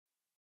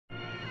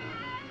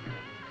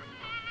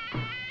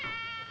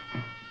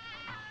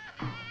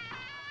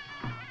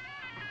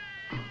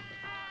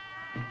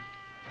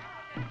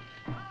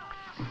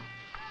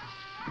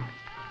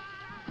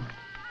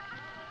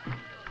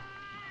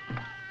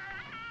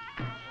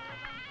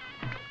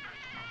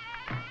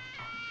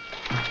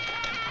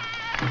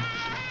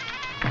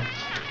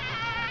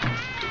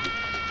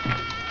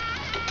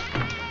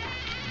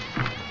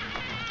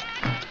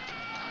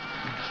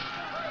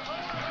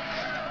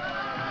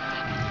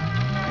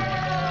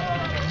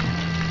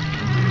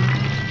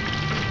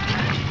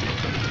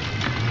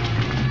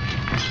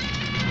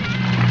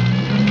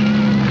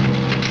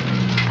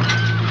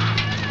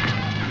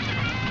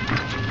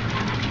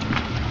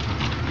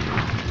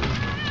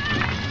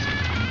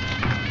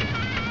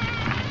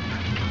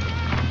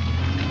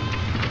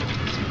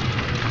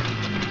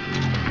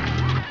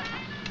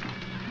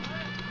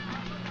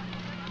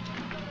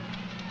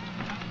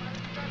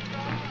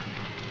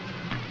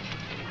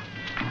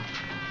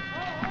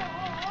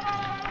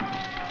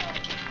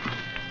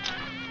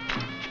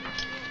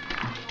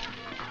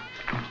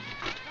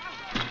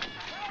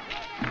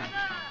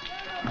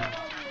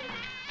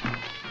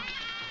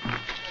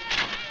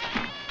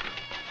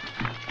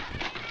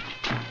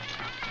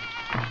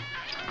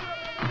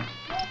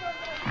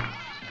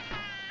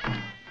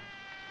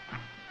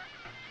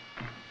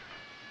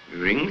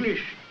You're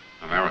English?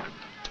 American.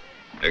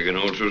 I can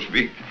also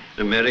speak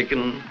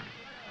American.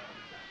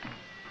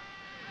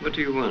 What do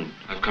you want?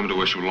 I've come to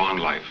wish you long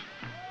life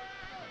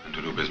and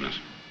to do business.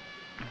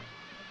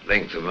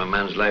 Length of a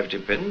man's life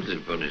depends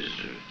upon his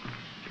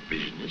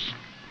business.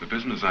 The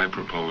business I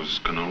propose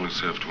can only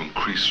serve to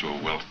increase your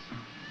wealth.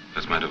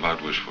 That's my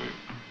devout wish for you.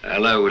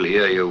 Allah will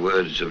hear your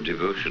words of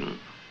devotion.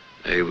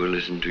 I will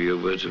listen to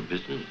your words of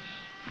business.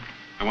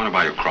 I want to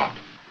buy your crop.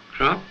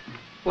 Crop?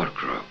 What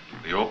crop?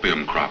 The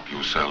opium crop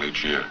you sell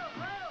each year.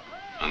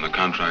 On the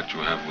contract you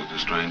have with the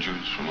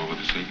strangers from over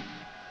the sea.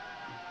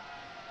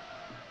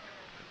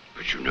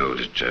 But you know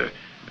that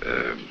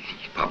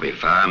poppy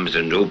farms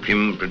and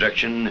opium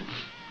production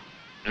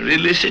are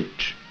illicit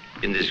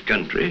in this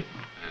country. Yes.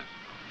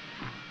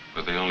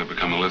 But they only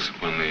become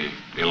illicit when the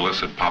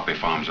illicit poppy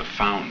farms are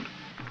found.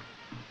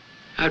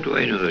 How do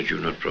I know that you're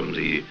not from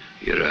the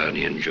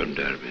Iranian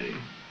gendarmerie?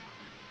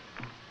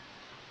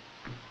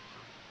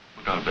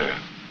 Look out there.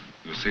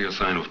 You see a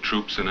sign of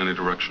troops in any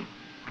direction?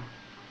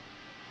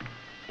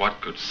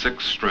 What could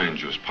 6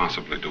 strangers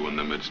possibly do in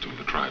the midst of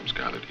the tribes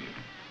gathered here?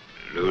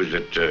 Those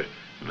that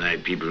my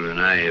people and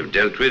I have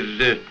dealt with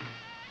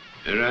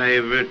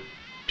arrive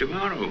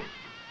tomorrow.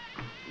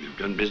 We've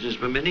done business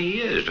for many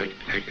years. I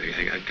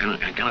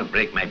cannot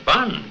break my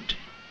bond.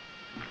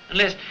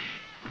 Unless...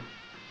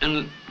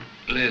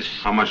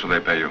 How much will they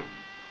pay you?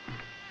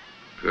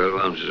 12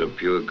 ounces of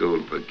pure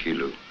gold per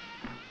kilo.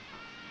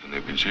 And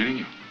they've been cheating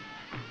you.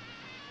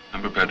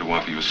 I'm prepared to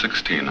offer you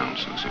 16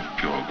 ounces of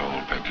pure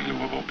gold per kilo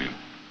of opium.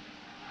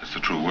 That's the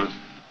true worth.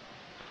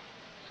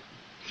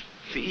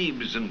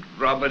 Thieves and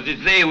robbers,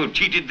 it's they who have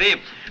cheated.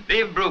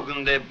 They've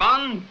broken their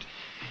bond.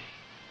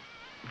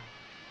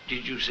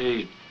 Did you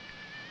say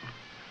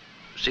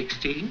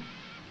 16?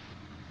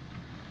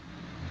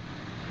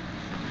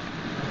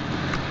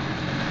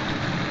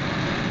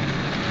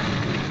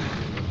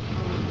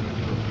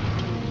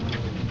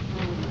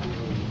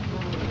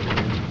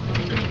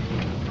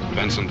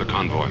 Benson to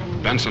convoy.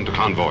 Benson to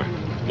convoy.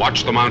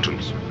 Watch the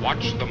mountains.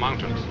 Watch the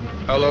mountains.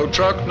 Hello,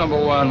 truck number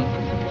 1.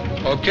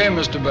 Okay,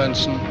 Mr.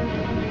 Benson.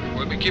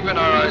 We'll be keeping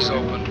our eyes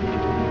open.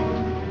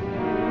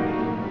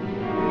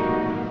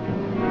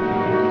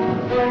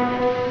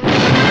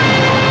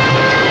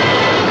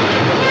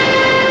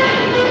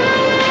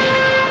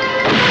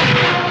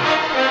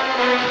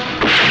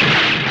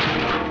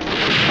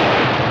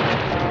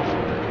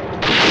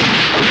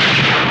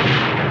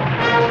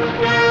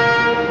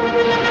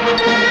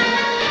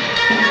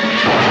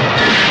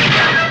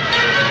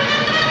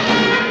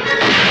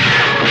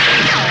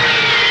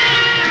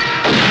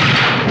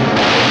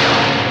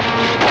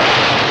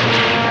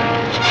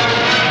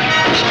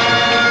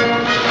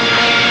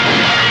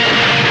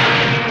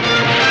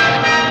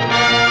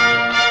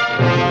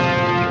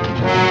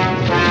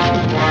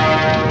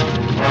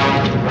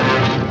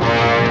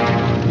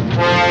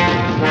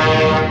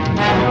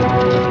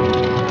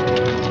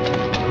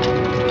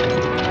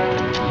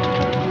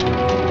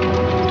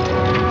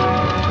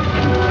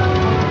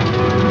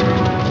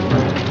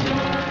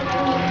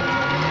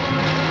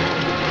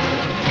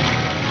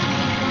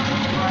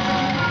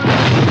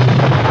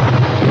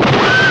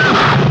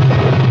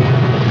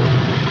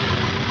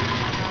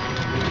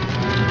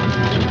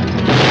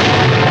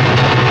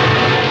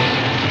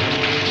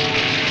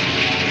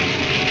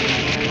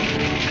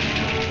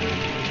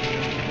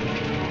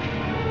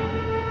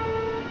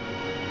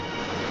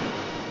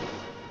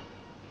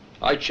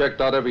 I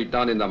checked out every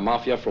don in the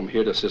mafia from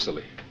here to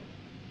Sicily.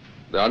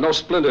 There are no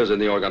splinters in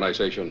the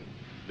organization.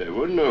 There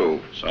were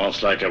no.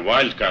 Sounds like a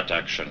wildcat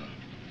action.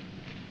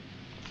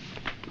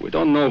 We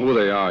don't know who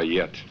they are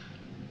yet.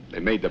 They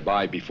made the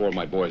buy before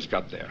my boys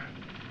got there.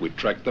 We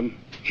tracked them,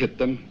 hit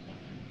them,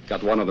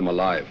 got one of them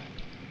alive.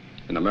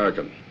 An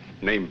American,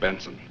 named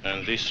Benson.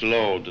 And this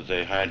load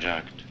they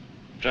hijacked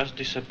just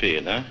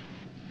disappeared, huh?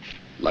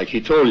 Like he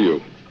told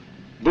you,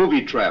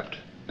 booby-trapped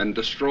and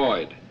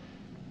destroyed.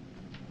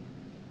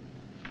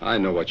 I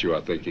know what you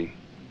are thinking,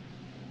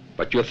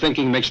 but your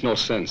thinking makes no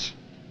sense.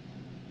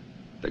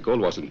 The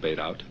gold wasn't paid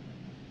out.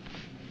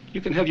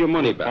 You can have your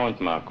money back. Point,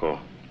 Marco.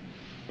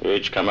 We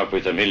each come up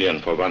with $1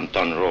 million for 1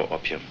 ton raw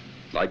opium.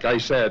 Like I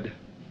said,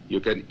 you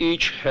can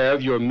each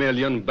have your $1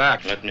 million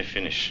back. Let me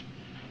finish.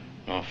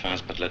 No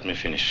offense, but let me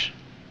finish.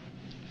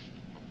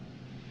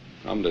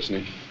 I'm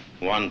listening.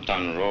 1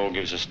 ton raw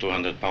gives us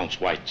 200 pounds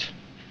white,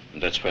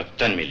 and that's worth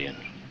 10 million.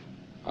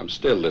 I'm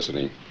still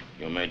listening.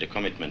 You made a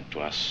commitment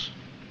to us.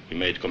 We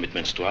made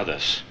commitments to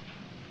others.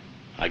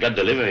 I got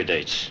delivery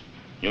dates.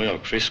 New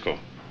York, Frisco.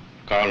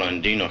 Carlo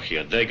and Dino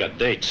here, they got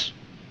dates.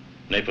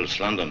 Naples,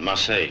 London,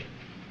 Marseille.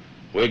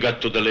 We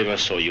got to deliver,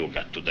 so you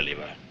got to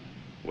deliver.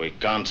 We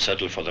can't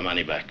settle for the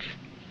money back.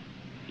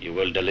 You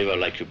will deliver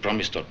like you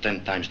promised or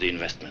 10 times the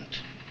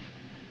investment.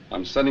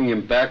 I'm sending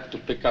him back to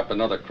pick up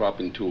another crop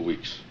in 2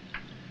 weeks.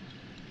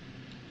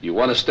 You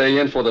want to stay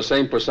in for the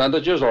same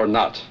percentages or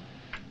not?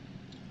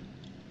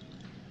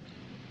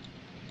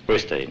 We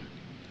stay in.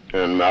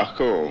 And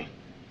Marco,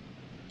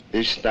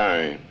 this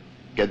time,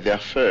 get there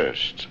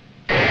first.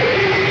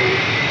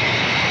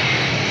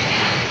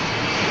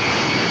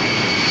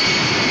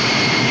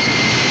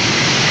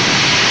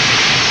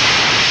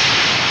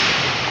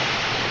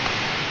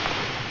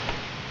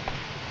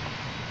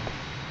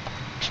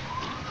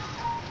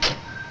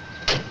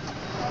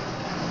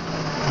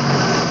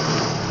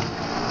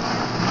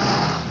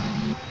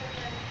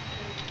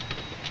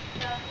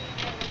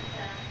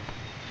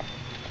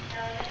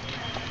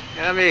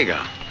 amigo.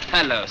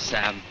 Hello,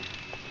 Sam.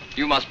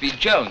 You must be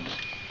Jones.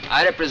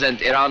 I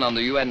represent Iran on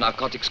the UN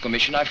Narcotics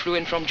Commission. I flew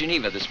in from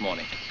Geneva this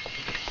morning.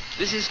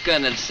 This is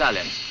Colonel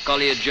Salem,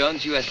 Collier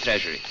Jones, U.S.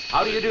 Treasury.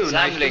 How do you do? Sam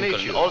Nice to Lincoln,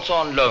 meet you. also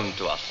on loan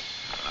to us.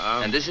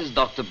 Hello. And this is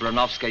Dr.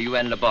 Bronovska,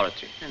 UN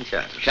Laboratory.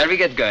 Fantastic. Shall we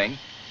get going?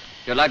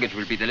 Your luggage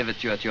will be delivered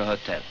to you at your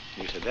hotel.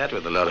 You said that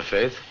with a lot of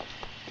faith.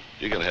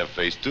 You can have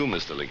faith too,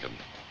 Mr. Lincoln.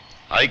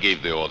 I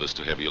gave the orders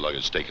to have your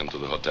luggage taken to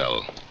the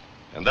hotel.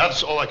 And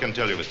that's all I can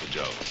tell you, Mr.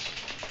 Jones.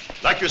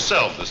 Like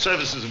yourself, the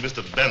services of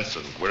Mr.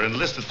 Benson were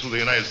enlisted through the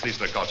United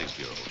States Narcotics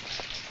Bureau.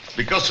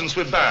 Because since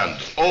we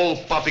banned all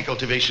poppy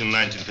cultivation in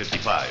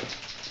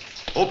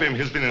 1955, opium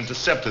has been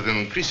intercepted in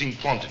increasing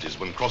quantities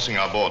when crossing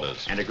our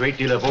borders. And a great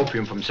deal of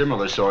opium from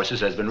similar sources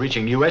has been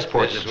reaching U.S.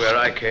 ports. This is where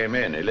I came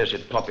in.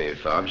 Illicit poppy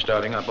farm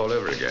starting up all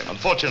over again.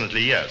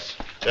 Unfortunately, yes.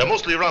 They're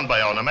mostly run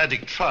by our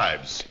nomadic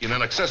tribes in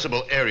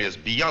inaccessible areas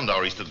beyond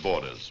our eastern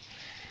borders.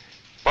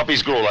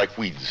 Poppies grow like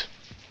weeds.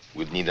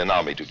 We'd need an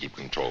army to keep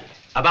control.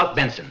 About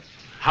Benson,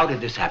 how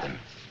did this happen?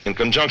 In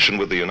conjunction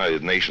with the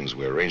United Nations,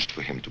 we arranged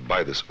for him to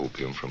buy this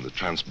opium from the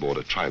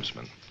trans-border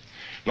tribesmen.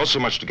 Not so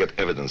much to get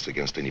evidence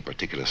against any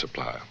particular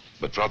supplier,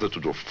 but rather to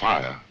draw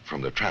fire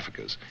from the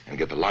traffickers and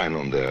get a line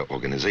on their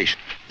organization.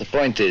 The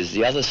point is,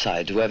 the other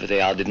side, whoever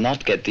they are, did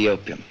not get the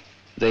opium.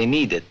 They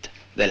need it.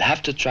 They'll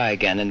have to try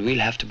again, and we'll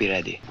have to be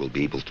ready. We'll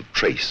be able to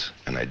trace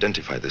and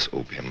identify this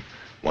opium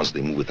once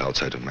they move it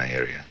outside of my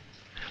area.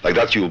 Like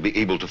that, you'll be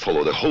able to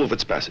follow the whole of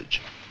its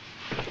passage.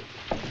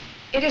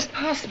 It is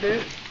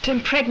possible to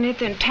impregnate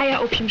the entire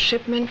opium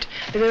shipment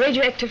with a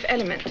radioactive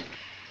element.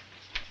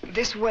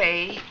 This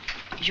way,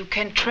 you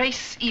can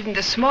trace even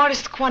the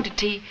smallest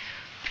quantity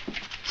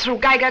through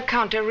Geiger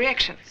counter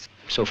reactions.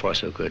 So far,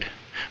 so good.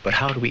 But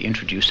how do we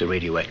introduce the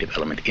radioactive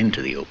element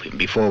into the opium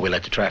before we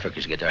let the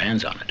traffickers get their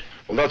hands on it?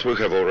 Well, that we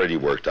have already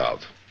worked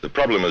out. The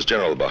problem is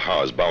General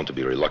Bahar is bound to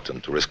be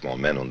reluctant to risk more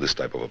men on this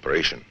type of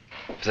operation.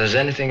 If there's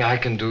anything I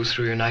can do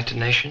through United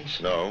Nations?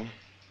 No.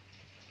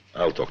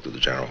 I'll talk to the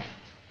General.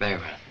 Very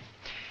well.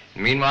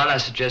 Meanwhile, I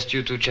suggest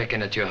you two check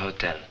in at your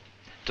hotel.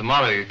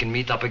 Tomorrow you can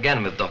meet up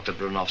again with Dr.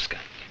 Bronovska.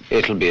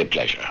 It'll be a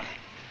pleasure.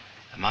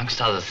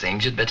 Amongst other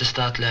things, you'd better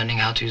start learning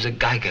how to use a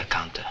Geiger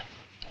counter.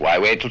 Why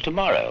wait till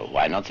tomorrow?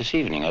 Why not this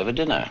evening over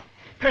dinner?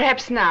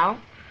 Perhaps now.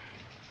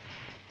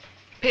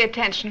 Pay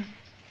attention.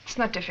 It's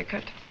not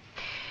difficult.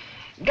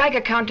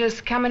 Geiger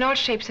counters come in all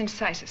shapes and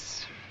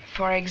sizes.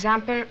 For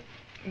example,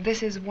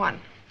 this is one.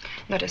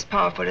 Not as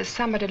powerful as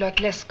some, but a lot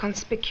less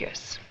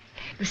conspicuous.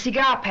 The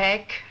cigar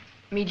pack,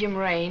 medium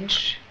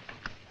range,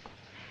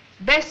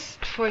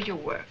 best for your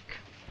work.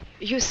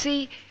 You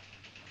see,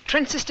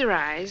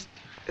 transistorized,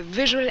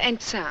 visual and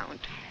sound,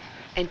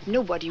 and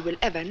nobody will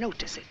ever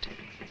notice it.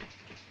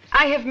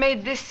 I have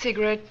made this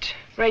cigarette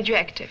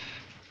radioactive.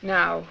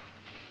 Now,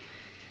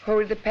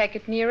 hold the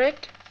packet near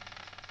it.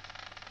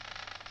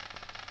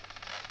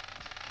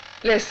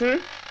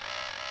 Listen.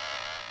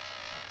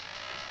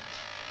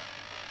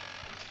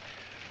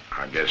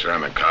 I guess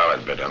I'm a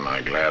coward, but am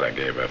I glad I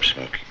gave up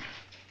smoking.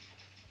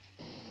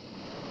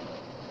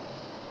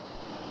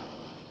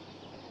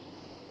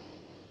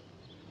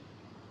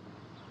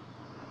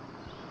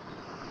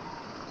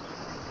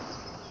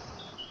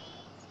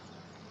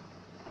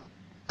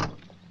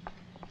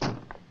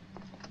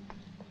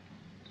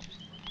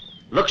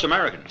 Looks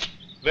American.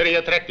 Very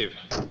attractive.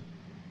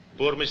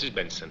 Poor Mrs.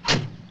 Benson.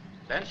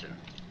 Benson?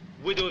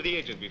 Widow of the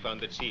agent we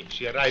found at sea.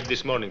 She arrived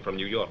this morning from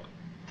New York.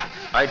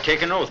 I'd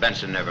take an oath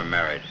Benson never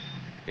married.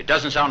 It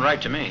doesn't sound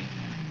right to me.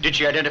 Did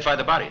she identify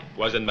the body?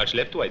 Wasn't much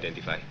left to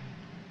identify.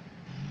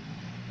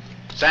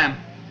 Sam.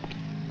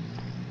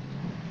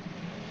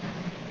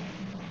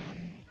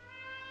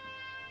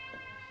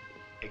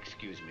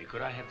 Excuse me,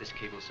 could I have this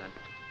cable sent?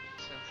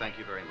 Thank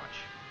you very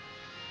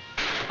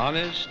much.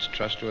 Honest,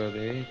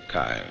 trustworthy,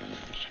 kind,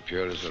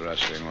 pure as the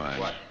rustling wine.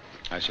 What?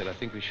 I said I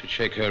think we should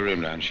shake her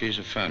room down. She's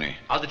a phony.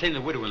 I'll detain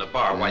the widow in the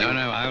bar. Why No, you...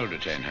 no, I'll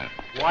detain her.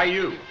 Why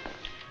you?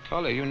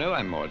 Collie, you know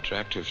I'm more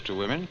attractive to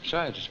women.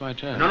 Besides, it's my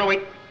turn. No,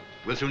 wait.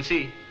 We'll soon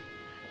see.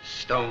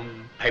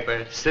 Stone,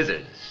 paper,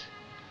 scissors.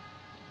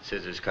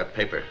 Scissors cut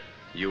paper.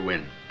 You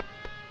win.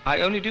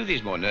 I only do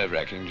these more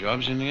nerve-wracking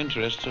jobs in the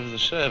interests of the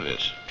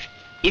service.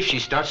 If she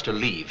starts to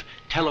leave,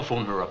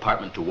 telephone her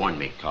apartment to warn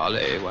me.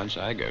 Collie, once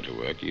I go to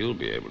work, you'll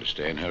be able to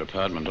stay in her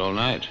apartment all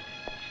night.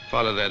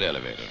 Follow that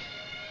elevator.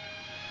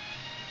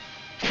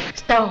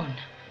 Stone,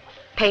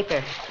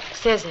 paper,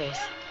 scissors.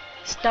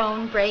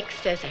 Stone breaks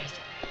scissors.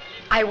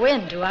 I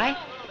win, do I?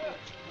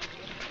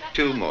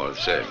 2 more of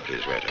the same,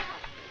 please, waiter.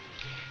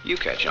 You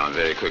catch on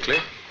very quickly.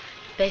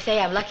 They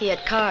say I'm lucky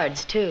at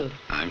cards, too.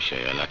 I'm sure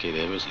you're lucky at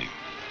everything.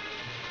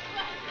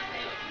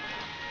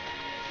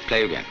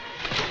 Play again.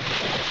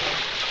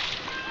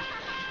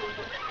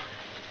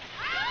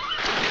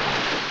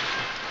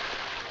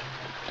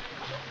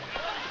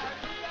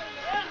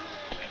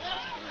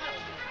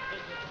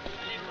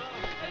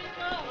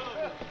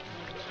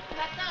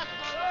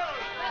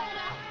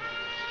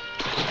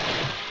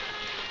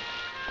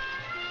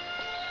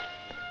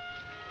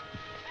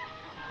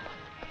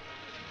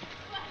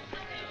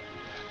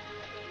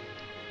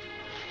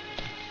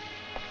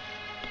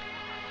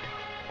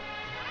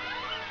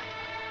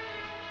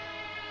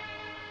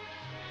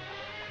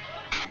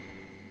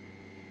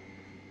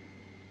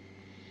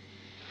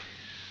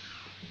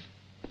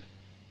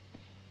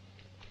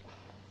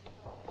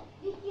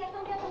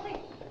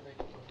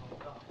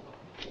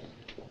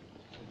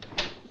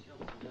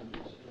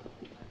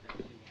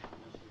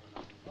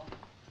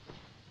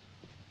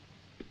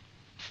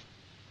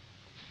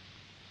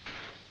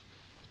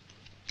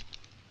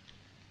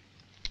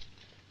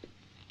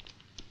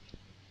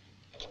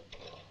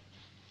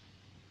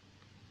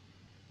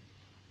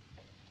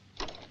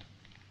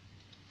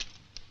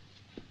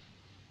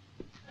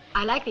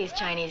 I like these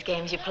Chinese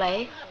games you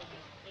play.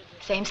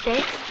 Same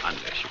stakes?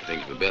 Unless you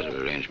think of a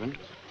better arrangement.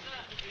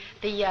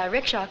 The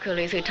rickshaw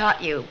coolies who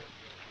taught you,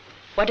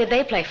 what did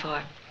they play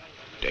for?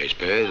 Day's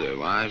pay, their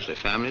wives, their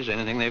families,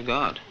 anything they've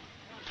got.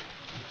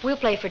 We'll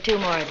play for 2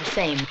 more of the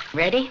same.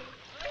 Ready?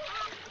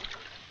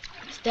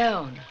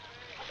 Stone,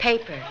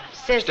 paper,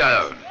 scissors.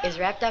 Stone. Is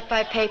wrapped up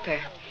by paper.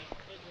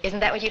 Isn't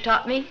that what you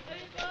taught me?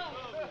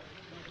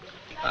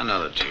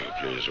 Another 2,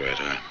 please,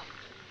 waiter.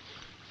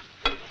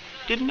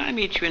 Didn't I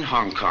meet you in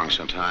Hong Kong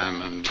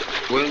sometime, and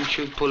weren't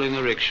you pulling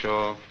a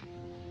rickshaw?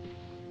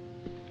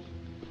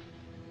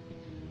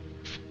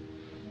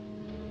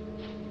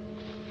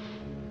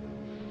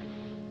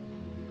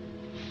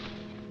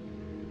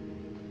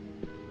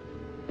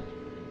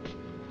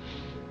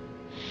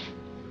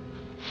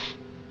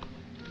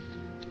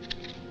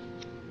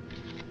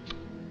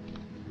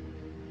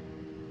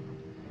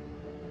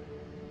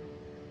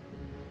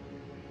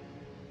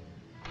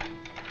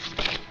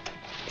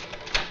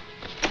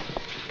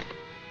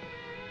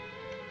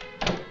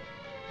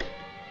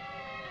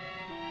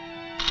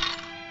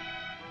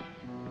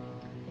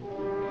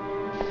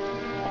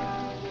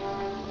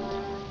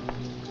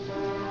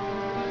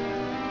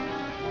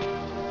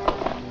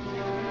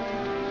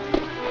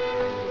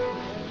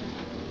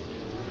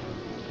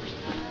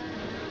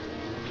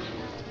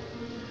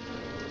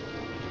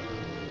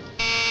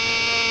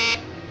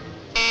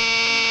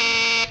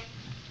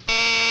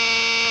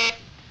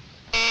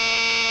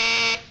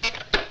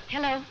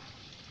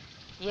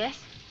 Yes?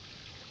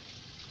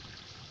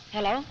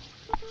 Hello?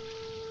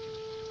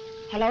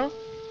 Hello?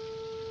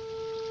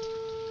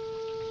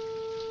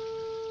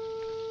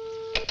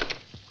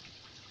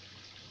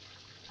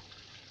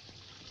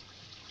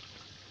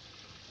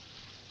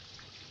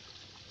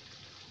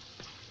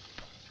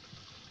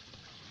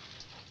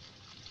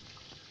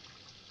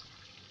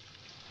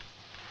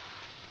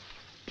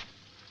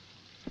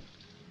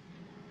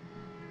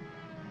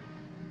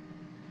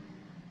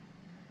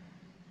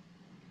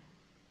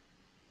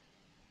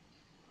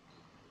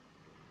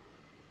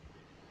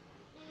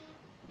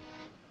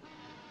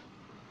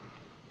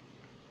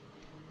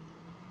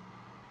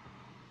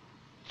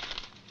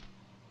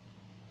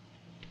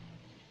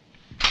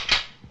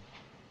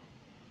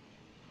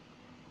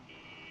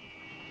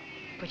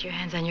 Put your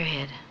hands on your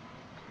head.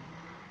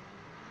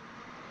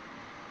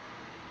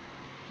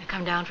 Now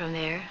come down from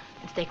there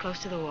and stay close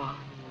to the wall.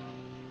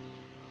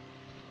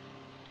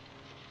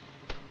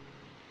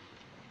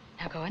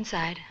 Now go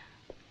inside.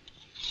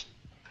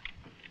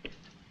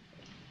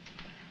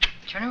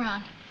 Turn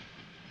around.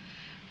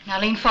 Now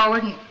lean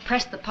forward and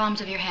press the palms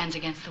of your hands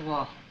against the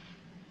wall.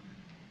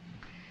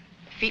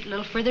 Feet a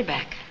little further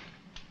back.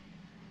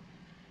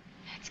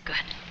 That's good.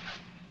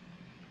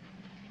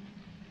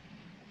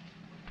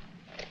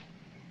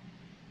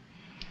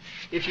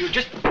 If you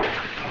just...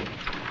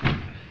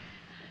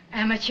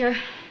 Amateur.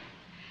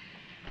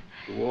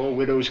 Do all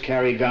widows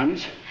carry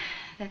guns?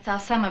 That's how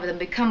some of them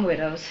become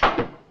widows.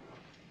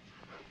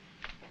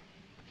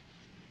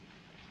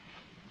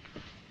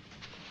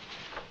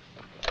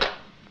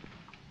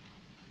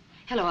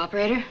 Hello,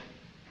 operator.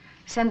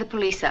 Send the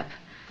police up.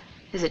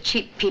 There's a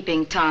cheap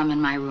peeping Tom in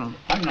my room.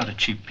 I'm not a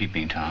cheap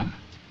peeping Tom.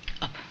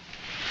 Up.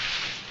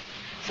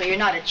 So you're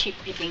not a cheap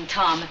peeping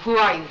Tom. Who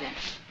are you then?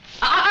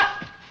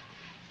 Ah!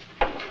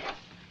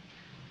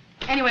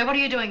 Anyway, what are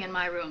you doing in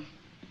my room?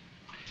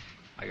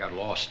 I got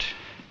lost.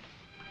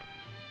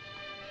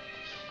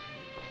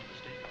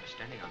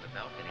 Standing on the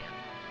balcony.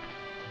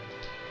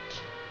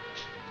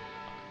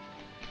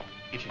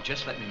 If you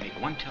just let me make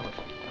one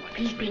telephone call, I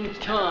can Peeping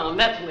Tom,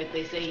 that's what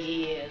they say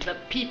he is. A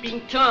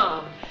peeping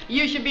Tom.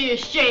 You should be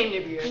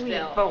ashamed of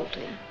yourself.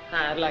 Revolting.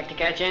 I'd like to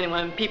catch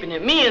anyone peeping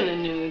at me in the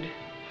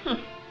nude.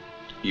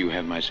 You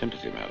have my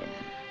sympathy, madam.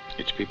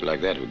 It's people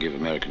like that who give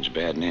Americans a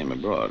bad name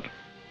abroad.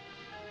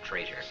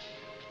 Traitor.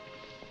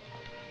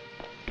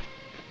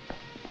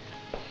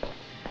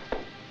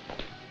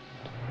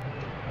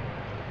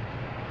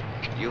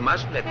 You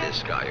must let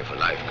this guy you for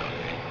life,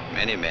 Conway.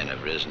 Many men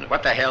have risen.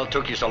 What the hell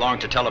took you so long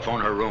to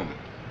telephone her room?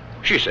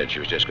 She said she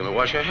was just going to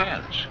wash her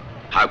hands.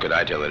 How could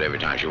I tell that every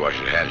time she washes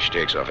her hands, she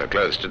takes off her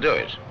clothes to do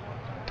it?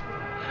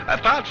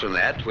 Apart from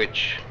that,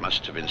 which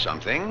must have been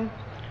something,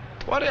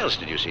 what else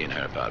did you see in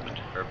her apartment?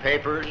 Her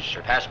papers,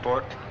 her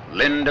passport,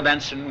 Linda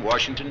Benson,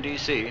 Washington,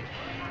 D.C.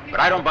 But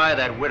I don't buy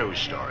that widow's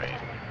story.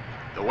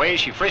 The way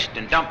she frisked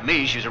and dumped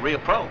me, she's a real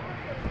pro.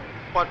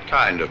 What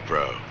kind of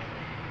pro?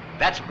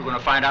 That's what we're going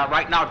to find out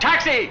right now.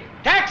 Taxi!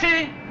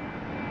 Taxi!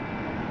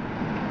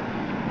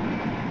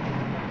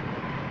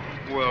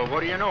 Well,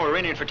 what do you know? We're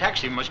in for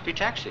taxi. Must be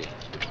taxi.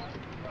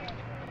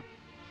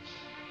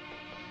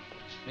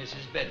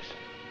 Mrs. Benson.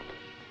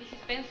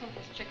 Mrs. Benson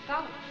has checked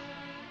out.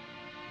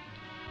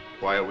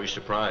 Why are we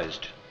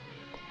surprised?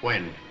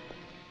 When?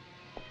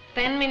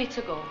 10 minutes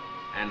ago.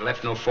 And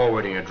left no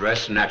forwarding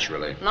address,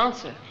 naturally. No,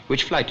 sir.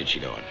 Which flight did she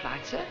go on?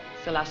 Flight, sir?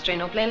 It's the last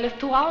train or plane left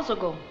 2 hours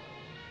ago.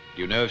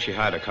 Do you know if she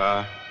hired a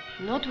car?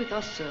 Not with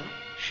us, sir.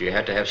 She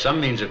had to have some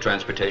means of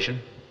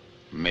transportation.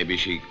 Maybe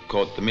she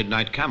caught the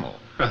midnight camel.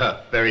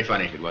 Very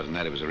funny. If it wasn't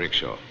that, it was a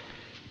rickshaw.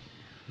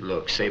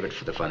 Look, save it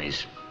for the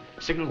funnies.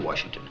 Signal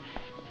Washington.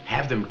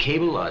 Have them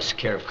cable us,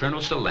 care of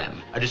Colonel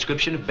Salem, a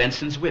description of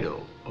Benson's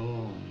widow.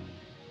 Oh.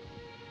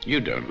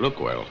 You don't look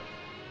well.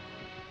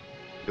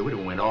 The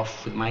widow went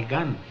off with my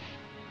gun.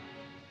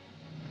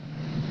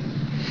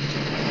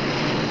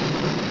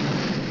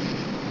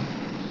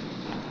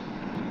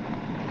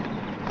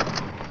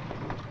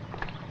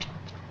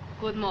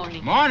 Good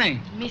morning. Morning.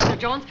 Mr.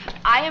 Jones,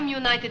 I am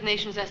United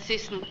Nations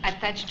assistant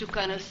attached to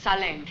Colonel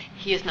Salem.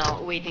 He is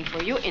now waiting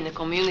for you in the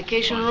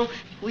communication room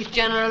with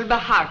General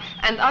Berger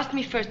and asked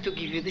me first to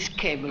give you this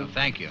cable.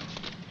 Thank you.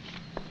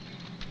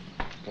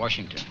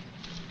 Washington.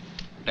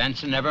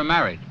 Benson never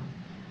married.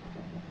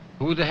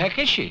 Who the heck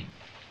is she?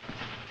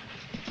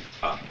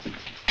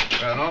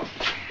 Colonel.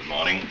 Good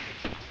morning.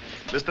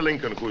 Mr.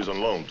 Lincoln, who is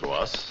on loan to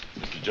us.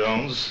 Mr.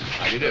 Jones.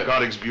 How do you do?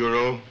 Narcotics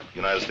Bureau,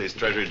 United States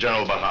Treasury,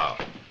 General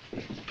Berger.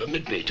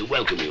 Permit me to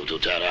welcome you to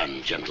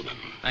Tehran, gentlemen.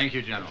 Thank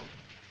you, General.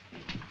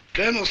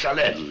 Colonel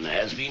Salem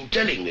has been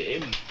telling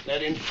me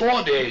that in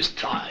 4 days'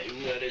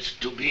 time there is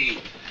to be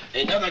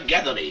another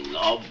gathering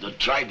of the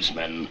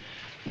tribesmen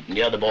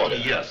near the border.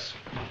 Yes.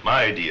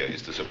 My idea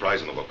is to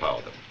surprise and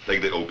overpower them.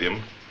 Take the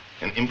opium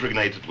and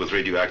impregnate it with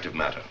radioactive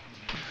matter.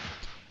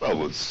 Well,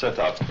 we'll set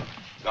up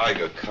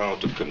Geiger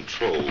counter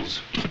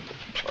controls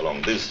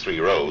along these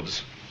 3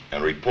 roads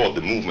and report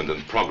the movement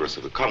and progress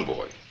of the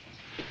convoy.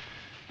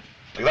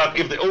 Like that,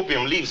 if the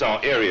opium leaves our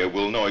area,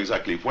 we'll know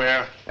exactly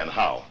where and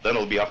how. Then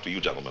it'll be up to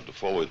you, gentlemen, to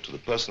forward it to the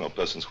person or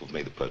persons who've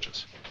made the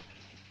purchase.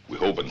 We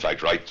hope, in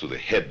fact, right to the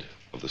head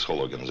of this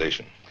whole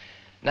organization.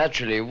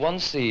 Naturally,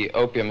 once the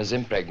opium is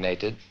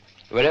impregnated,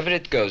 wherever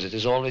it goes, it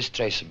is always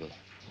traceable.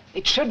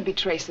 It should be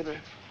traceable.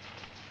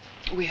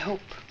 We hope.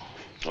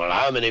 Well,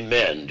 how many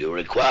men do you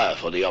require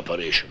for the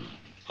operation?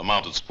 A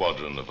mounted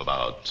squadron of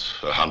about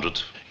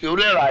 100. You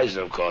realize,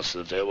 of course,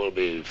 that there will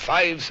be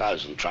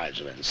 5,000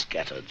 tribesmen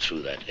scattered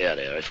through that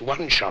area if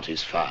one shot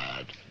is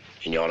fired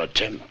in your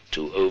attempt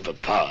to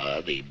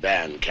overpower the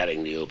band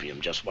carrying the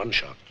opium. Just one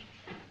shot.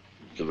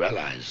 You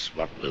realize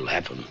what will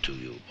happen to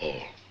you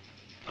all.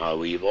 Now,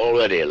 we've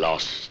already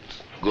lost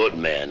good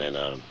men in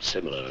a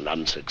similar and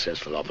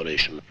unsuccessful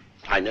operation.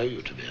 I know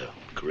you to be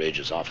a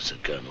courageous officer,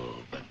 Colonel,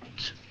 but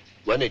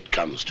when it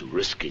comes to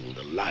risking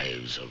the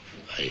lives of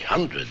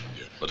 100...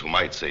 But who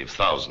might save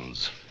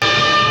thousands.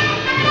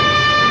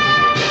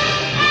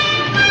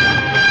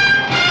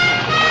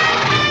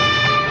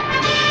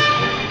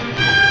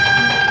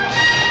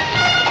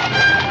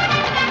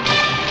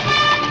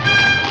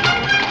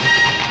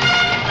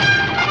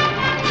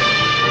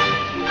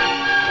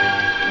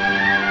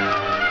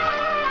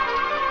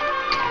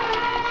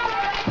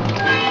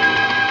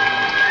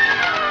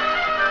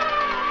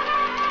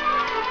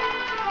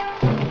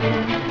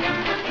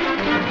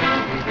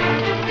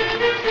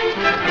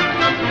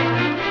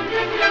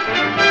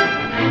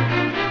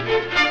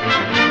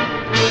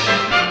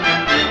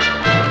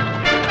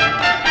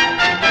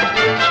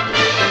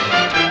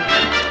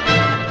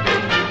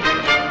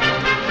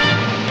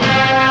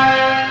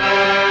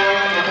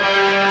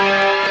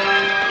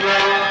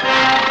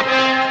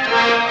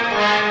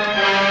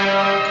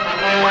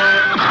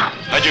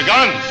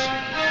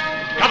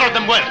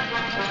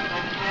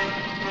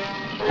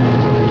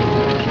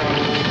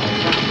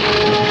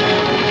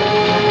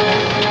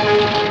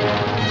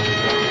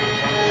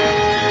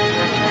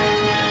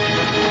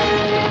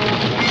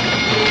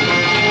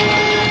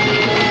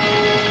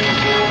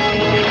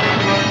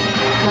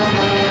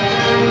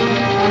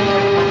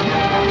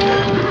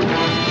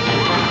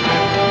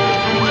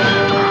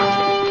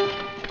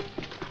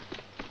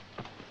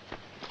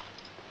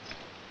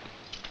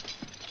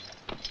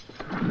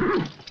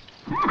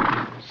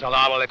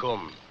 Salam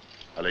alaikum.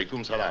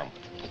 Alaikum salam.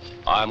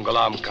 I'm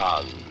Ghulam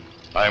Khan.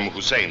 I'm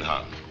Hussein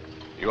Khan.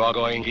 You are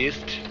going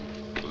east?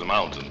 To the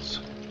mountains.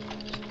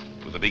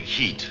 With a big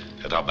heat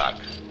at our back.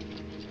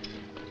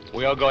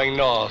 We are going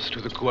north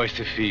to the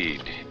Kuwaiti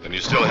feed. Then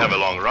you still have a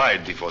long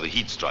ride before the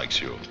heat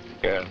strikes you.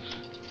 Yes.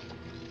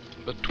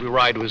 But we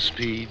ride with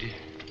speed.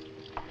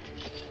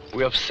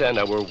 We have sent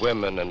our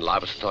women and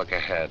livestock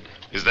ahead.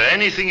 Is there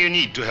anything you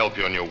need to help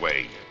you on your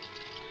way?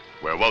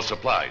 We're well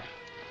supplied.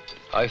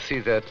 I see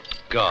that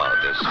God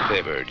has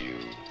favored you.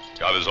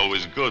 God is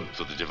always good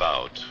to the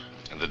devout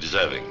and the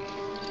deserving.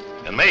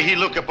 And may he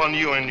look upon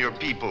you and your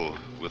people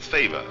with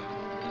favor.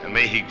 And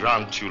may he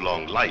grant you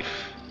long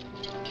life.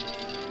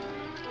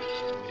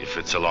 If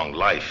it's a long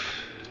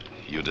life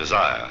you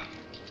desire.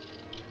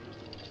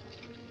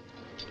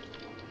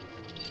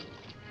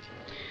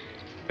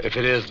 If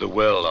it is the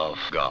will of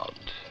God.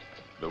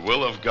 The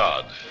will of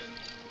God,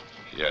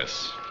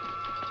 yes.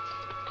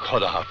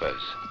 Khuda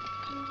Hafiz.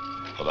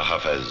 Khuda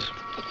Hafiz.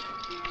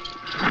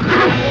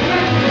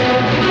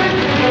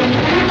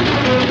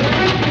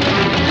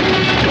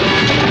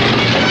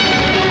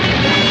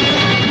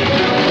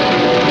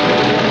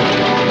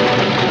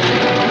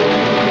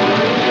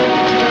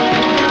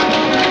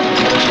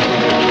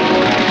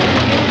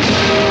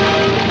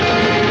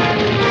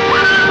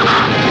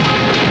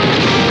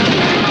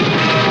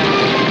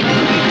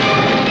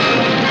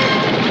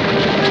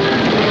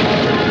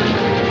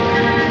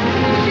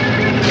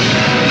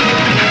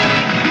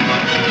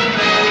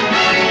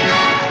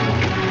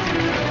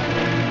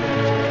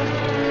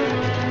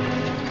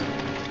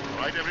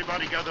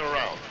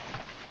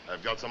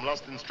 some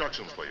last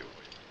instructions for you.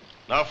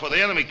 Now for the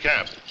enemy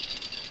camp,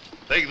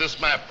 take this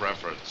map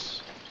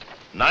reference.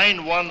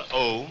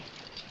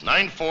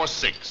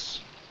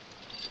 910946.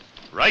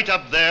 Right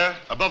up there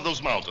above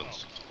those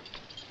mountains.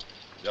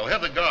 They'll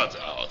have the guards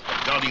out,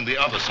 guarding the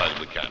other side of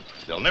the camp.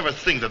 They'll never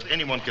think that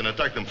anyone can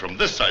attack them from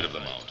this side of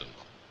the mountain.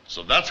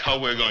 So that's how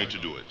we're going to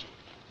do it.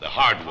 The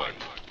hard way.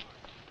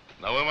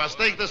 Now we must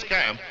take this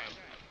camp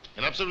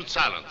in absolute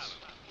silence.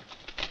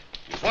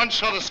 If one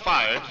shot is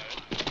fired,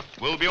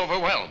 we'll be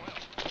overwhelmed.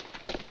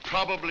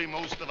 Probably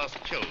most of us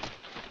killed.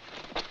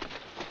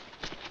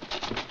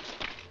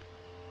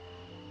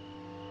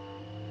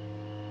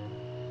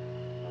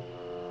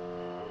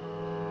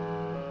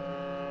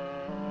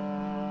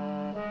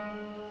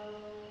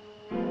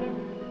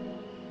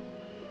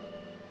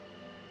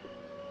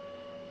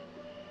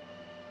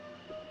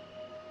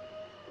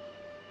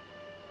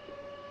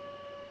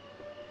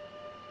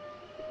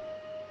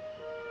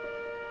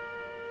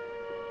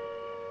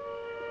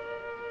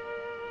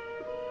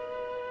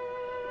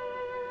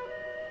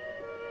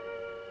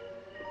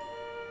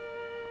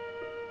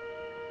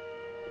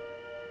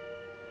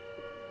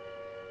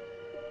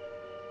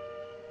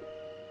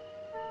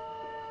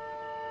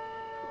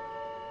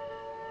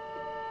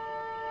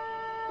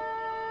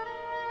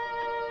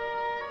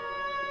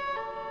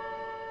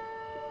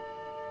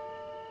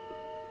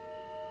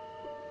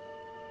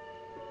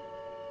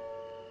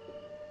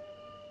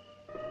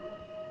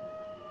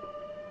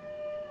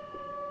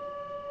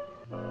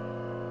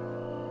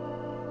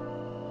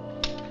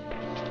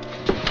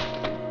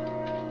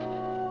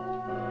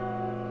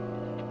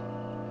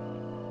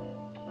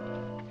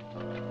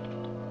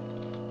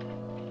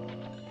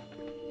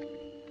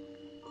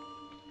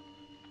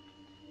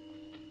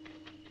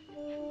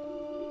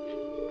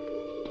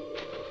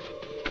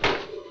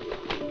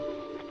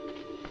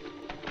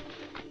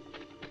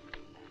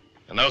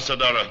 Now,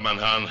 Sardar Rahman,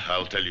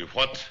 I'll tell you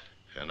what,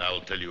 and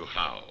I'll tell you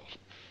how.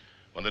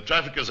 When the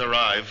traffickers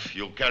arrive,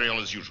 you'll carry on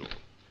as usual.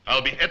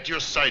 I'll be at your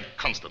side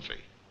constantly.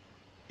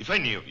 If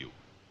any of you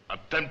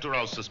attempt to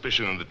rouse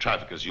suspicion in the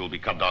traffickers, you'll be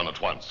cut down at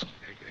once.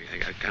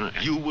 I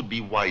cannot... You would be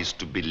wise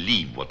to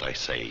believe what I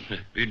say.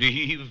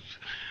 Believe?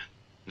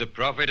 The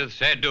prophet hath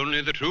said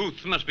only the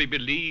truth must be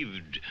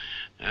believed.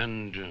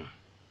 And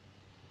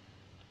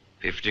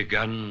 50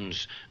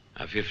 guns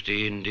are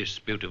 50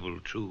 indisputable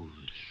truths.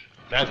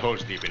 That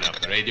hole's deep enough.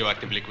 The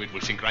radioactive liquid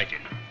will sink right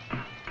in.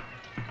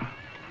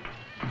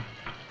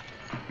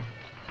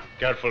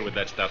 Careful with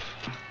that stuff.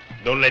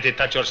 Don't let it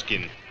touch your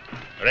skin.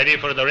 Ready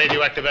for the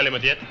radioactive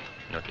element yet?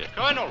 Not yet.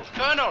 Colonel!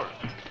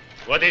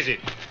 What is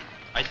it?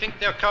 I think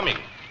they're coming.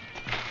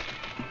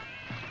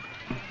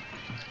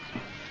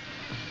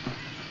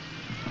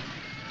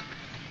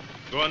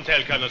 Go and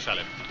tell Colonel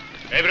Salem.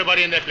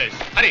 Everybody in their place.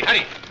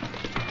 Hurry!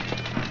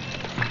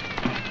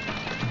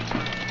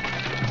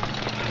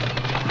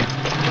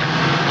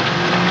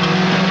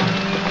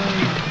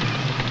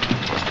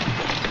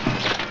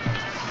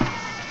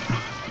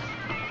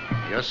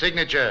 Your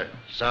signature,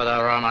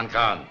 Sardar Rahman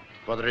Khan,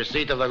 for the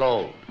receipt of the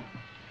gold.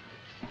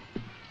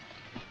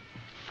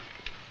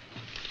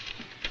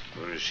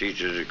 For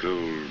receipt of the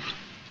gold.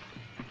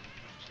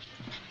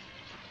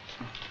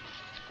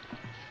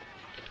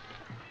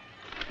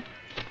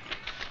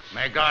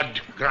 May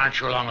God grant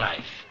you long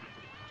life.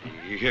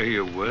 You hear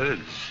your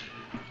words.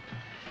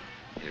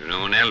 If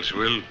no one else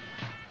will.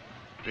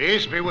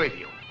 Peace be with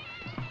you.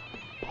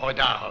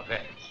 Khuda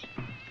Hafiz.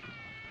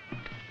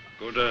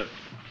 Khuda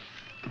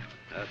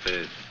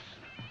Hafiz.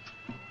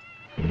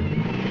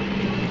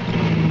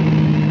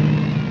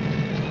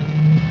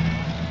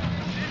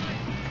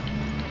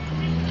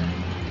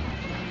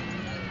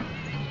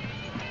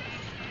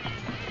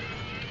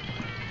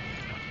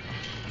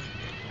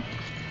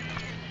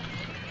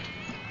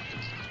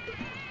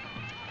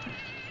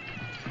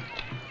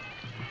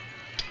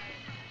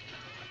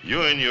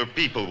 You and your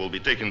people will be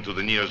taken to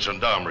the nearest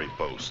gendarmerie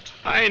post.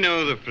 I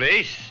know the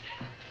place.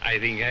 I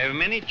think I have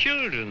many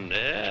children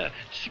there,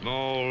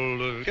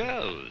 small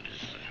girls.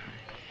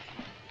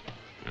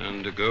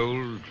 And the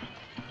gold?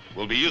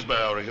 Will be used by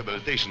our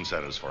rehabilitation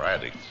centers for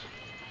addicts.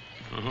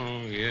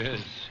 Oh, yes.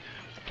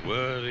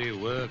 Worthy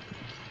work.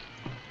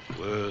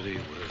 Worthy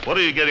work. What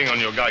are you getting on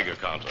your Geiger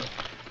counter?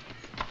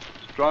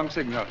 Strong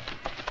signal.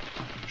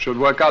 Should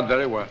work out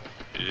very well.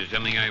 Is it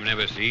something I've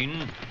never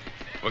seen?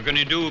 What can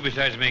you do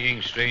besides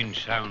making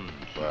strange sounds?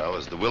 Well,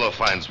 as the willow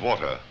finds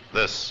water,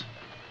 this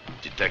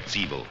detects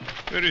evil.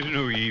 There is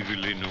no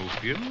evil in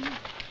opium.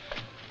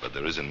 But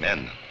there is in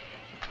men.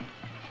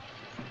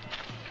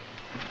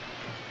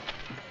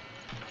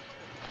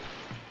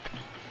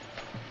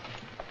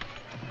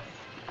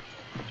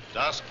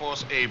 Task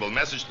Force Able,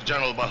 message to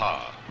General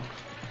Bahar.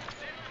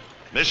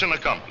 Mission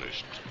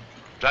accomplished.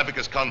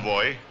 Traffickers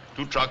convoy,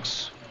 2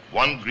 trucks,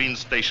 1 green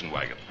station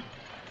wagon.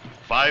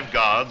 5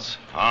 guards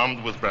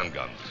armed with Bren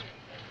guns.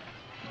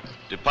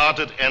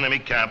 Departed enemy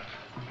camp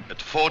at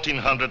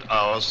 1400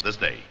 hours this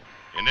day.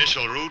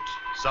 Initial route,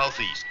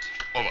 southeast.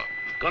 Over.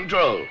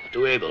 Control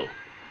to Able.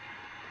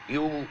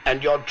 You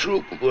and your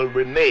troop will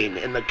remain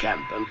in the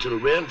camp until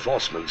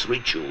reinforcements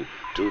reach you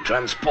to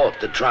transport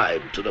the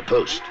tribe to the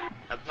post.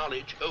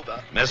 Acknowledge,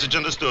 over. Message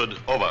understood,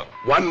 over.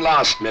 One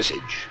last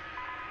message.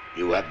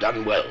 You have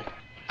done well.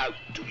 Out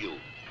to you.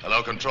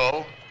 Hello,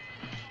 Control.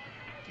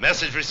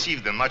 Message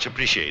received and much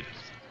appreciated.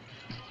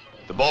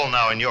 The ball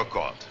now in your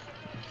court.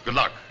 Good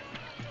luck.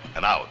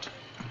 And out.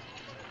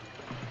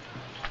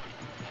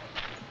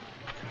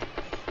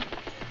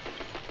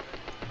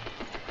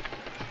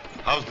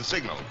 How's the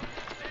signal?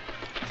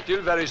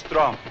 Still very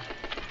strong.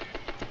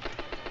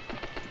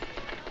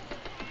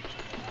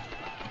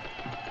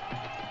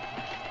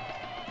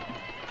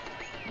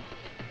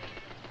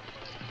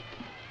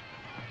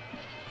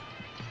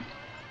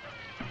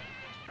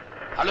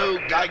 Hello,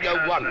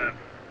 Geiger 1.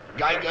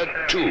 Geiger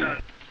 2.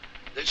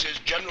 This is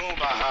General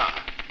Berger.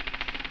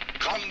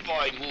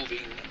 Convoy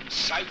moving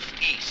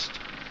southeast.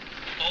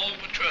 All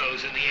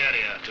patrols in the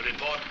area to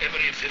report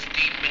every 15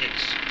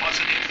 minutes,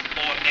 positive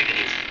or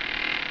negative.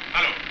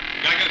 Hello,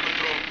 Geiger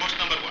Control, post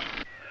number 1.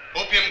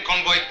 Opium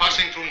convoy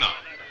passing through now.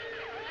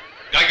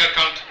 Geiger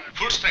count,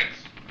 full strength.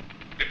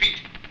 Repeat,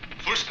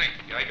 full strength.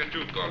 Geiger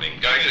 2 calling.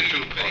 Geiger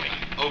 2 calling.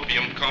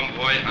 Opium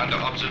convoy under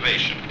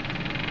observation.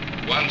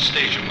 1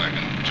 station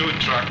wagon, 2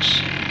 trucks.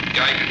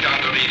 Geiger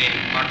counter reading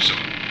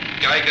maximum.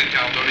 Geiger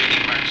counter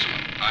reading maximum.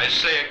 I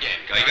say again,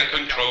 Geiger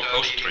control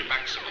post 3.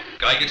 Maximum.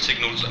 Geiger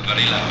signals are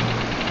very loud.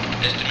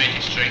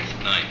 Estimated strength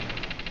 9.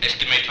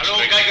 Estimated Hello,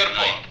 strength Geiger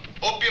 9.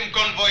 4. Opium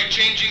convoy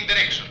changing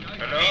direction.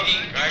 Hello,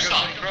 Reading Geiger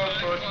south. control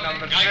post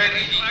number 6. Geiger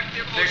reading.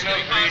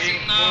 Signal reading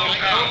full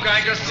Hello, count.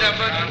 Geiger 7.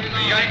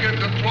 Geiger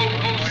control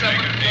post 7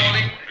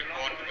 calling.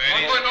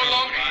 Convoy no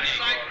longer in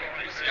sight.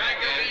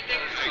 Geiger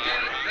reading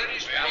again very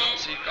strong.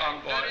 See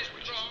convoys,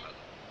 which is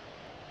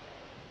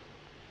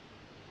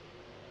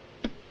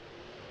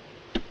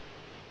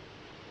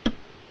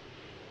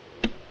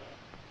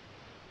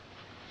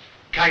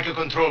Geiger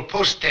control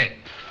post 10.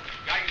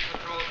 Geiger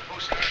control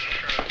post 10.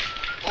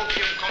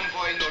 Opium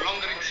convoy no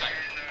longer in sight.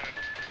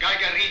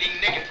 Geiger reading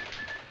negative.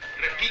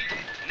 Repeat,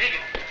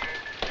 negative.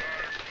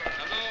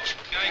 Hello,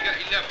 Geiger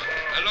 11.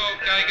 Hello,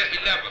 Geiger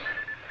 11.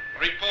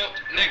 Report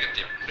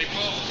negative.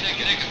 Report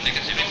negative.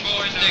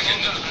 Report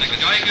negative.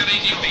 Geiger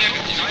reading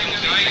negative.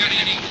 Geiger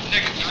reading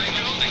negative.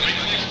 Report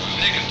negative.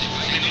 Negative.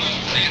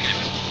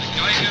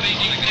 Geiger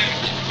reading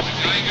negative.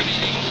 Geiger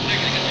reading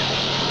negative.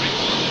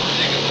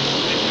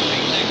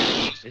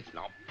 It's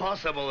not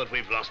possible that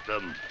we've lost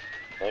them.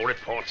 All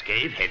reports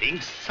gave heading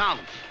south.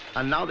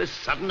 And now this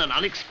sudden and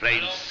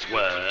unexplained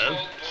swerve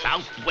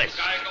southwest.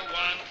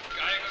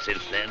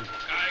 Since then,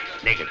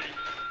 negative.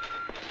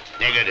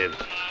 Negative.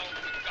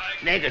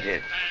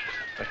 Negative.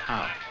 But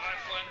how?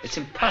 It's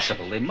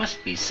impossible. They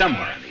must be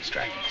somewhere on these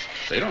trackings.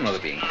 They don't know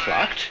they're being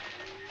clocked.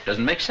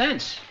 Doesn't make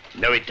sense.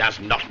 No, it does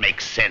not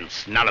make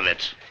sense. None of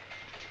it.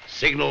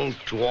 Signal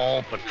to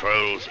all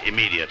patrols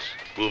immediate.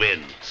 Move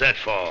in, search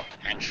for,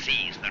 and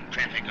seize the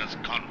traffickers'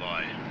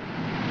 convoy.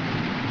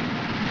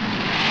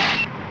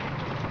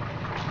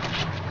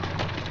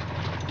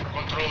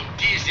 Control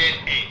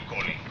DZA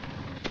calling.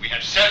 We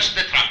have searched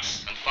the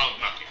trucks and found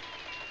nothing.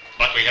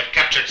 But we have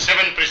captured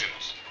 7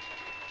 prisoners.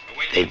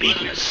 They've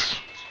beaten us.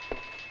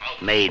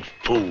 Made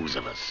fools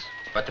of us.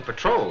 But the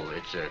patrol,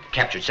 it's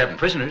captured 7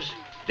 prisoners.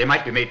 They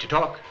might be made to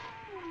talk.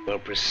 Well,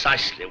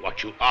 precisely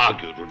what you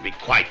argued would be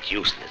quite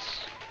useless.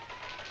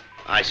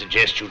 I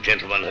suggest you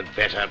gentlemen had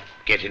better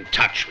get in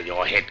touch with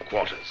your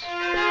headquarters.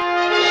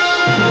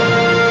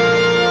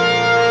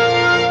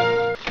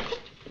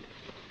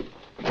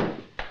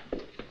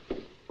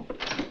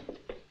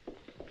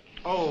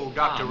 Oh,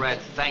 Dr. Red,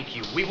 thank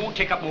you. We won't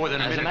take up more than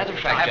a minute. As a matter of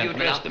fact, Have you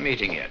gentlemen, addressed the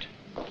meeting yet?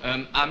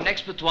 I'm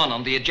next but one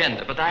on the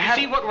agenda, but I have...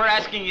 See, what we're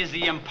asking is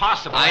the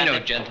impossible. I know,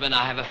 gentlemen.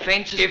 I have a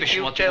faint suspicion If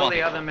you what you tell want.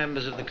 the other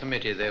members of the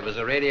committee there was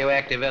a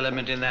radioactive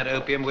element in that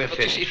opium, we're But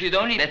finished. if you'd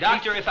only let me...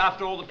 Doctor, if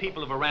after all the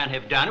people of Iran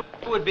have done,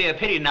 it would be a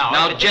pity now.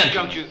 Now, at this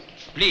gentlemen, juncture-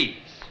 please.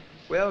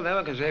 Well, no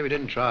one can say we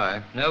didn't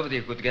try.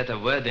 Nobody could get a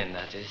word in,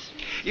 that is.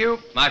 You...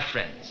 My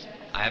friends,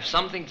 I have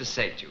something to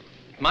say to you.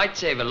 It might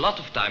save a lot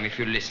of time if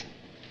you listen.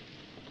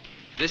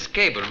 This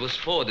cable was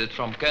forwarded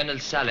from Colonel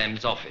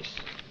Salem's office.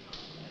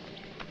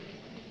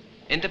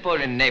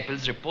 Interpol in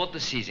Naples report the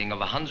seizing of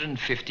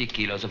 150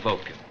 kilos of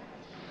opium.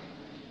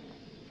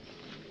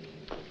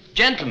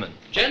 Gentlemen,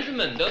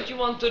 don't you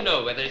want to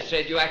know whether it's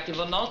radioactive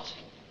or not?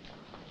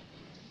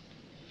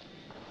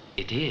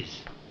 It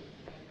is.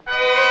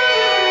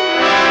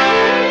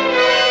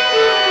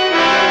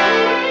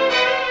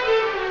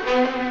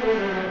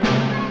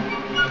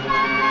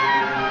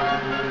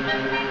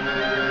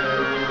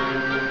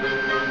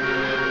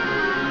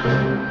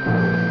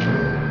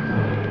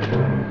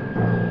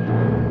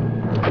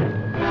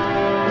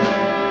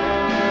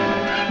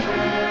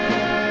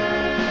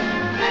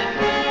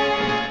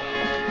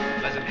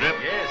 Pleasant trip?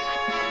 Yes.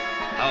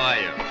 How are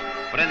you?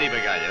 Prendy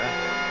Berger,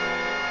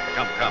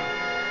 Come.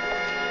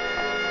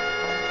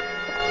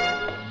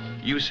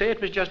 You say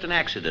it was just an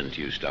accident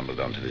you stumbled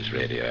onto this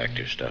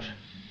radioactive stuff.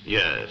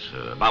 Yes.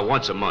 About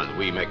once a month,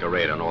 we make a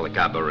raid on all the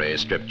cabaret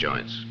strip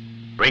joints.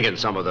 Bring in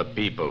some of the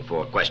people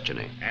for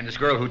questioning. And this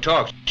girl who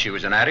talked, she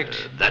was an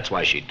addict? That's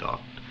why she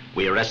talked.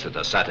 We arrested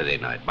her Saturday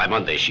night. By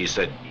Monday, she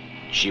said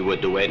she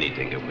would do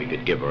anything if we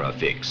could give her a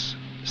fix.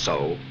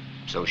 So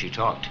she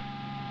talked.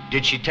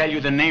 Did she tell you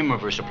the name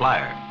of her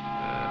supplier?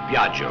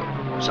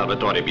 Biagio,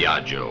 Salvatore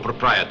Biagio,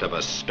 proprietor of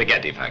a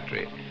spaghetti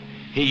factory.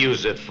 He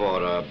used it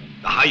for,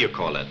 how you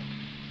call it?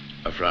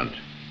 A front.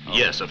 Oh.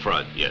 Yes, a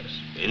front, yes.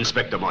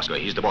 Inspector Moscow,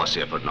 he's the boss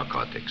here for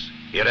narcotics.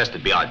 He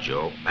arrested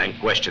Biagio and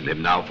questioned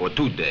him now for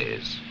 2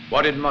 days.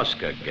 What did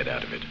Moscow get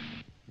out of it?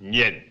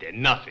 Niente,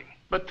 nothing.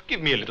 But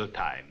give me a little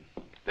time.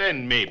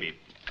 Then maybe.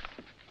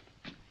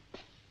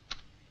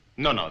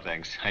 No,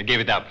 thanks. I gave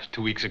it up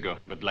 2 weeks ago.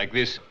 But like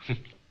this,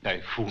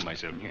 I fool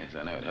myself. Yes,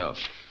 I know it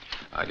helps.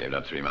 I gave it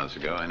up 3 months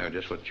ago. I know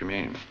just what you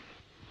mean.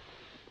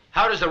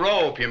 How does the raw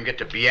opium get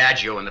to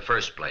Biagio in the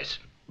first place?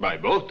 By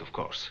boat, of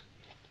course.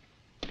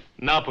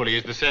 Napoli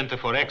is the center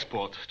for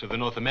export to the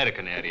North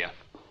American area.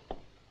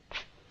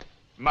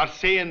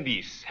 Marseille and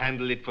Nice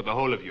handle it for the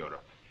whole of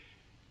Europe.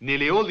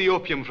 Nearly all the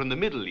opium from the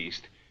Middle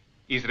East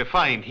is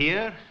refined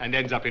here and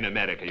ends up in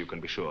America, you can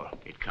be sure.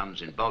 It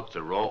comes in bulk,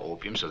 the raw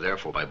opium, so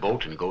therefore by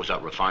boat, and goes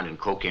out refined in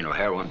cocaine or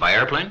heroin by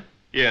airplane?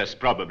 Yes,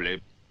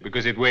 probably,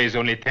 because it weighs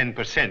only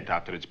 10%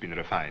 after it's been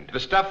refined. The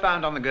stuff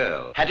found on the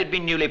girl, had it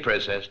been newly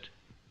processed?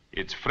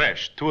 It's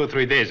fresh, 2 or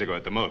 3 days ago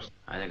at the most.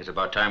 I think it's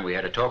about time we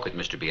had a talk with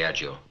Mr.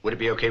 Biagio. Would it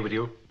be okay with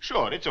you?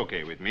 Sure, it's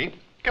okay with me.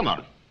 Come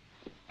on.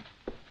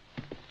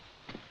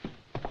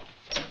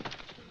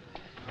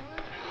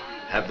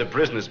 Have the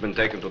prisoners been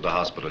taken to the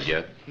hospital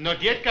yet?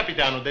 Not yet,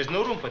 Capitano. There's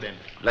no room for them.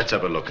 Let's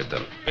have a look at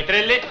them.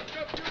 Petrelli?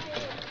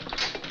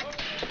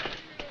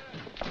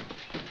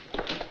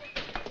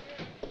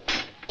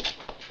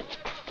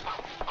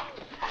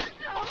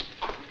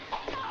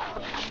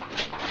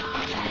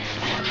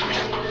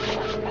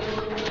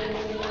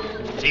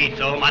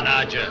 Zitto,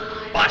 mannaggia.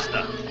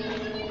 Basta.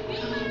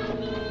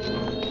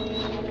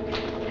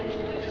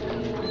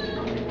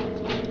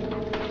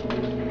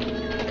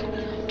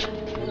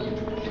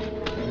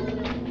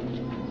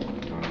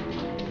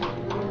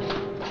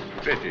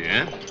 Pretty,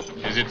 eh?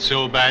 Is it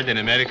so bad in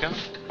America?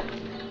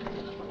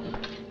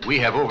 We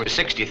have over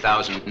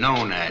 60,000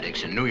 known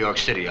addicts in New York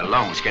City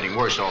alone. It's getting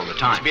worse all the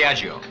time.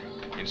 Biagio.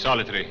 In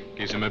solitary.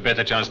 Gives him a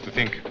better chance to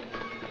think.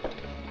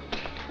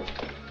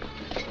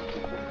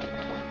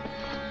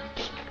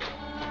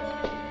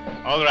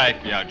 All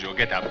right, Biagio,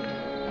 get up.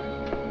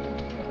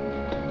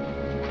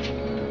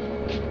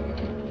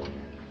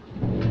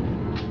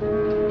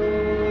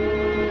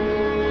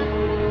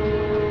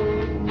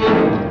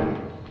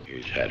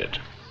 He's had it.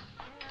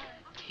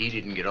 He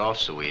didn't get off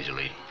so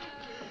easily.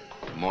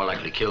 More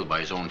likely killed by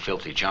his own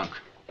filthy junk.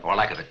 Or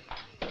lack of it.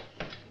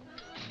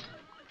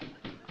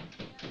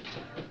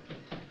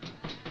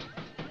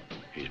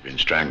 He's been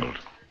strangled.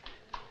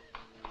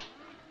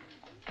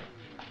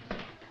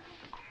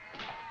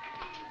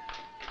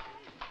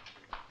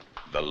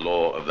 The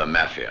law of the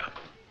mafia.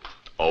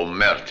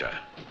 Omerta,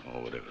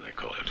 or whatever they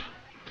call it.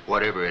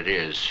 Whatever it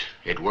is,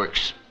 it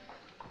works.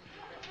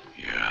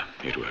 Yeah,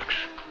 it works.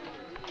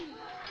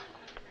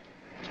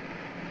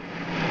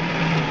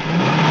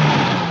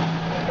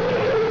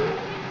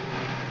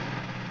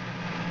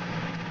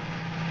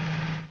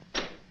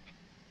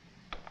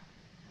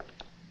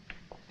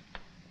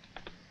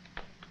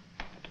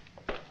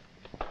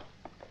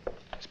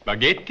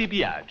 Spaghetti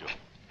Biagio.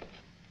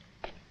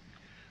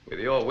 With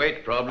your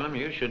weight problem,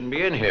 you shouldn't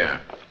be in here.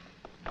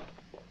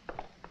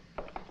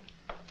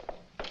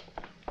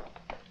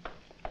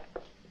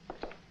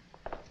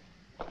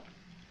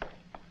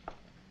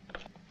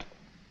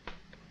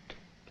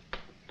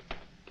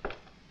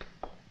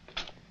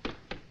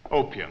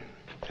 Opium,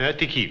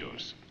 30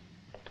 kilos.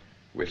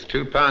 With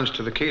 2 pounds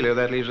to the kilo,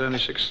 that leaves only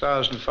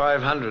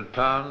 6,500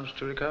 pounds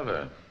to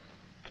recover.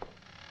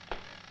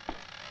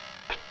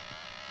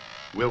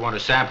 We'll want a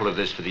sample of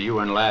this for the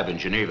UN lab in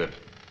Geneva.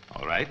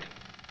 All right.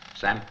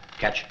 Sam,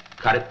 catch,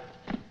 cut it.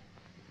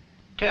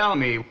 Tell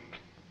me,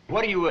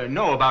 what do you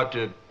know about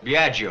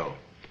Biagio?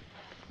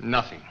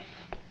 Nothing.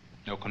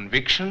 No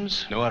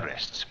convictions, no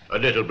arrests. A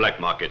little black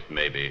market,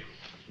 maybe.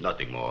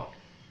 Nothing more.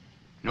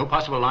 No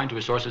possible line to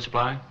a source of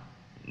supply?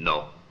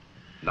 No,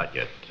 not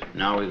yet.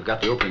 Now, we've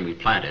got the opium we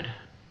planted,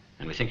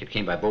 and we think it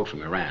came by boat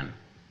from Iran.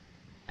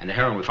 And the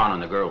heroin we found on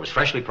the girl was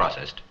freshly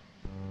processed.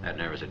 That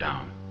narrows it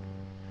down.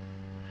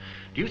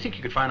 Do you think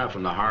you could find out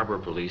from the harbor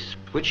police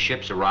which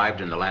ships arrived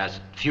in the last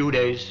few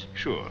days?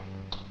 Sure.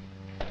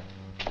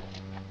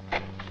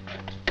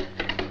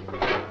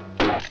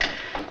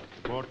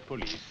 Port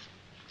police.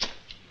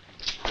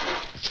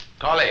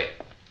 Collie.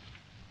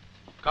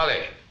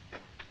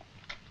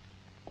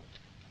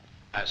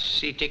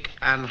 Acetic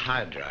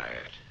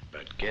anhydride,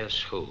 but guess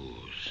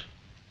whose?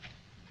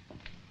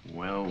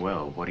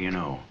 Well, what do you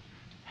know?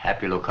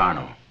 Happy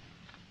Locarno.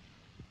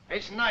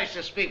 It's nice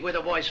to speak with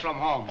a voice from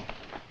home,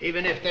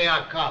 even if they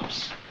are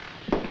cops.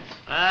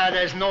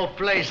 There's no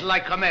place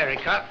like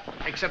America,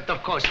 except,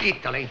 of course,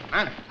 Italy.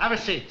 Huh? Have a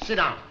seat. Sit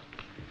down.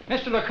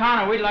 Mr.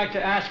 Locarno, we'd like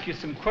to ask you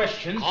some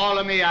questions.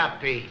 Call me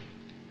Appy.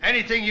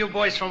 Anything you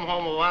boys from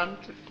home want,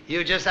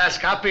 you just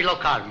ask Happy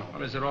Locarno.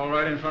 Well, is it all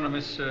right in front of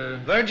Miss...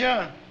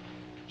 Berger?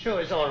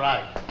 Sure, it's all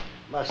right.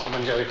 Basta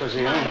mangiare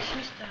così, eh?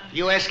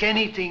 You ask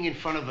anything in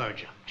front of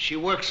Berger. She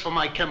works for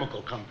my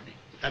chemical company.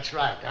 That's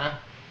right, huh?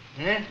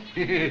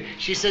 Eh?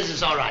 She says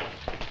it's all right.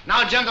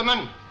 Now,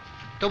 gentlemen,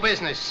 to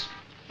business.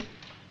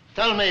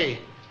 Tell me,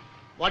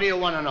 what do you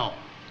want to know?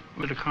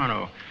 Well,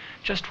 Locarno,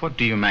 just what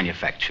do you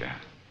manufacture?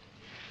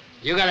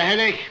 You got a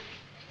headache?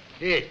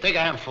 Here, take a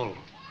handful.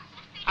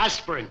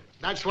 Aspirin,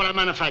 that's what I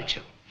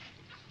manufacture.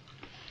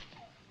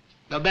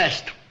 The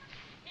best.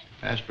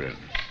 Aspirin.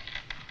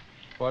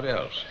 What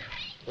else?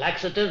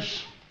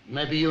 Laxatives,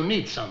 maybe you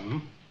need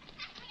some.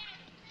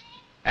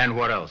 And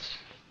what else?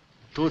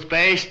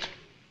 Toothpaste,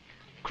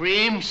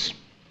 creams,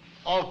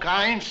 all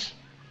kinds.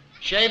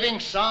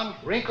 Shaving, sun,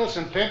 wrinkles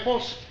and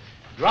pimples.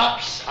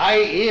 Drops, eye,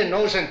 ear,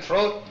 nose and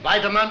throat.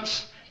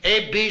 Vitamins,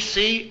 A, B,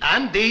 C,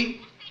 and D.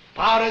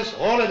 Powders,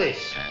 all of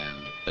this.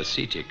 And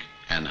acetic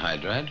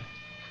anhydride?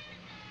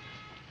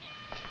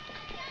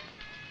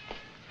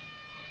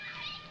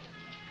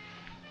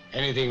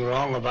 Anything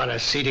wrong about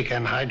acetic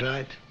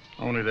anhydride?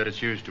 Only that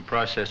it's used to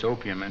process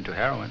opium into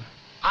heroin.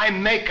 I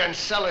make and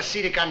sell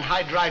acetic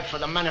anhydride for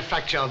the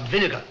manufacture of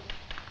vinegar.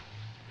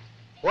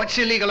 What's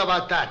illegal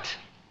about that?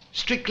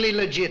 Strictly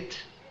legit.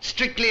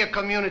 Strictly a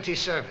community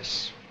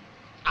service.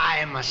 I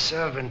am a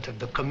servant of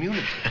the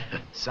community.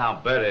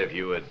 Sound better if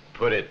you would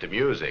put it to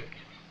music.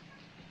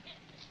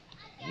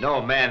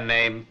 No man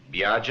named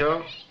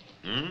Biagio?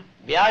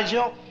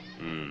 Biagio?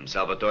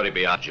 Salvatore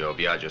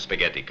Biagio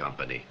Spaghetti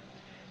Company.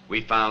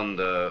 We found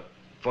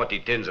 40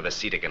 tins of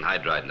acetic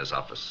anhydride in his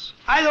office.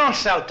 I don't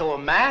sell to a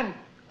man.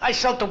 I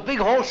sell to big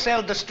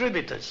wholesale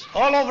distributors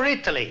all over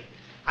Italy.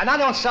 And I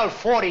don't sell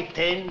 40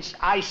 tins.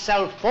 I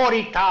sell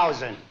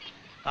 40,000.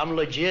 I'm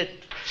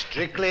legit.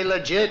 Strictly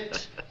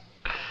legit.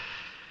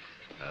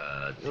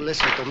 You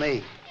listen to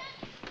me.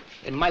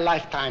 In my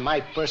lifetime, I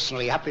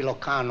personally, Happy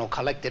Locarno,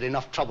 collected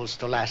enough troubles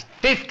to last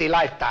 50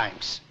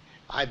 lifetimes.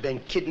 I've been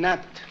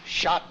kidnapped,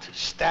 shot,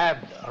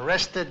 stabbed,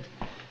 arrested,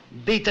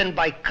 beaten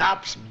by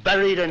cops,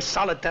 buried in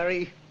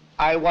solitary.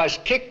 I was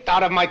kicked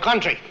out of my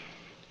country,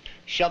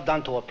 shoved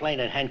onto a plane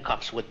in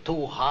handcuffs with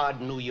 2 hard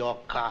New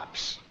York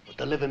cops, who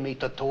delivered me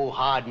to 2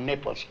 hard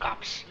Naples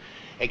cops,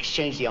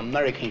 exchanged the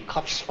American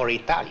cuffs for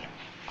Italian.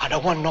 I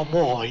don't want no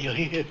more, you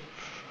hear?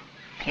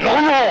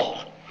 No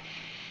more!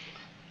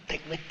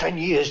 Take me 10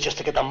 years just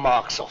to get the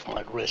marks off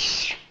my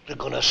wrists. They're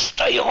gonna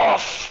stay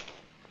off.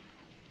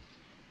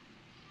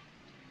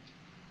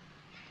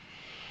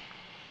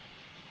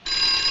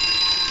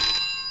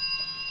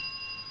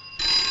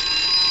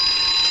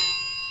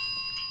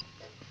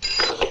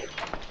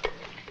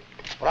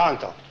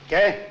 Pronto,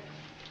 che?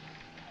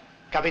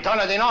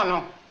 Capitano Di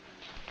Nonno?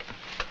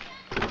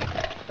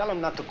 Tell him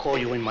not to call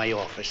you in my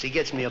office. He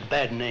gets me a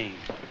bad name.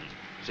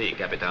 Sì,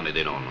 Capitano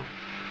Di Nonno.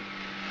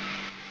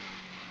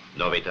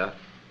 Novità?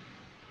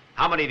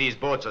 How many of these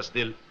boats are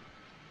still...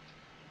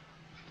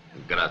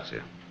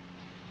 Grazie.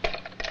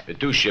 The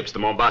 2 ships, the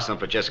Mombasa and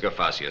Francesca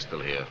Fassi, are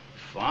still here.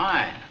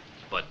 Fine.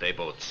 But they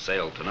both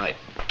sailed tonight.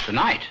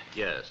 Tonight?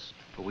 Yes.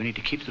 But we need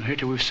to keep them here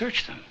till we've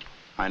searched them.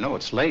 I know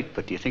it's late,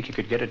 but do you think you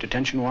could get a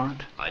detention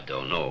warrant? I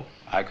don't know.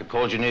 I could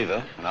call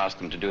Geneva and ask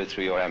them to do it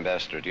through your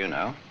ambassador. Do you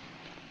know?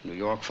 New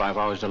York, 5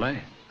 hours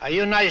delay. Are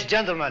you nice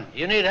gentlemen?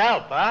 You need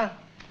help, huh?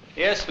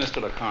 Yes,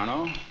 Mr.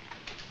 Locarno.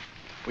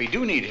 We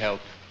do need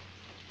help.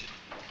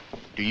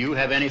 Do you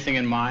have anything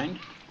in mind?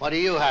 What do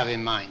you have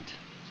in mind?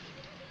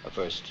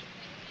 First,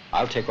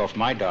 I'll take off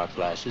my dark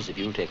glasses if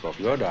you'll take off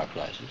your dark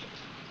glasses.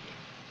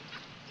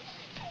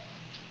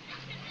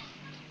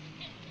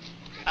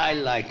 I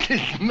like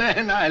this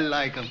man. I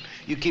like him.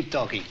 You keep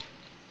talking.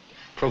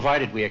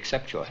 Provided we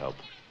accept your help,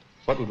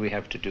 what would we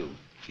have to do?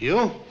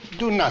 You?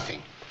 Do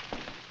nothing.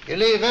 You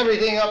leave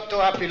everything up to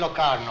Happy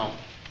Locarno.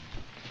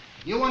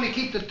 You want to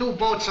keep the 2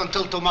 boats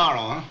until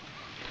tomorrow, huh?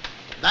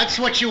 That's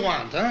what you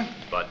want, huh?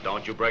 But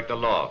don't you break the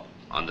law.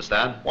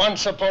 Understand?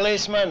 Once a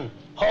policeman,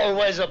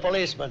 always a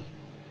policeman.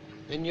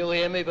 Didn't you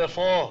hear me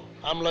before?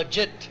 I'm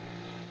legit.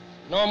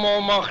 No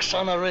more marks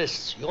on the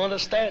wrists. You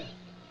understand?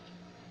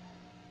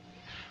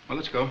 Well,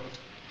 let's go.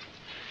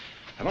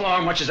 Come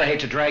along, much as I hate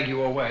to drag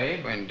you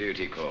away. When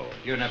duty calls.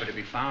 You're never to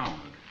be found.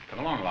 Come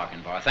along,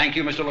 Lochinvar. Thank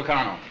you, Mr.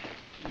 Locarno.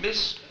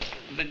 Miss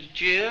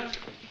Berger?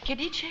 Che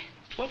dice?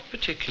 What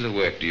particular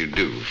work do you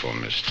do for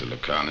Mr.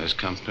 Locarno's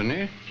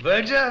company?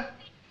 Berger?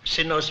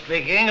 She no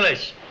speak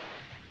English.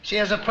 She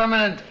has a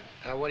permanent,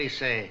 what do you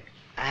say,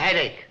 a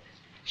headache.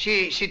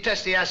 She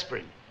tests the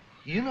aspirin.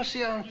 You not see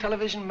her on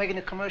television making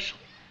a commercial?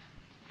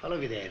 Follow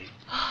me, Daddy.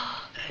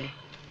 Hey?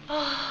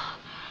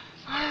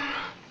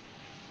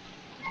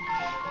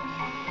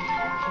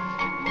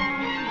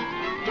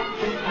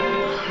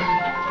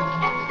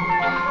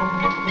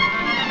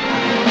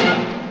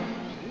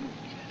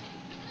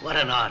 What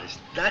an artist.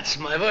 That's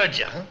my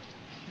Berger, huh?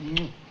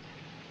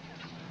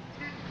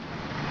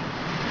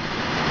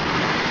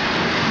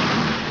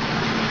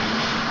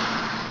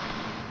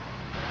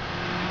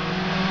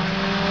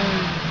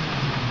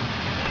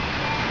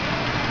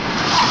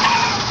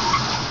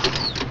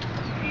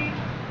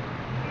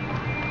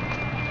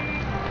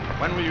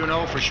 When will you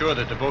know for sure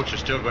that the boats are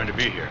still going to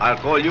be here? I'll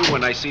call you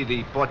when I see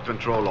the port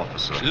control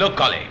officer. Look,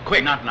 Cully,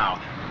 quick. Not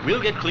now.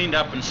 We'll get cleaned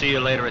up and see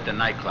you later at the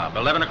nightclub.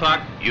 11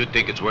 o'clock? You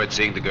think it's worth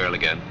seeing the girl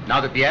again?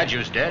 Now that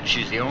Biagio's dead,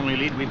 she's the only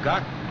lead we've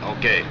got.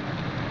 Okay.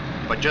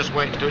 But just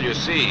wait until you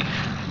see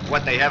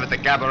what they have at the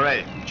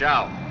cabaret.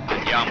 Ciao.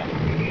 Andiamo.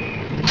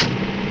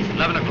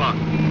 11 o'clock.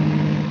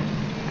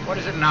 What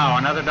is it now,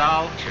 another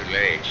doll? Too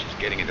late. She's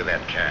getting into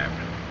that cab.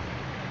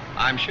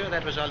 I'm sure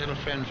that was our little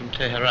friend from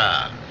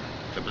Tehran.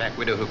 The Black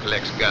Widow who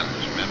collects guns,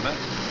 remember?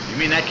 You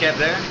mean that cab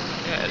there?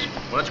 Yes.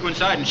 Well, let's go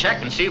inside and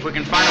check and see if we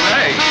can find a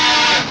way.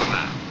 Careful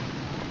now.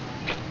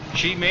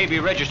 She may be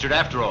registered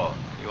after all.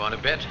 You want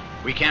to bet?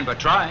 We can but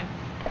try.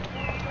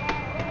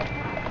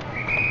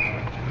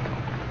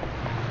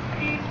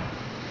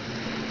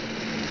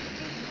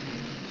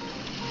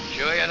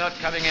 Sure you're not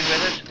coming in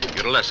with us?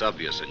 You're less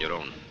obvious than your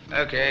own.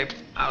 Okay,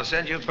 I'll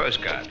send you a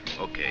postcard.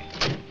 Okay.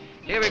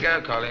 Here we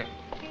go, Collie.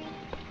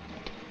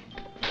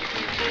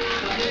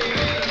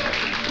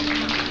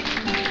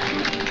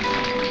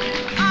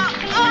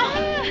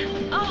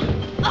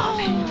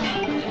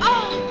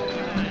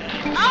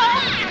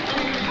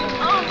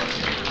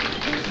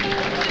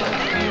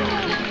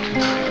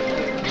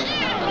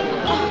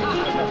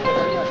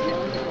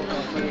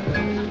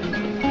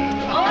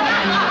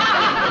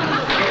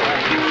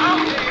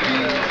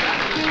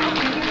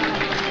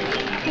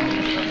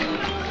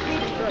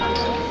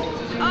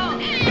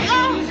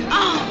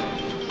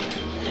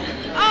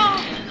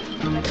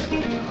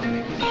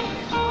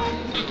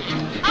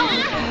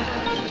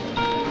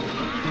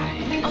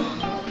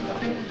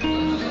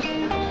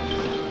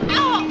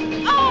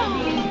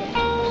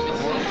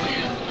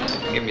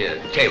 Give me a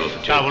table for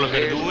two. Tavolo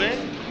per due.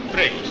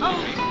 Prego.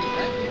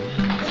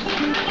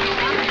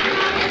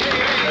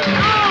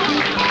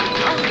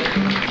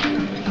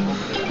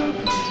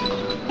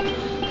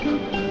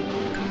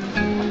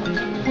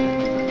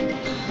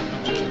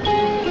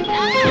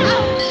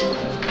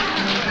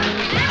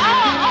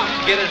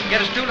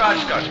 Get us two large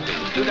scotch,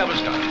 please. Two double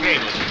scotch.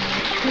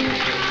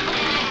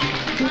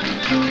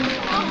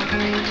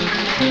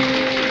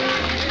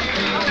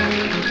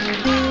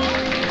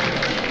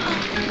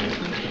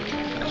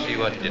 I see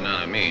what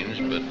dinner means,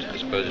 but I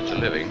suppose it's a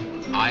living.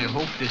 I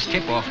hope this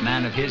tip-off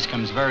man of his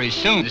comes very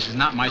soon. This is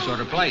not my sort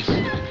of place.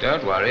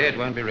 Don't worry, it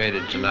won't be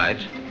raided tonight.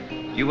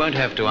 You won't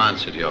have to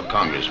answer to your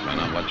congressman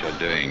on what you're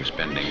doing,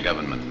 spending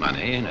government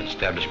money in an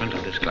establishment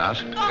of this class.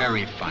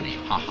 Very funny.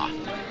 Ha ha.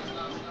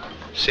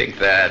 Sink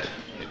that.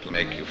 It'll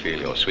make you feel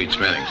your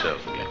sweet-smelling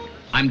self again.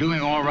 I'm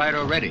doing all right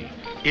already.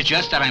 It's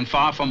just that I'm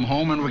far from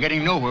home and we're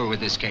getting nowhere with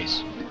this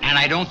case. And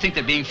I don't think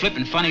that being flip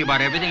and funny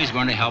about everything is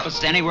going to help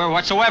us anywhere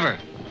whatsoever.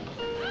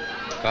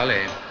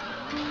 Polly,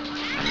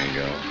 let me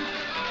go.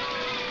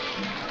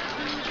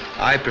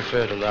 I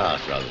prefer to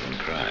laugh rather than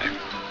cry.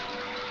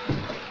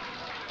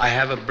 I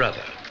have a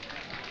brother.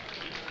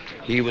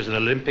 He was an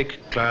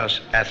Olympic-class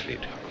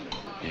athlete.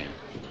 Yeah,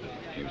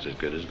 he was as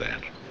good as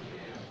that.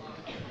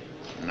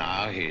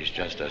 Now he's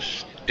just a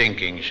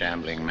stinking,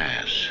 shambling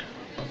mass.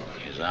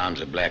 His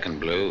arms are black and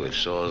blue with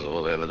sores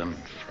all over them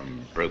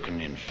from broken,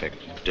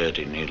 infected,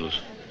 dirty needles.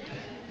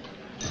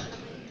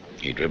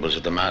 He dribbles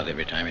at the mouth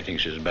every time he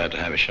thinks he's about to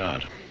have a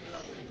shot.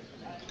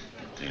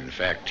 In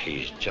fact,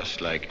 he's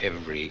just like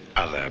every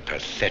other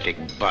pathetic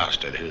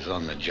bastard who's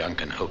on the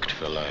junk and hooked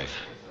for life.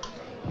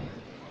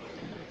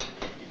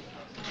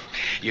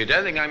 You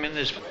don't think I'm in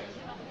this?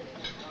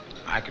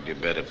 I could do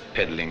better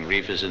peddling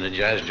reefers in a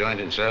jazz joint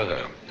in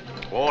Soho.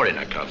 Or in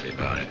a coffee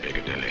bar in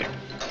Piccadilly.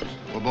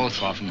 We're both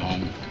far from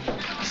home.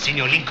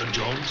 Senor Lincoln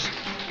Jones.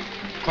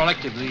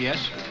 Collectively,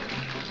 yes.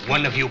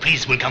 One of you,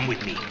 please, will come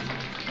with me.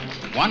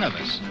 One of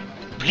us?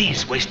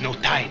 Please, waste no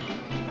time.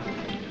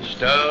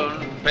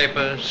 Stone,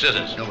 paper,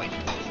 scissors. No, wait.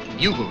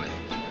 You go with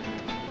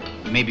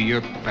it. Maybe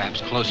you're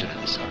perhaps closer to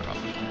this sort of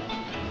problem.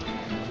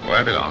 Where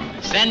I belong.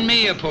 Send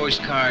me a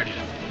postcard.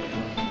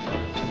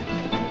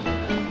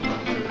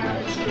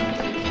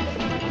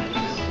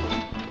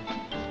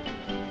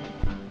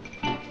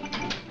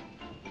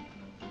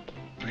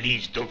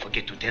 Please don't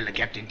forget to tell the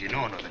Captain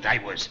Dinono that I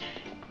was...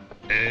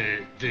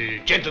 the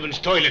gentlemen's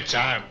toilets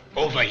are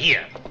over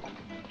here.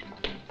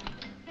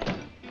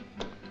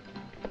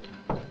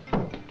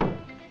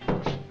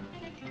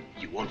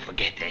 You won't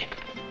forget, eh?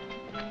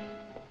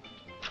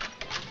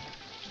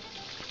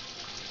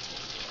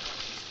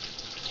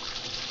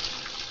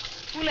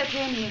 Who let you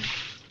in here?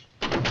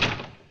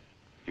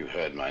 You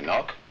heard my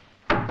knock?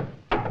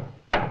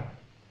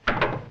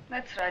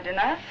 That's right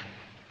enough.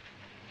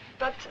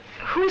 But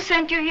who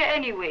sent you here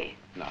anyway?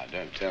 Now,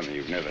 don't tell me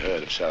you've never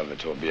heard of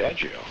Salvatore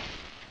Biagio.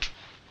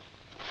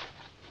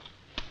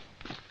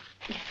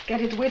 Get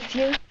it with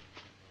you?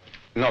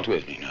 Not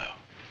with me, no.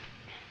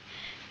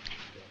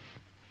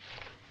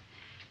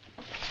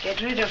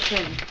 Get rid of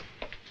him.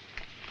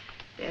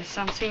 There's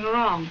something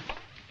wrong.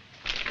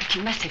 But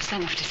you must have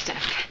some of the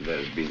stuff.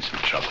 There's been some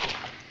trouble.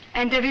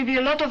 And there will be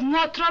a lot of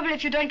more trouble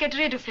if you don't get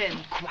rid of him.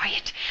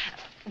 Quiet.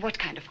 What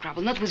kind of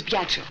trouble? Not with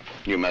Biagio.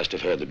 You must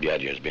have heard that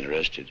Biagio's been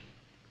arrested.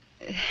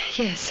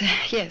 Yes,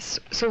 yes.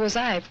 So was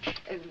I.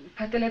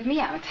 But they let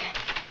me out.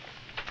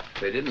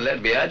 They didn't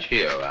let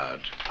Biagio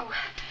out. Oh,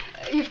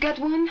 you've got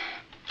one?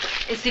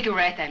 A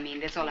cigarette, I mean.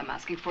 That's all I'm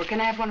asking for.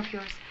 Can I have one of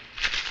yours?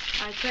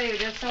 I tell you,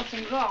 there's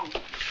something wrong.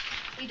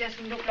 He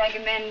doesn't look like a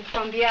man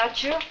from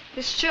Biagio.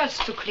 His shirt's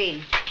too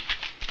clean.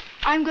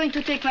 I'm going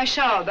to take my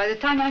shower. By the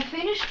time I'm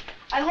finished,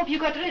 I hope you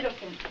got rid of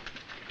him.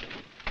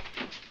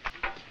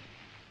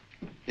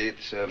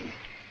 It's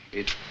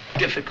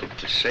difficult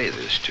to say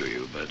this to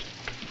you, but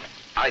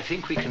I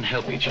think we can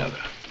help each other.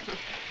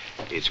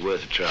 It's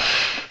worth a try.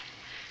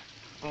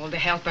 All the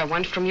help I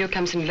want from you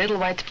comes in a little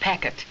white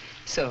packet.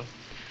 So,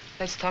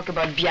 let's talk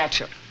about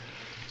Biagio.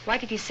 Why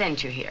did he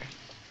send you here?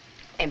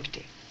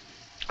 Empty.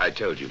 I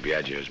told you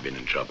Biagio's been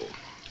in trouble.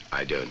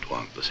 I don't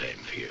want the same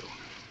for you.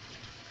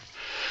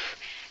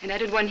 And I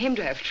don't want him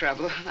to have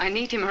trouble. I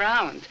need him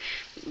around.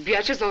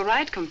 Biagio's all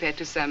right compared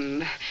to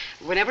some.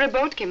 Whenever a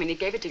boat came in, he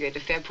gave it to you at a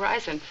fair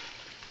price, and...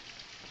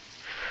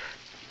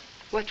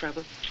 What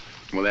trouble?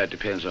 Well, that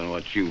depends on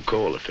what you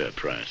call a fair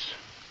price.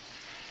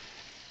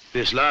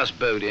 This last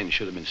boat in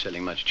should have been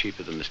selling much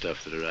cheaper than the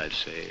stuff that arrived,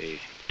 say,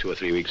 2 or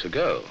 3 weeks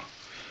ago,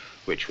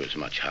 which was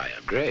much higher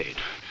grade.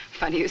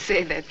 Funny you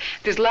say that.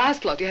 This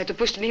last lot, you had to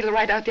push the needle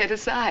right out the other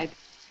side.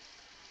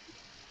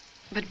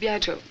 But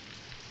Biagio,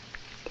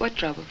 what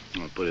trouble?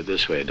 I'll put it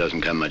this way, it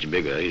doesn't come much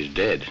bigger. He's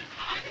dead.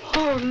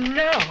 Oh,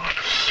 no.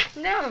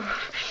 No.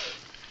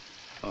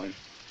 Oh,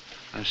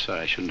 I'm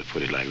sorry. I shouldn't have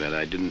put it like that.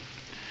 I didn't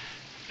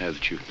know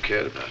that you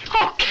cared about him.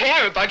 Oh,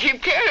 care about him,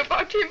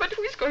 but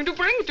who's going to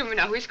bring it to me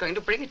now? Who's going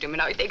to bring it to me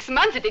now? It takes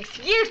months, it takes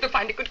years to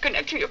find a good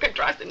connection you can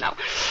trust in now.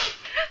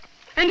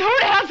 And who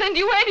the hell sent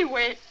you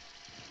anyway?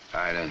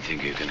 I don't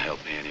think you can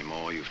help me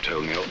anymore. You've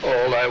told me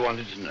all I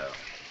wanted to know.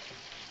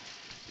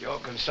 Your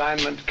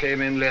consignment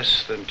came in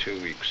less than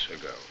 2 weeks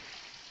ago.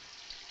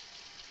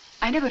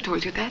 I never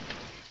told you that.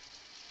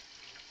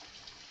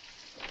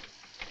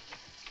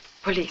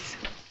 Police.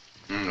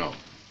 No,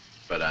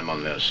 but I'm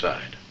on their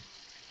side.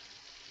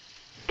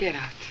 Get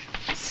out.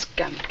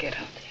 Scum, get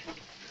out.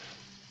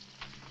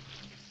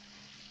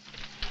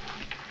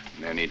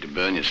 No need to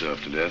burn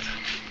yourself to death.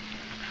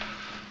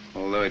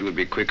 Although it would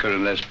be quicker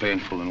and less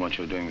painful than what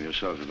you're doing with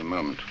yourself at the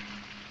moment.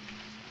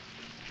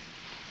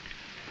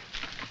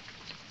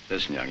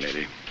 Listen, young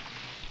lady.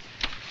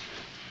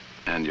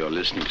 And you're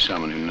listening to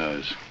someone who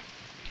knows.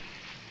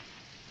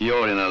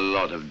 You're in a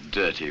lot of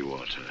dirty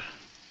water.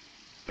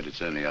 But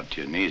it's only up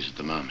to your knees at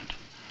the moment.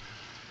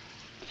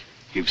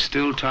 You've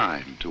still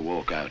time to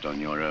walk out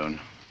on your own.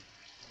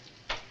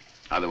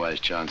 Otherwise,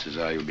 chances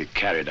are you'll be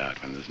carried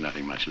out when there's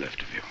nothing much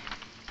left of you.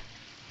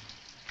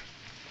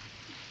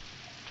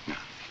 No.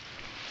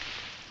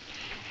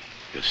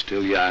 You're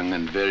still young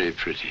and very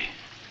pretty.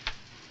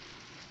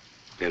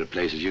 There are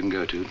places you can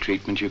go to,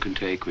 treatment you can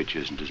take, which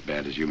isn't as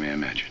bad as you may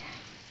imagine.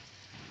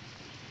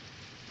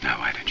 Now,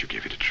 why don't you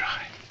give it a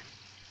try?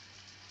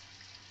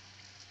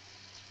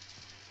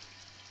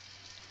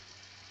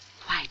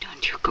 Why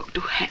don't you go to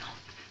hell?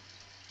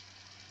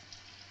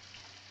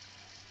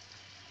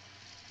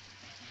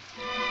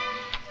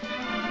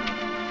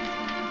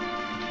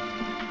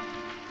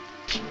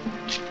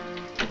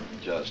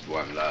 Just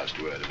one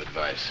last word of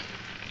advice.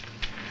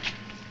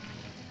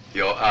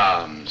 Your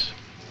arms.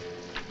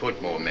 Put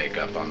more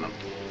makeup on them.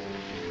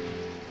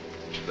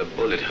 The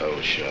bullet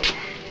holes show.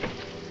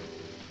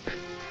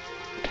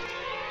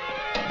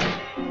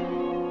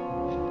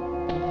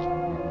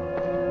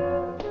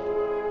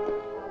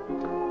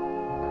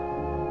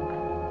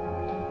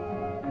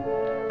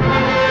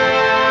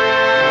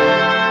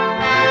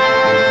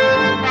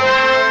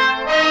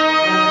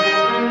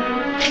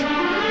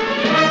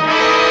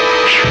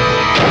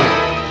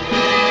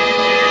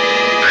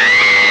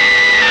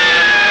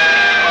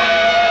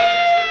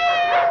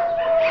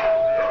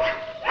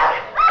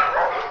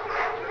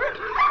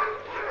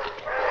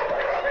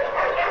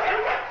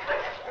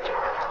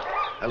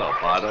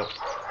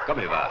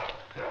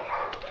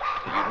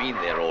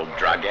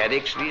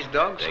 These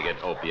dogs? They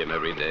get opium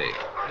every day,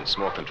 in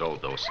small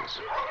controlled doses.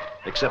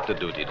 Except the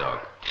duty dog,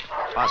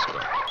 Pasco.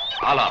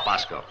 Hola,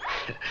 Pasco.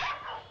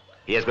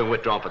 He has been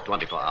withdrawn for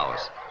 24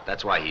 hours.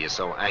 That's why he is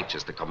so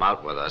anxious to come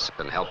out with us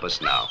and help us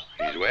now.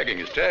 He's wagging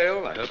his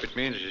tail. I hope it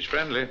means he's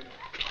friendly.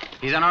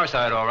 He's on our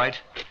side, all right.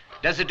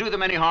 Does it do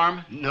them any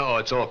harm? No,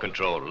 it's all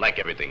controlled, like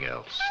everything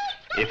else.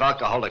 If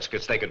alcoholics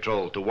could stay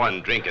controlled to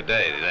 1 drink a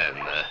day,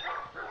 then...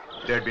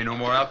 There'd be no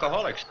more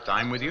alcoholics.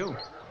 Time with you.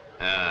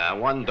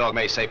 1 dog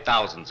may save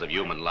thousands of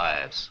human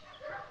lives.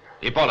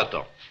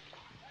 Ippolito.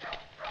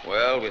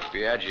 Well, with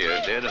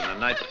Biagio dead and the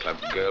nightclub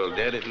girl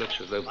dead, it looks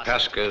as though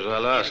Pasco's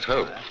our last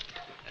hope.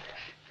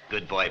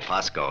 Good boy,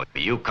 Pasco.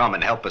 You come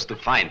and help us to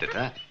find it,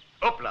 huh?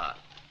 Hoopla.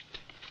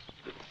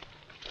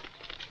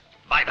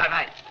 Bye, bye,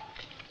 bye.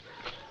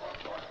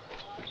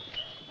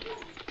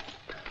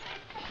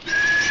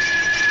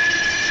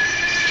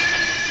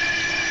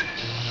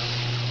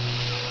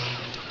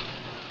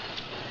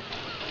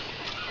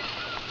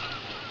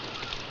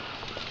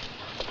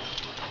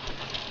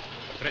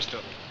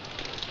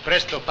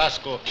 Presto,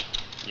 Pasco.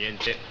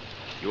 Niente.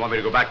 You want me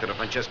to go back to the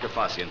Francesca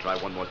Fassi and try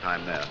one more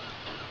time there?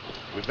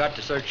 We've got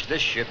to search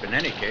this ship in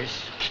any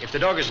case. If the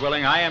dog is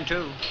willing, I am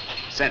too.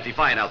 Senti,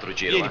 find out,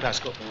 Ruggiero. Vieni,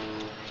 Pasco.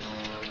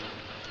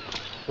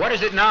 What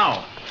is it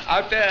now?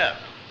 Out there.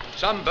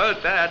 Some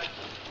boat, that.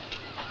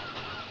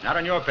 Not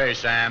on your pace,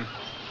 Sam.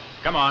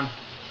 Come on.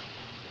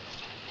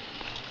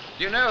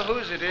 Do you know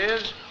whose it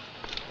is?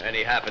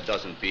 Any half a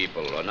dozen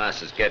people.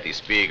 Onassis, Getty,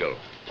 Spiegel.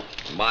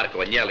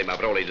 Marco Agnelli,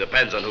 Mavroli.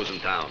 Depends on who's in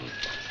town.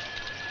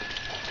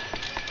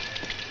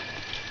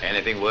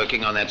 Anything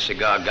working on that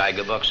cigar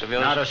Geiger box of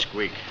yours? Not a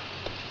squeak.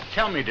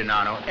 Tell me,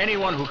 Donano,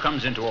 anyone who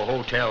comes into a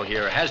hotel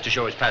here has to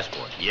show his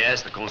passport.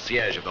 Yes, the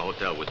concierge of the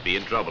hotel would be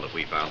in trouble if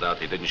we found out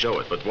he didn't show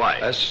it. But why?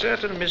 A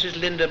certain Mrs.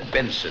 Linda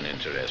Benson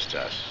interests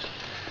us.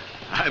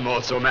 I'm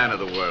also a man of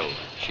the world.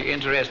 She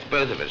interests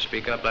both of us.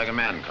 Speak up like a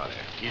man, Collier.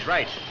 He's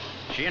right.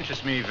 She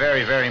interests me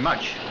very, very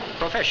much.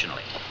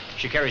 Professionally.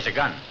 She carries a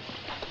gun.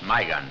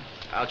 My gun.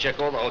 I'll check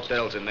all the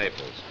hotels in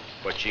Naples.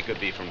 But she could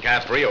be from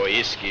Capri or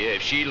Ischia.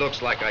 If she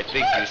looks like I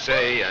think you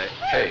say,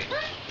 Hey.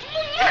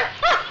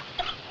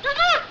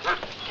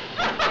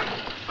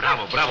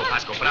 Bravo, bravo,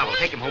 Pasco, bravo.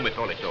 Take him home,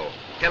 Ippolito.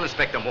 Tell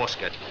Inspector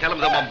Mosca. Tell him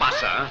the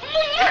Mombasa,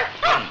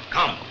 huh?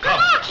 Come.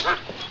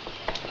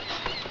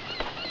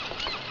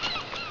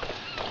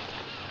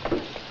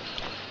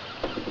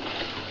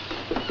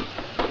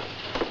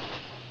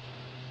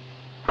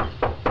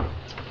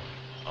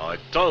 I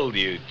told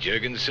you,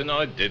 Jurgensen,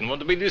 I didn't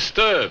want to be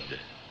disturbed.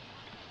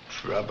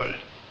 Trouble.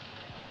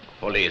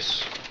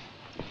 Police.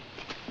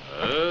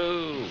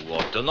 Oh,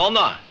 what an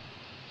honor.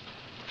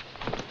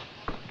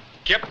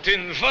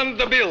 Captain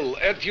Vanderbilt,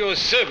 at your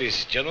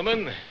service,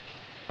 gentlemen.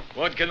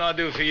 What can I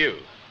do for you?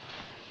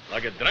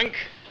 Like a drink?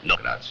 No,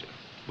 grazie.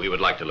 We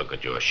would like to look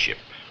at your ship.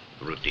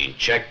 Routine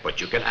check, but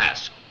you can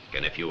ask.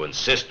 And if you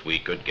insist, we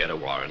could get a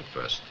warrant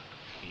first.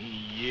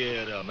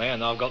 Yeah,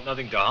 man, I've got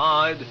nothing to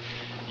hide.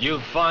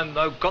 You'll find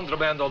no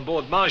contraband on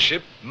board my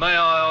ship. May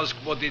I ask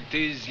what it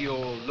is you're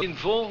looking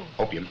for?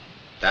 Opium.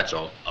 That's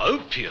all.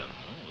 Opium?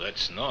 Oh,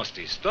 that's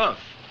nasty stuff.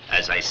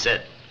 As I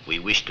said, we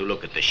wish to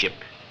look at the ship.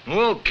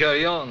 Well,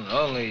 carry on.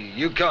 Only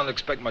you can't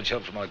expect much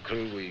help from my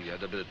crew. We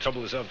had a bit of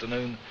trouble this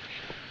afternoon.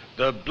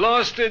 The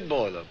blasted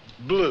boiler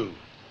blew.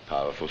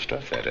 Powerful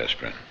stuff, that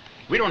aspirin.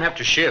 We don't have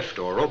to shift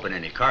or open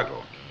any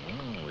cargo.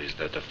 Oh, is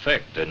that the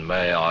fact? Then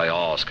may I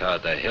ask how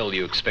the hell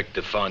you expect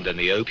to find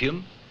any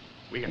opium?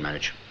 We can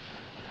manage.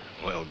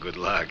 Well, good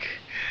luck.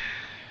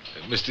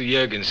 Mr.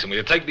 Jurgensen, will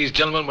you take these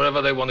gentlemen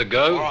wherever they want to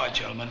go? All right,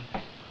 gentlemen.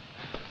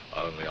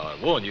 Only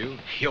I warn you,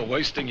 you're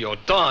wasting your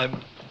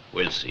time.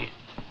 We'll see.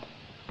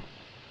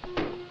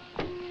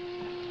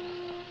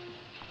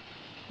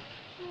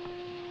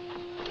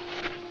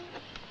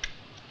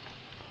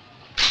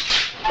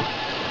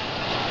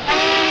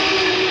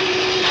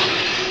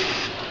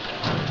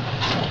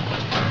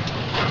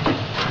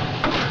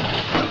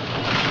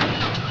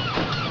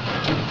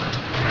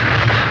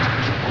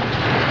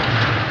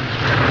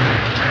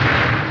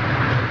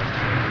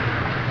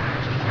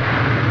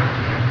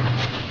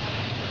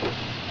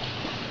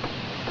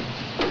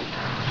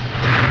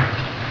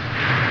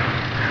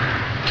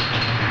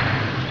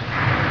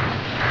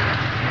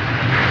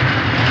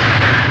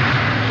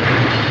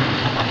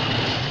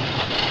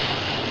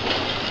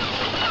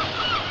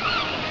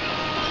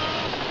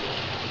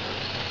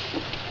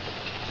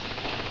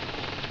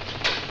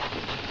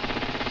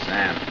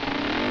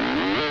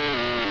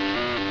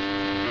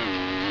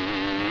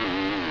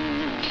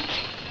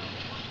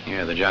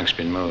 The junk's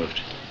been moved.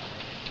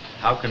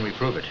 How can we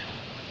prove it?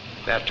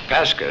 That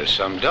Pasco's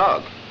some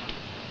dog.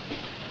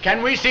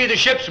 Can we see the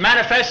ship's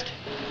manifest?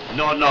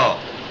 No.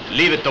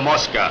 Leave it to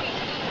Mosca.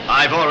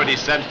 I've already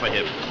sent for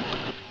him.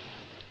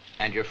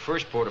 And your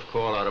first port of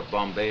call out of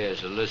Bombay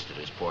is listed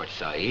as Port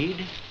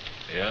Said?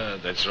 Yeah,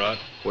 that's right.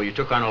 Well, you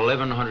took on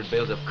 1,100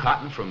 bales of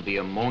cotton from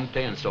Viamonte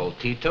and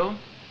Saltito?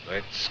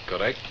 That's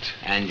correct.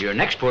 And your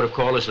next port of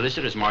call is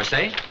listed as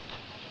Marseille?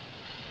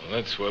 Well,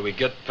 that's where we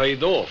get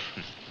paid off.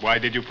 Why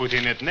did you put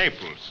in at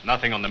Naples?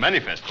 Nothing on the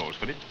manifest calls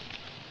for it.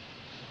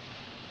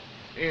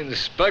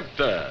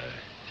 Inspector,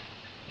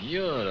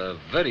 you're a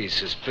very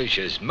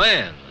suspicious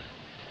man.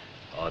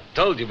 I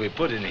told you we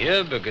put in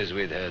here because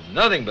we'd had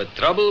nothing but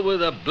trouble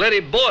with a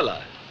bloody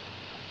boiler.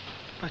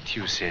 But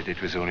you said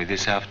it was only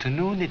this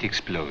afternoon it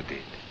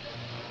exploded.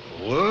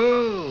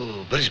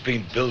 Well, but it's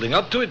been building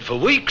up to it for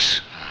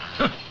weeks.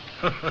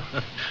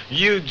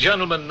 You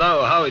gentlemen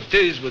know how it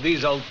is with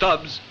these old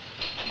tubs.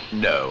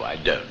 No, I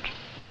don't.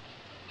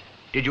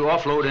 Did you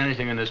offload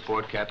anything in this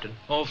port, Captain?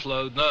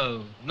 Offload?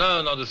 No,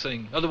 not a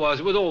thing. Otherwise,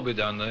 it would all be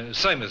down there,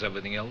 same as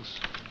everything else.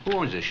 Who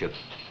owns this ship?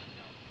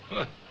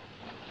 Well,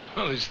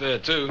 it's there,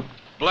 too.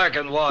 Black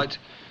and white.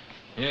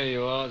 Here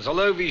you are.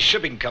 Zalovi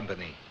Shipping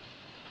Company.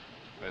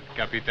 But,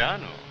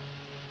 Capitano,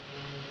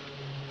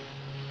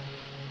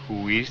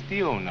 who is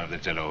the owner of the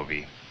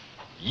Zalovi?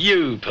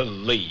 You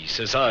police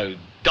are so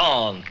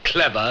darn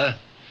clever.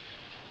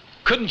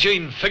 Couldn't you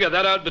even figure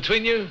that out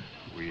between you?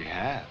 We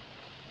have.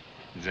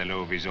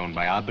 Zalovi is owned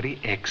by Abri,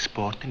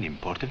 export and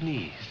import of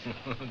knees.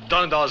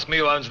 Don't ask me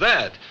who owns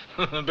that,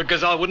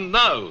 because I wouldn't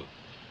know.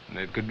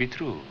 That could be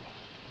true.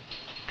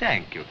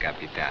 Thank you,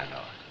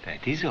 Capitano.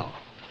 That is all.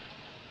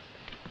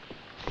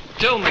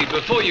 Tell me,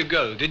 before you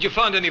go, did you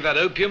find any of that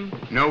opium?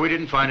 No, we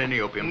didn't find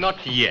any opium.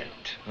 Not yet.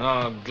 Oh,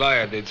 I'm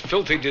glad. It's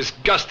filthy,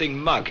 disgusting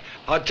muck.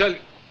 I tell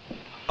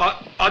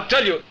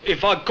you,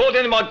 if I caught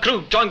any of my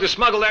crew trying to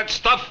smuggle that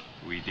stuff...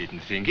 We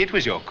didn't think it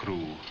was your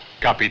crew,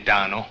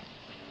 Capitano.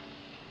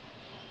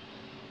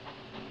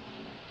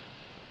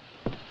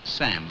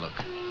 Sam, look,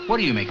 what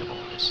do you make of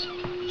all this?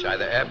 It's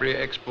either Abri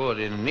export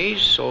in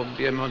Nice or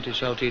Piemonte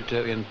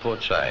Saltito in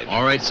Port Said.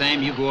 All right,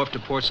 Sam, you go up to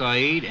Port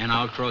Said, and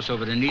I'll cross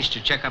over to Nice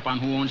to check up on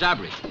who owns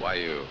Abri. Why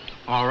you?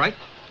 All right.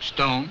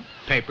 Stone,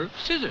 paper,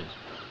 scissors.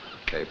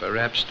 Paper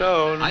wrap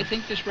stone. I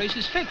think this race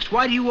is fixed.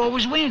 Why do you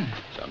always win?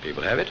 Some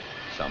people have it,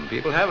 some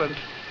people haven't.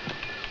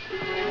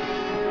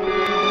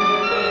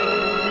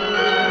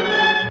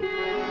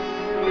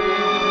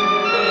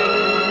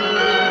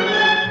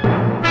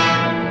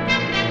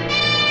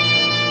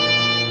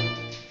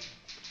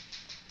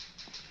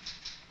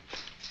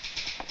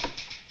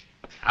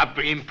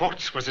 Abri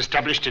Imports was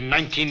established in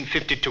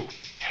 1952.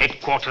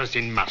 Headquarters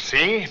in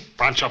Marseille,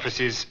 branch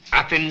offices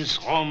Athens,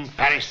 Rome,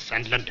 Paris,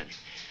 and London.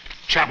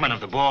 Chairman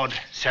of the board,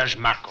 Serge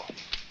Marco.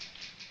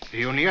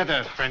 The only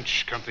other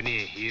French company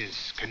he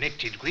is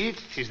connected with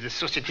is the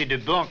Société de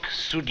Banque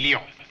Sud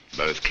Lyon.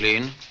 Both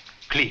clean?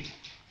 Clean.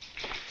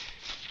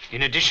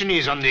 In addition,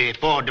 he's on the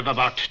board of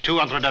about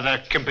 200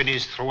 other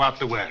companies throughout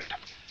the world.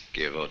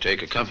 Give or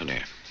take a company.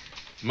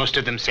 Most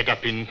of them set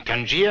up in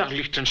Tangier,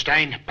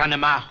 Liechtenstein,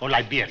 Panama, or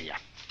Liberia.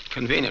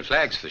 Convenient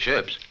flags for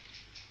ships.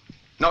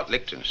 Not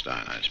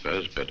Liechtenstein, I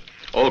suppose, but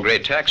all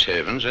great tax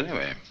havens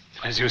anyway.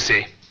 As you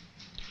say.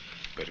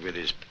 But with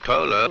his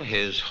polo,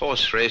 his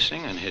horse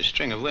racing, and his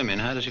string of women,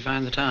 how does he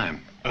find the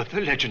time?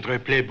 Other legendary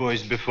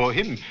playboys before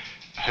him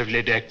have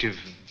led active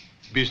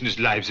business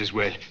lives as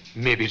well.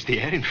 Maybe it's the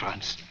air in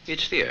France.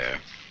 It's the air.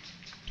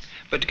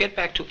 But to get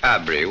back to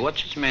Abri,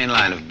 what's his main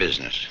line of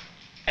business?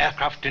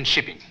 Aircraft and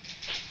shipping.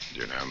 Do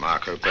you know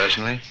Marco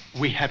personally?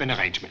 We have an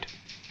arrangement.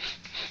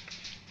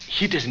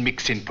 He doesn't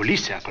mix in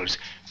police circles.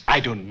 I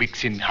don't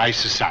mix in high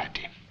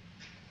society.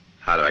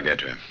 How do I get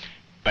to him?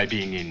 By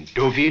being in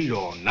Deauville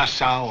or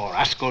Nassau or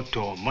Ascot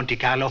or Monte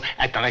Carlo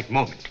at the right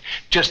moment.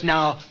 Just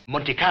now,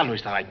 Monte Carlo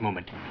is the right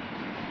moment.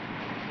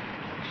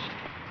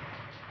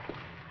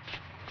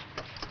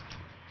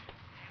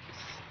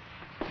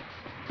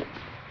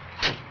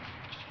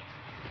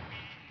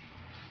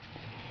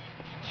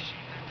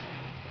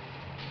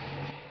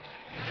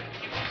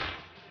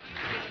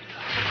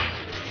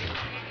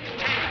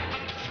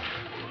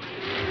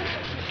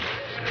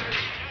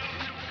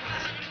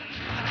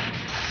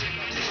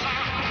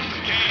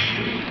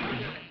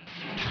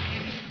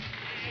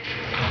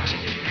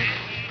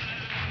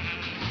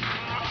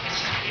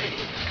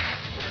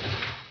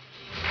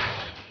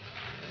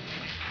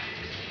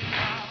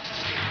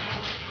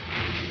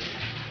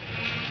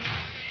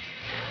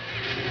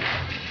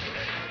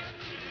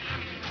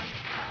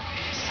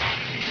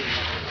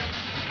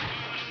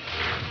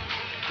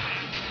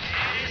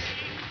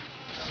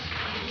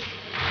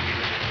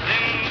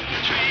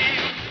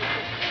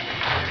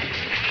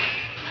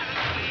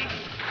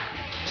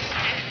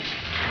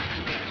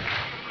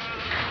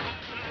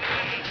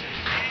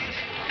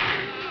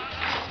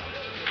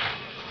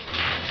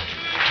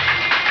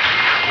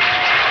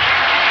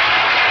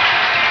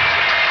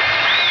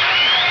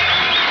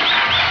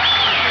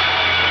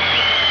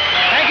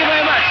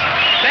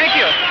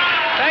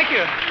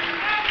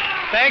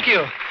 Thank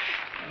you.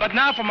 But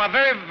now for my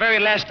very, very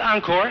last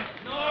encore.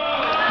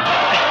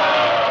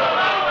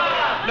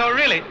 No,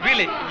 really,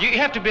 you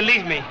have to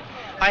believe me.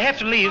 I have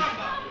to leave.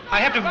 I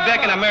have to be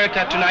back in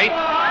America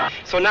tonight.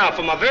 So now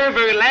for my very,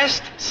 very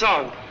last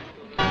song.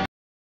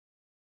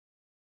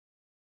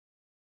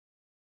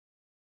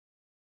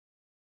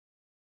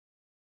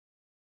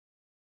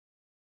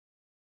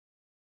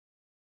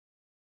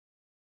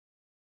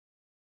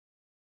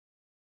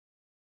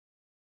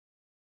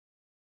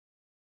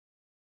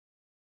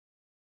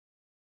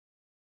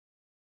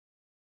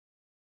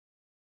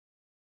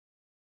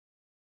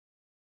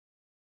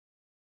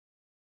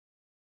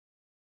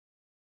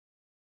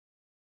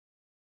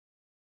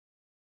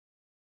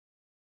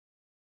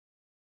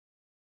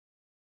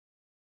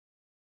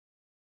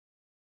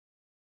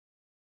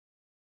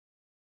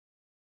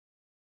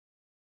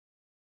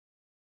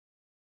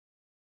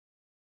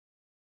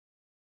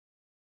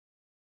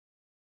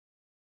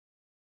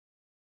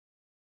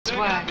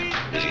 Why?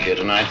 Is he here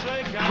tonight?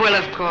 Well,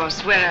 of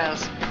course. Where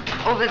else?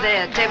 Over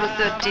there, table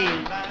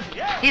 13.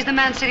 He's the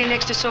man sitting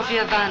next to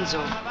Sofia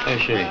Vanzo.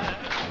 Is she?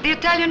 The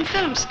Italian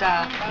film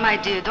star. My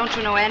dear, don't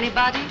you know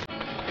anybody?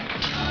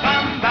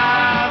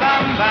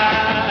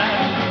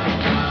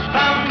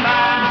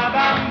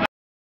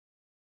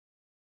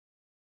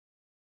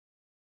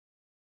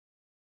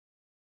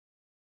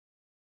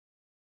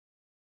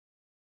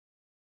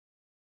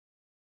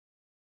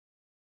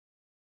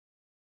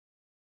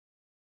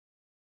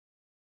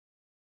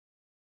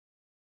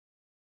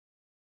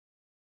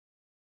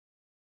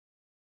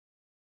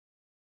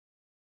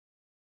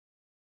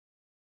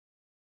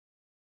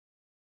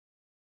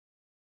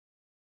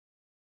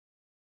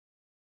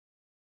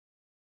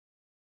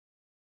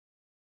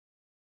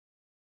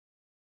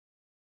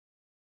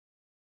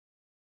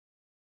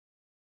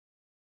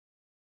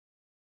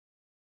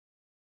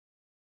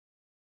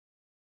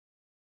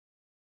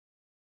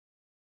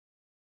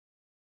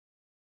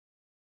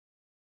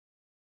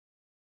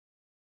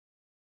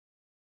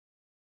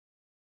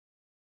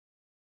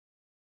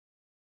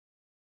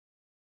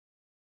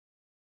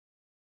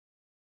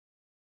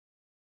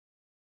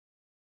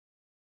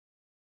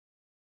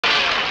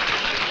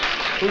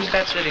 Who's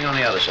that sitting on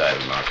the other side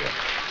of Marco?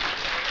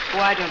 Oh,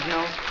 I don't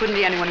know. Couldn't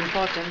be anyone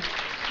important.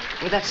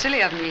 Well, that's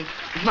silly of me.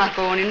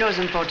 Marco only knows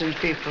important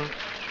people.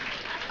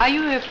 Are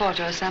you a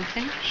reporter or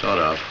something? Sort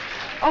of.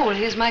 Oh, well,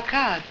 here's my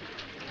card.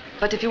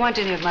 But if you want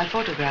any of my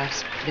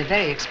photographs, they're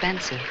very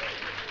expensive.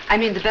 I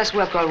mean, the best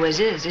work always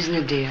is, isn't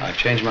it, dear? I've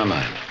changed my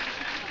mind.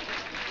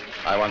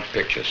 I want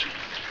pictures.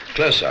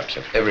 Close-ups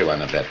of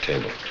everyone at that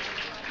table.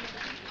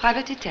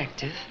 Private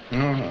detective?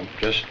 No,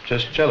 just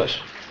jealous.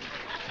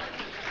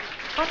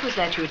 What was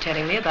that you were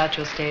telling me about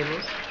your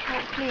stables?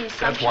 Oh, please,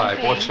 That's why I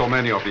bought so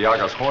many of the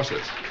Yaga's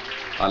horses.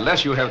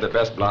 Unless you have the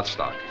best blood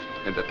stock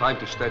and the time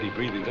to steady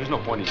breathing, there's no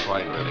point in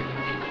trying, really.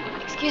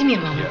 Excuse me a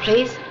moment,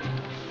 please.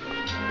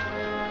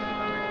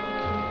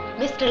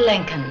 Mr.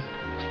 Lincoln,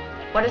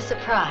 what a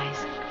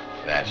surprise.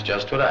 That's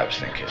just what I was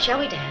thinking. Shall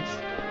we dance?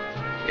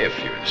 If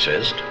you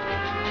insist.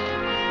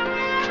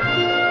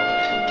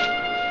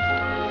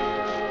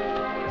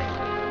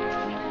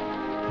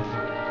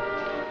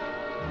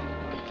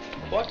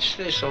 What's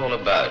this all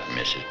about,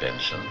 Mrs.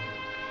 Benson?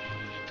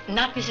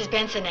 Not Mrs.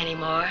 Benson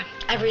anymore.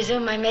 I've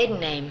resumed my maiden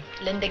name,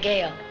 Linda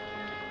Gale.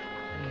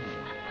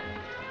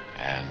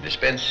 And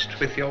dispensed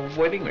with your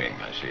wedding ring,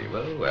 I see.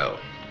 Well, well.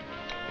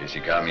 Easy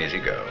come, easy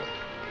go.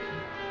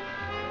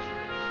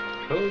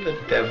 Who the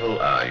devil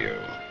are you?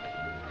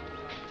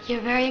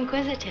 You're very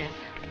inquisitive.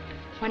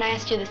 When I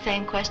asked you the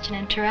same question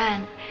in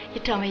Tehran, you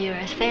told me you were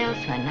a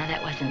salesman. Now,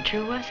 that wasn't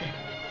true, was it?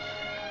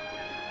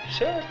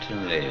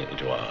 Certainly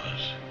it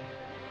was.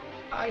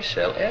 I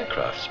sell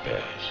aircraft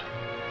spares.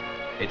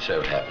 It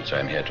so happens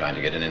I'm here trying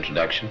to get an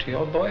introduction to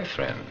your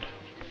boyfriend.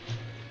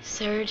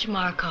 Serge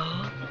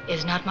Marco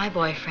is not my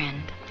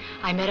boyfriend.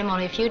 I met him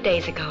only a few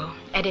days ago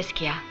at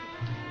Ischia.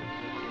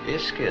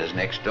 Ischia's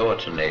next door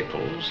to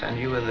Naples, and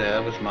you were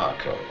there with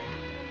Marco.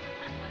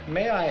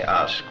 May I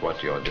ask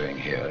what you're doing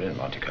here in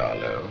Monte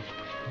Carlo?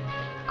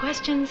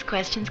 Questions,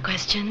 questions,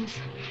 questions.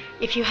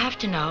 If you have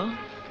to know,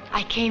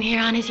 I came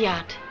here on his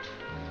yacht.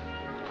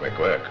 Quick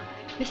work.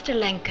 Mr.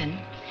 Lincoln,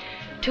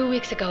 2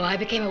 weeks ago I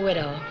became a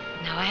widow.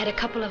 Now I had a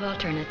couple of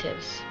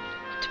alternatives.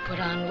 To put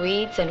on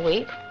weeds and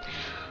weep,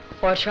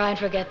 or try and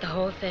forget the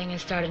whole thing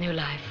and start a new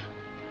life.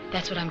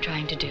 That's what I'm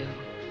trying to do.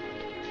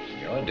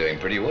 You're doing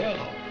pretty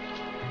well.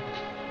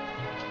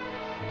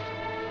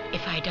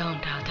 If I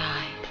don't, I'll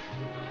die.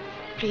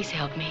 Please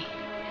help me.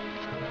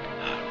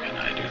 How can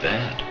I do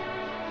that?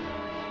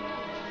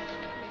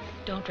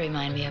 Don't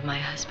remind me of my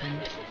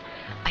husband.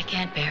 I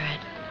can't bear it.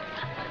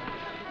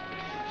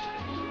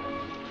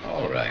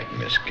 All right,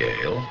 Miss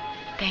Gale.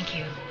 Thank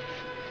you.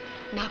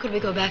 Now could we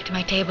go back to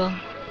my table?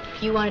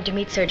 You wanted to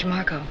meet Serge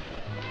Marco.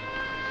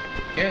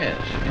 Yes,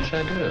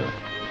 I do.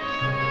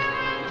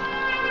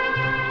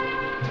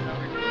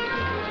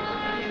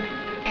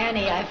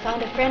 Annie, I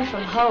found a friend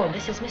from home.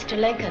 This is Mr.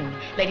 Lincoln.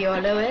 Lady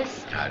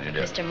Orlewis. How do you do?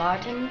 Mr.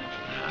 Martin.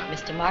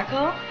 Mr.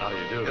 Marco. How do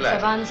you do?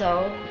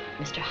 Savanzo.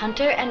 Mr.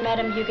 Hunter and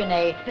Madame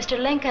Huguenet. Mr.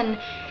 Lincoln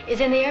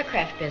is in the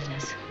aircraft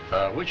business.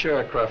 Which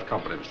aircraft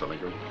company, Mr.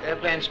 Lincoln?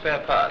 Airplane spare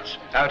parts.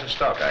 Out of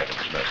stock items,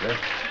 mostly.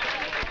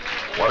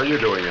 What are you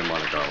doing in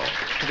Monte Carlo?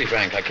 To be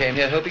frank, I came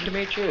here hoping to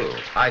meet you.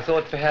 I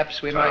thought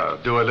perhaps we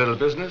might... Do a little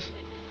business?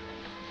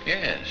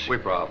 Yes. We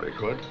probably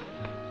could.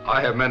 I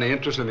have many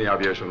interests in the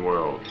aviation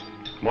world,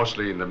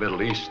 mostly in the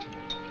Middle East.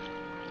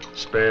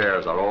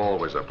 Spares are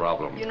always a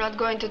problem. You're not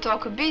going to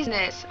talk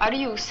business, are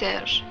you,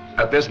 Serge?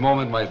 At this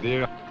moment, my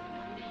dear,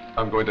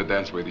 I'm going to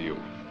dance with you.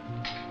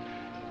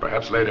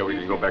 Perhaps later we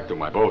can go back to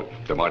my boat,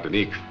 the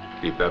Martinique,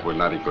 if that will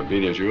not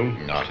inconvenience you.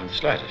 Not in the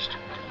slightest.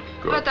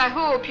 Good. But I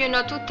hope you're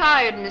not too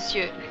tired,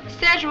 monsieur.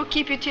 Serge will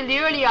keep you till the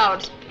early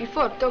hours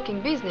before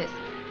talking business.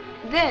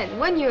 Then,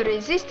 when your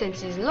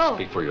resistance is low...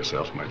 Speak for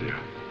yourself, my dear.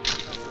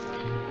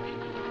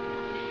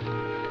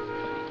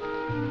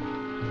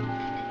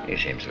 He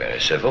seems very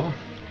civil.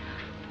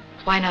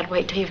 Why not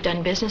wait till you've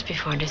done business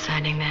before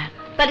deciding that?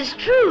 But it's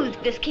true,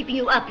 this keeping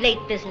you up late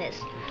business.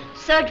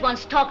 Serge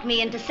once talked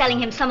me into selling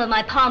him some of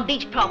my Palm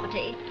Beach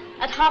property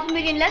at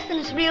 $500,000 less than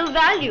its real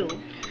value.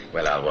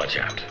 Well, I'll watch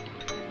out.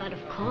 But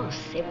of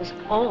course, it was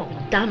all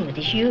done with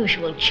his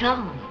usual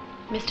charm.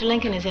 Mr.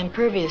 Lincoln is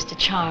impervious to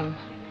charm,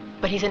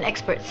 but he's an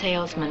expert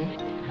salesman.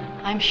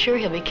 I'm sure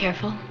he'll be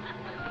careful.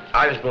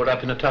 I was brought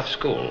up in a tough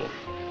school.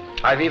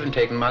 I've even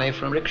taken money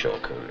from rickshaw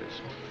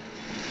coolies.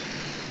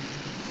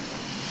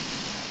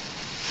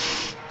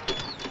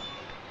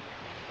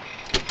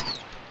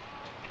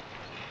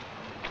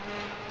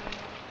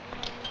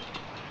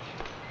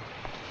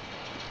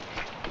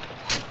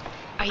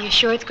 Are you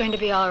sure it's going to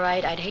be all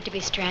right? I'd hate to be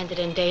stranded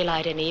in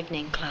daylight and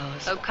evening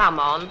clothes. Oh, come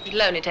on.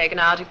 It'll only take an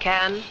hour to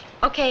can.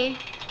 Okay.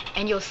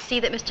 And you'll see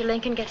that Mr.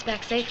 Lincoln gets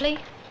back safely?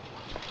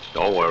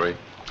 Don't worry.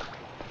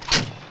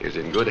 He's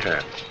in good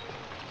hands.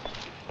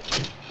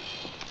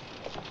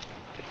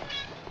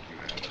 You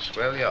have a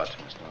swell yacht,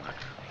 Mr.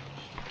 Marco.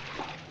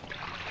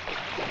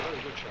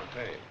 Very good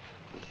champagne.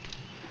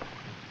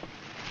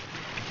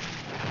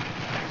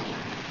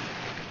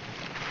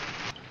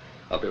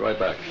 I'll be right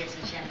back.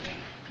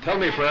 Tell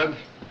me, Fred,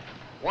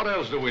 what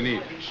else do we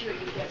need?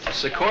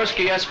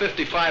 Sikorsky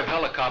S-55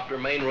 helicopter,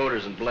 main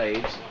rotors and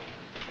blades.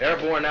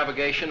 Airborne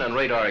navigation and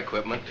radar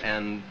equipment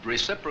and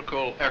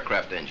reciprocal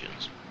aircraft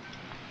engines.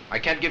 I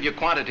can't give you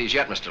quantities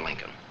yet, Mr.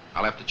 Lincoln.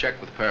 I'll have to check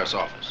with the Paris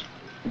office.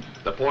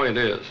 The point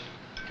is,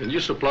 can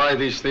you supply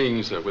these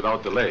things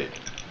without delay?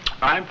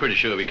 I'm pretty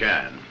sure we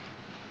can.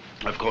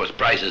 Of course,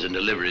 prices and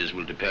deliveries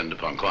will depend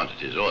upon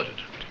quantities ordered.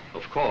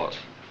 Of course.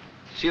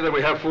 See that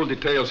we have full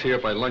details here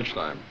by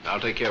lunchtime. I'll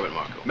take care of it,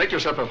 Marco. Make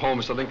yourself at home,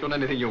 Mr. Lincoln.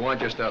 Anything you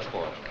want, just ask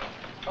for it.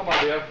 Come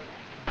on, dear.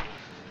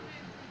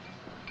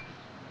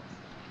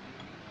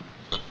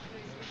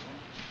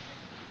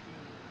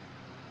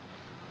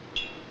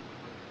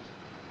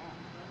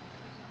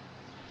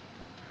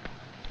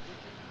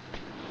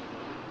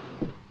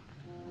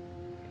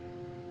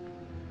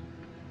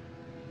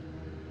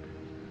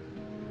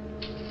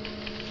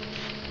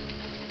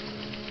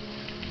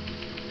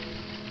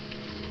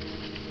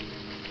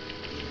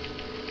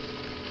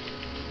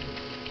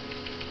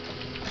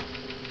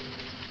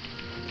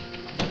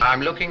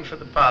 I'm looking for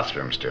the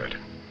bathroom, Stewart.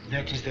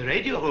 That is the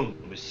radio room,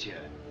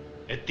 monsieur.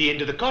 At the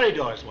end of the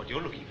corridor is what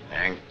you're looking for.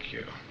 Thank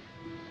you.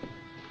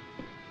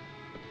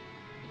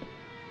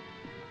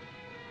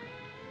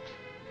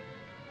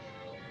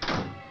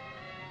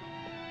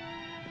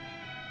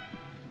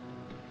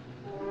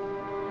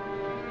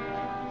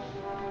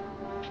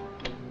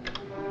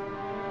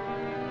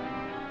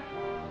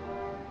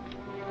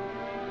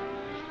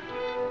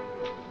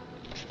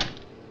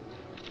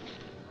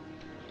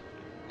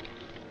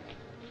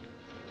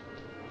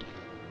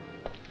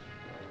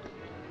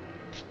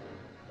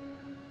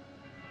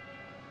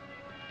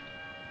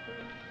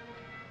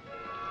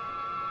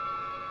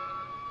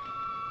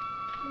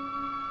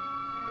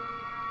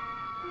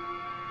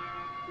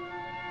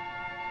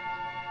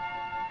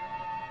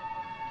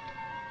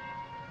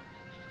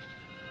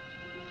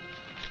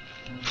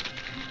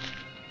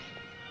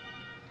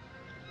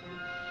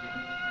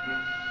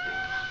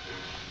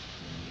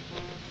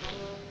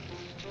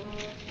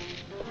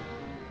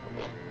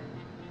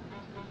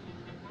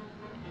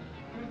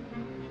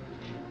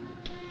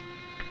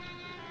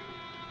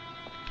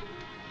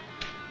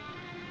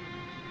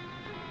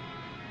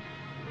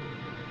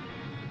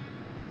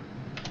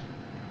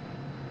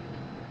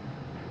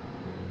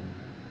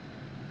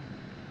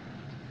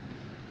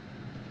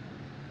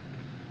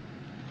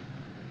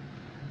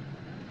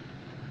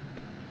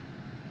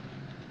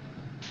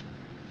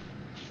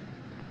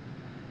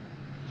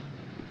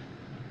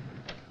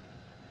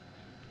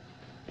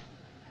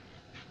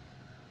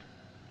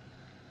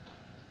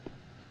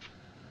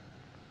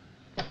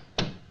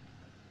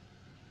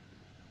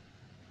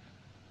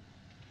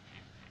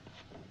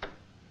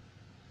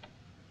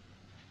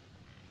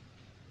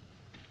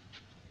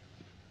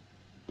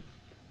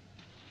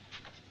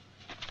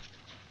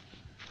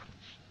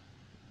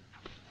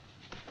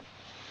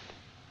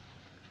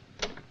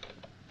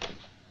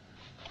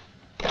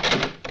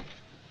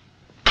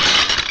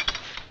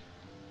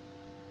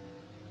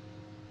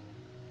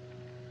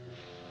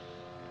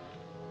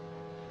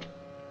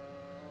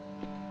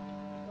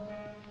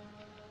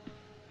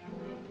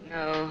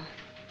 No,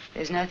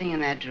 there's nothing in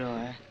that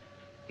drawer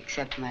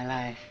except my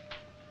life.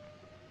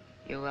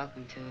 You're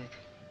welcome to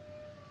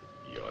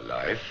it. Your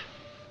life?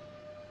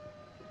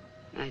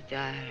 My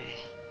diary.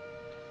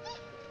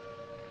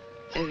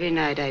 Every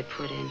night I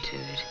put into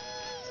it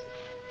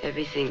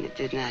everything that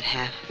did not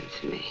happen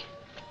to me.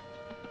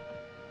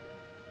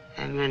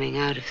 I'm running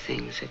out of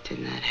things that did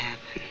not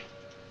happen.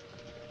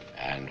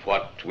 And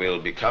what will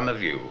become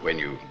of you when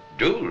you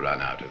do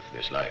run out of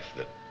this life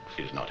that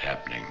is not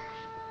happening?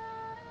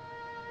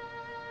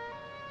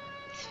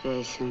 It's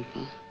very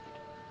simple.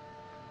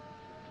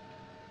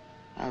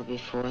 I'll be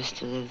forced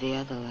to live the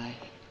other life.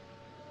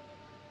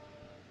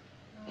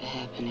 The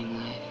happening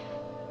life.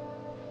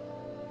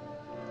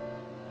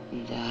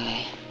 And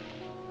die.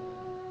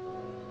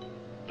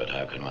 But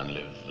how can one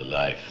live the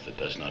life that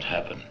does not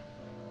happen?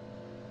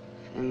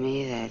 For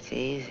me, that's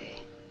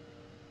easy.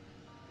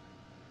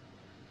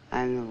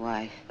 I'm the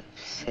wife of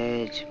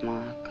Serge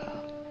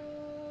Marco.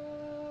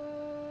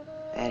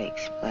 That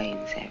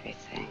explains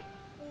everything.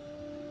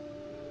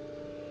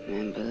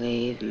 And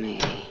believe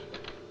me.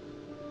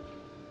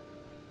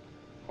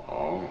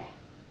 Oh.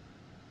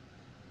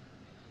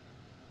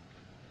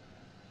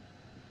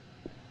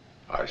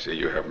 I see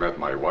you have met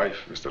my wife,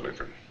 Mr.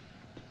 Lincoln.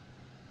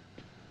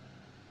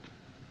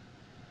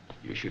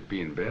 You should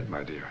be in bed,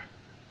 my dear.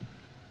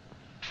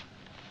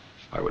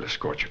 I will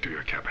escort you to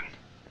your cabin.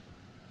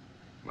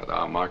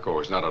 Madame Marco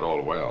is not at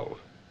all well.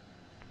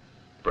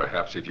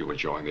 Perhaps if you would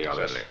join the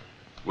others. Certainly.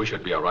 We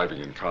should be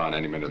arriving in Cannes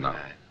any minute now.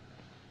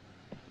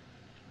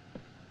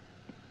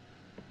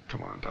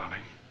 Come on,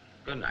 darling.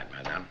 Good night,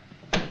 madame.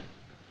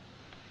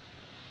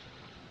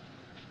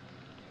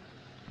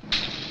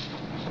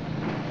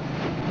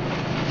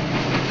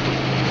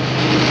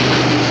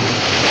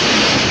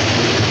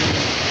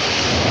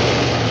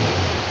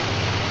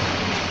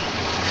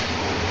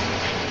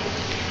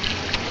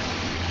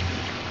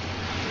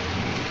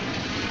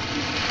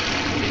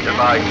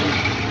 Goodbye.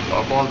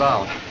 Don't fall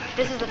down.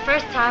 This is the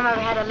first time I've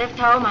had a lift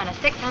home on a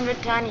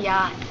 600-ton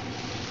yacht.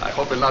 I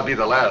hope it'll not be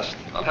the last.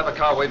 I'll have a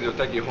car waiting to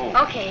take you home.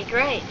 Okay,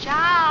 great.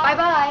 Ciao.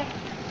 Bye-bye.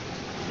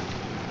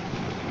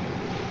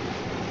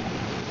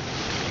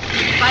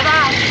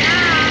 Bye-bye.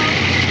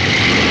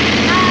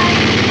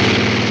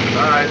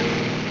 Bye.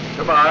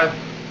 Goodbye.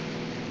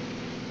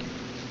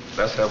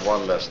 Let's have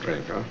one less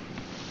drink, huh?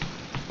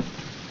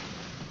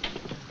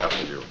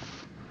 After you.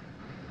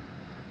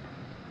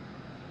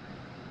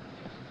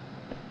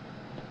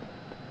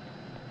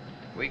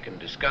 We can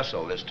discuss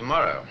all this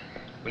tomorrow.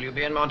 Will you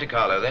be in Monte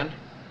Carlo then?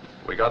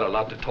 We got a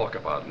lot to talk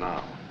about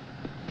now.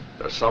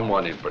 There's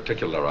someone in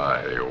particular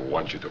I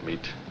want you to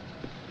meet.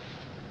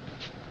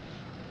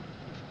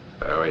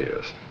 There he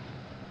is.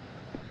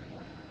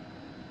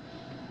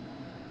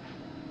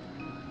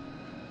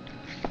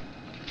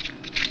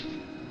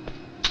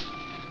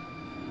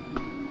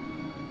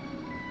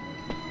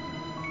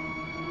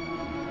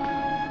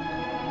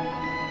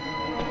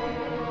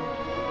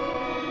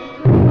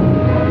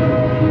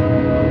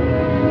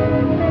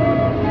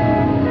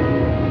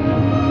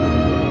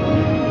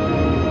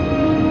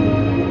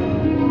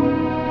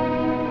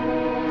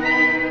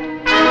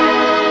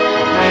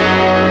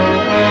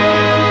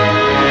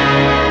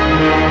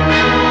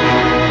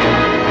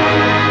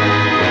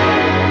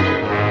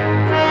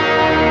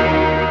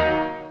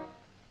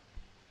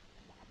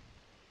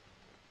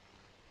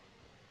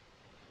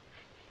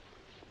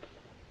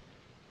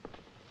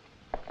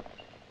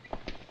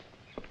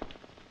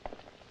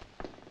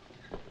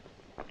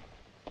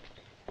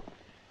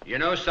 You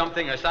know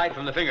something? Aside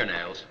from the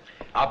fingernails,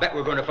 I'll bet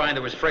we're going to find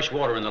there was fresh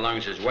water in the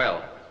lungs as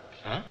well.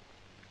 Huh?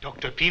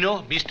 Dr.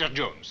 Pino, Mr.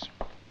 Jones.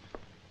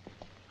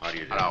 How do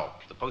you do? Hello.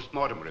 The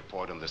post-mortem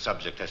report on the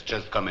subject has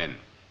just come in.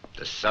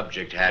 The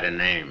subject had a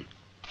name.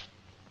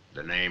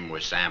 The name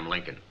was Sam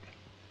Lincoln.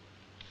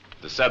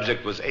 The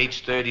subject was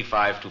age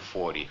 35 to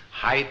 40.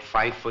 Height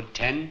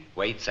 5'10",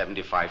 weight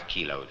 75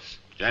 kilos.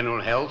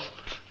 General health,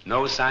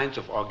 no signs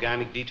of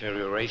organic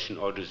deterioration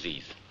or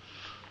disease.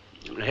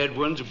 Head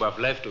wounds above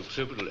left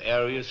occipital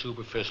area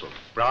superficial.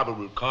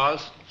 Probable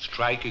cause,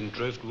 striking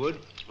driftwood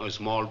or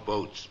small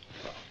boats.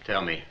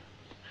 Tell me,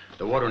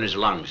 the water in his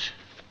lungs,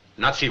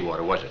 not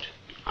seawater, was it?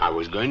 I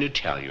was going to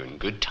tell you in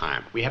good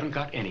time. We haven't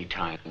got any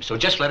time, so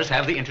just let us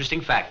have the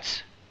interesting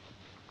facts.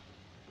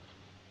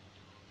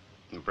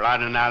 In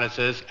blood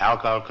analysis,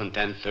 alcohol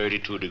content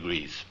 32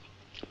 degrees.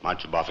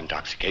 Much above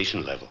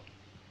intoxication level.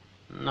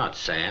 Not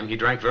Sam. He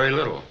drank very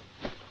little.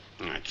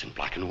 It's in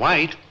black and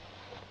white.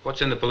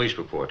 What's in the police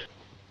report?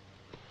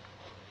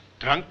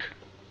 Drunk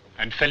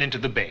and fell into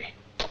the bay.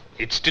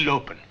 It's still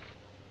open.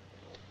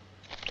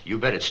 You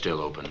bet it's still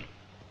open.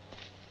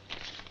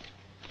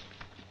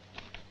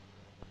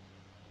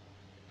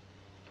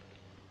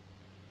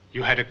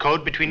 You had a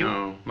code between you?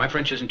 No, my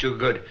French isn't too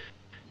good.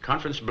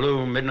 Conference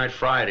Blue, midnight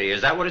Friday.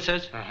 Is that what it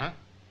says? Uh-huh.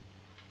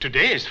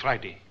 Today is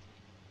Friday.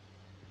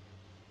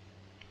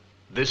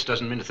 This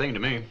doesn't mean a thing to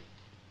me.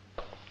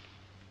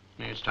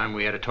 It's time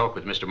we had a talk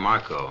with Mr.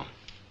 Marco.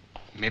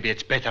 Maybe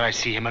it's better I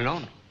see him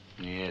alone.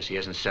 Yes, he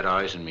hasn't set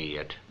eyes on me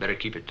yet. Better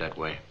keep it that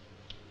way.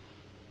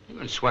 You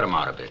can sweat him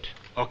out a bit.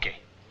 Okay.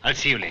 I'll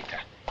see you later.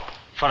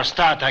 For a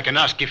start, I can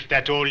ask if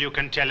that's all you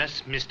can tell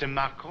us, Mr.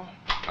 Marco?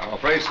 I'm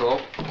afraid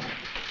so.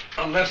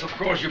 Unless, of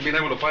course, you've been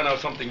able to find out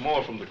something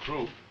more from the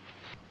crew.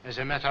 As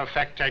a matter of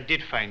fact, I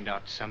did find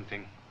out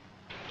something.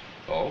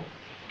 Oh?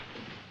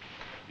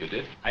 You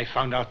did? I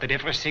found out that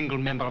every single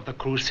member of the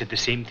crew said the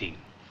same thing.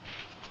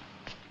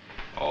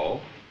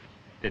 Oh?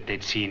 That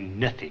they'd seen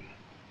nothing.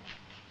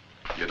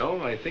 You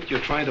know, I think you're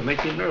trying to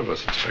make me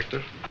nervous,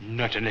 Inspector.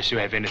 Not unless you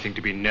have anything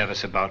to be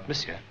nervous about,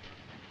 monsieur.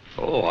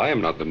 Oh, I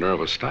am not the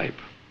nervous type.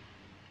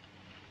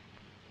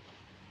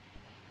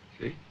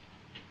 See?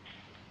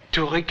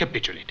 To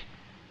recapitulate,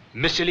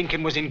 Mr.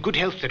 Lincoln was in good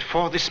health at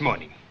 4 this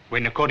morning,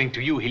 when, according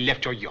to you, he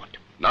left your yacht.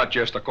 Not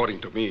just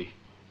according to me.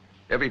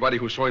 Everybody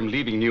who saw him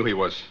leaving knew he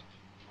was...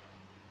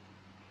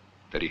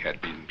 that he had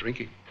been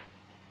drinking.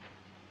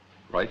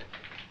 Right?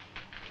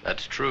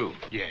 That's true.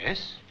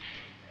 Yes.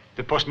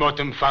 The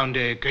postmortem found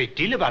a great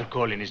deal of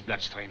alcohol in his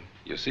bloodstream.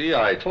 You see,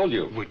 I told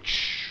you.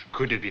 Which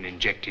could have been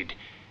injected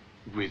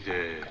with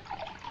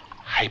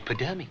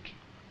hypodermic.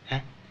 Huh?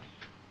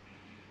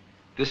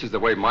 This is the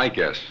way my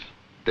guests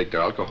take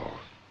their alcohol.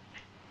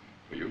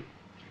 Will you?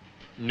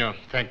 No,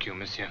 thank you,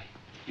 monsieur.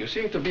 You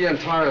seem to be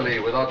entirely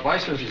without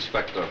vices,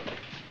 Inspector.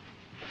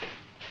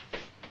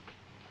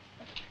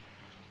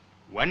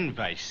 One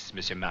vice,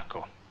 Monsieur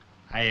Marco.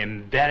 I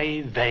am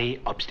very,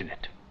 very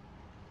obstinate.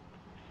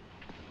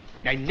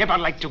 I never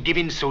like to give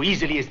in so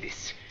easily as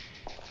this.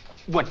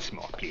 Once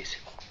more, please.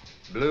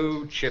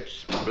 Blue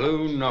Chips,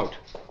 Blue Note,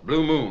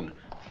 Blue Moon,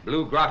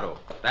 Blue Grotto.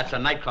 That's a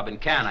nightclub in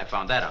Cannes, I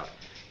found that out.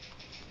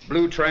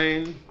 Blue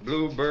Train,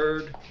 Blue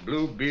Bird,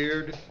 Blue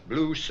Beard,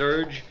 Blue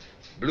Surge,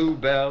 Blue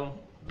Bell,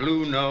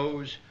 Blue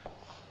Nose.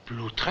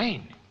 Blue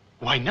Train?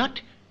 Why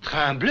not?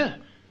 Train Bleu.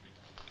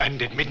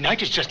 And at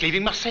midnight, it's just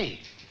leaving Marseille.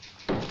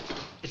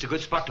 It's a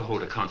good spot to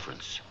hold a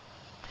conference.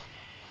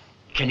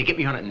 Can you get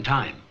me on it in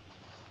time?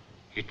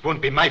 It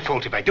won't be my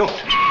fault if I don't.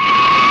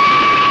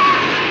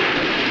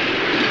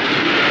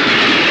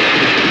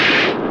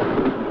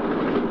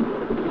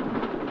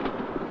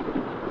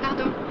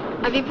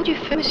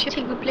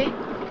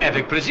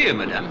 avec plaisir,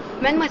 madame.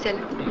 Mademoiselle.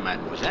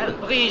 Mademoiselle.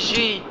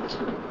 Brigitte.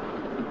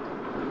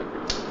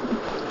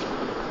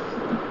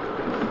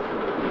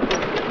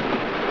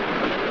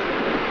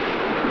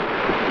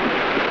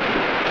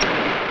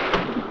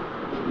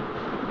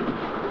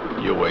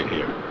 You wait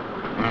here.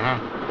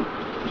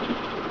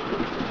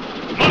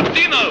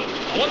 Martino!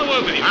 I want a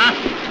word with him.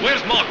 Huh?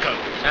 Where's Marco?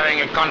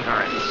 Having a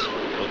conference.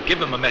 Well,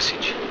 give him a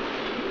message.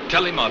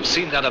 Tell him I've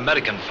seen that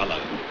American fellow.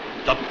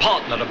 The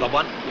partner of the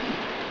one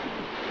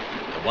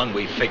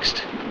we fixed.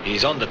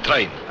 He's on the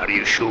train. Are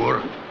you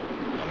sure?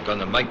 I'm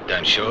gonna make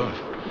damn sure.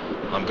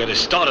 I'm gonna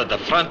start at the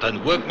front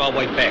and work my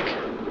way back.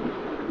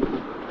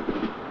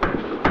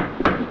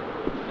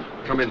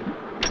 Come in.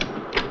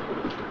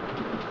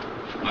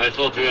 I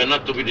thought we were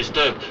not to be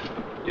disturbed.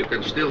 You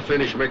can still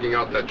finish making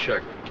out that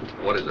check.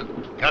 What is it?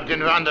 Captain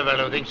Vanderbilt,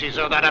 who thinks he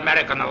saw that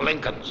American of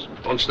Lincoln's.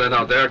 Don't stand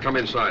out there. Come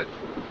inside.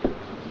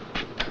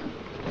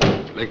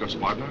 Lincoln's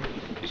partner?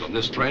 He's on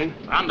this train?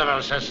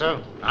 Vanderbilt says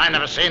so. I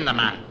never seen the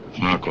man.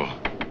 Marco,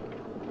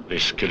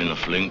 this killing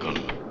of Lincoln,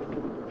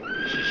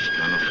 this is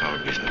none of our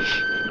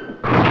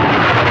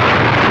business.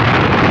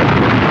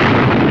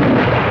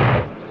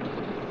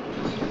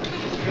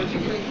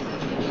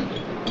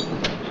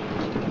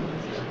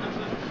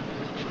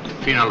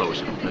 Finalo,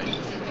 s'il vous plaît.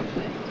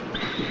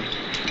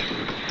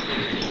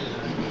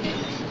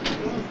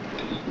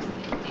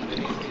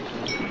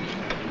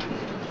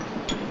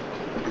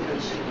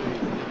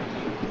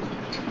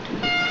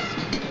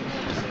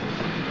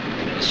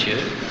 Monsieur?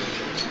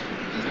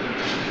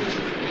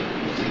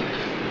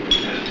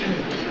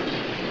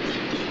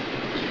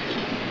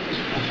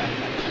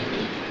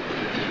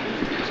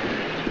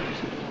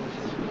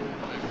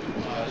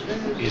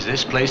 Is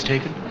this place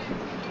taken?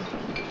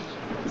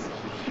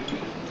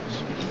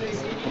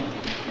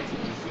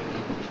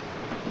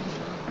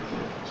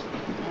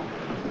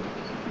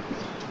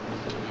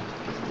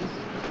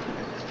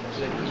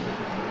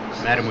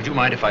 Madam, would you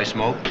mind if I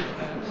smoke?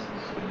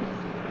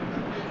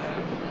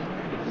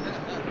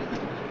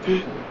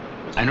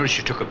 I noticed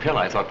you took a pill.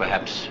 I thought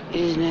perhaps...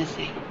 It's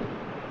nothing.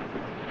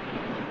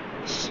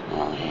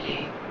 Small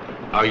headache.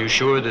 Are you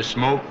sure the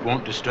smoke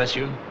won't distress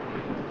you?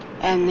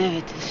 I'm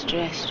never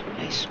distressed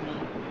by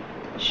smoke.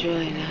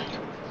 Surely not.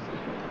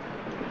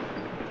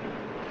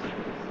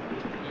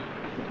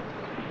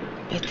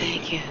 But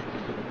thank you.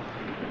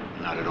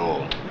 Not at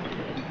all.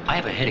 I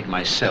have a headache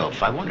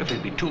myself. I wonder if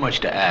it'd be too much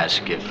to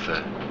ask if...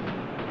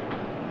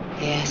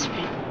 The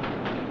aspirin?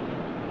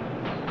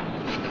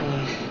 Of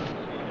course.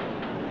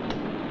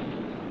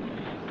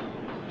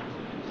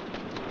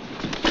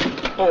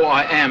 Oh,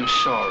 I am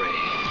sorry.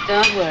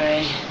 Don't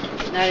worry.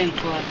 Not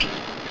important.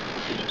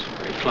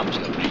 Very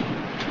clumsy of me.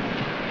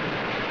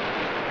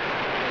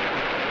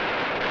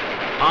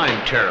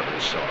 I'm terribly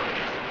sorry.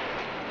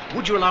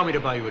 Would you allow me to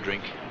buy you a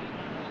drink?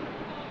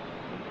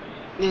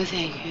 No,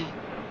 thank you.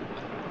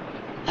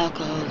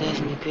 Alcohol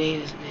doesn't agree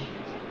with me.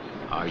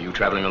 Are you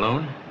traveling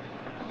alone?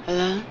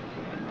 Alone?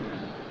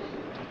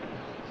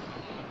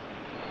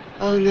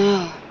 Oh,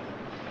 no.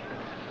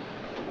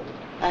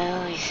 I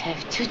always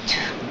have Tutu.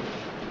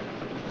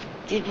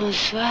 Dis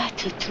bonsoir,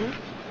 Tutu.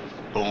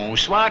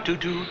 Bonsoir,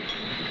 Tutu.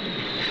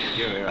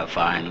 You're a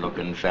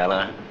fine-looking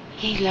fella.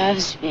 He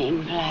loves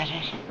being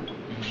flattered.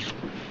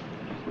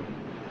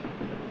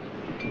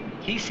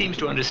 He seems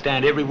to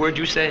understand every word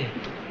you say.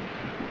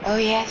 Oh,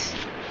 yes.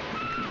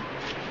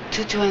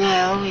 Tutu and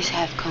I always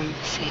have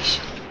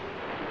conversation.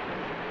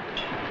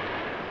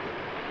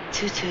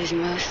 Tutu is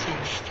most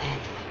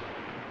understanding.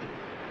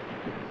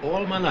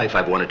 All my life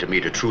I've wanted to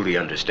meet a truly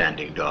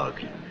understanding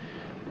dog.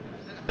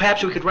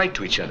 Perhaps we could write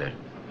to each other.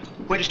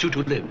 Where does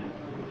Tutu live?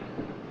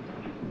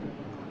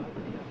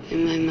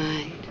 In my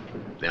mind.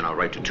 Then I'll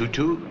write to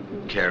Tutu,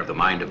 care of the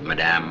mind of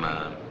Madame...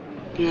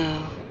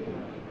 No.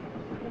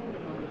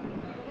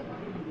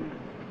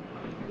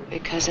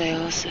 Because I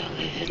also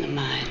live in the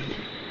mind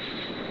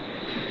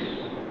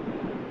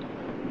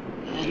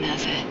of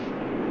another.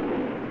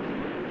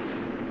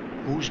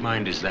 Whose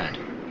mind is that?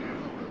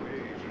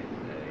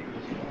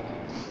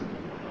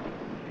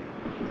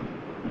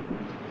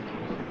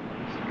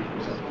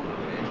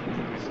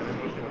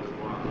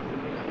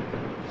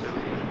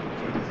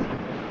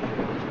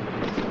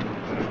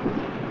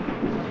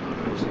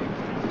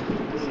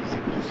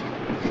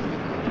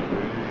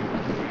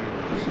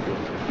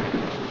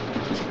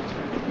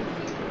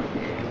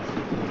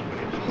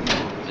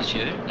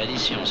 Monsieur,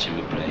 l'addition, s'il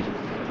vous plaît.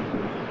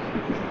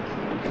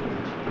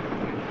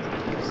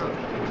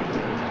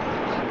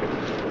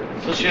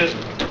 Monsieur,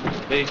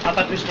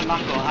 about Mr.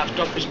 Marco, I've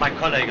talked with my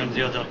colleague on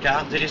the other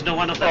car. There is no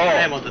one of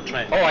that name on the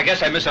train. Oh, I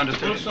guess I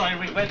misunderstood. Also, I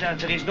regret that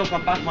there is no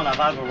compartment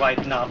available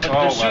right now. But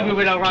Oh, soon we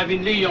will arrive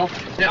in Lyon.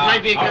 There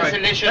might be a all right.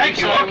 cancellation. Thank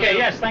you. so Okay, we'll-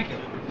 yes, thank you.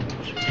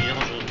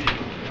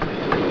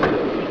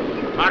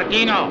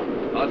 Martino.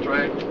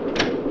 Andre.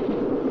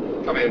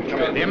 Come in,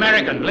 come in. The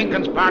American,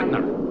 Lincoln's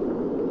partner.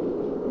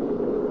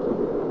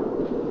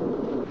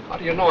 How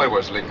do you know he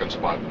was Lincoln's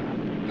partner?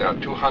 There are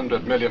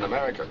 200 million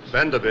Americans.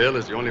 Vanderbilt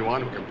is the only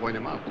one who can point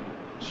him out.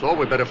 So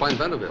we better find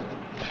Vanderbilt.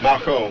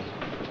 Marco,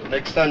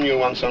 Next time you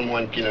want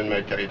someone killed in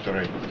my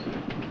territory,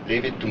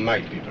 leave it to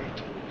my people,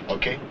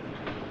 okay?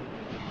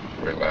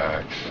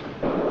 Relax.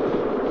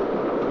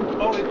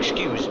 Oh,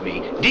 excuse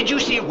me. Did you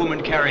see a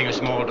woman carrying a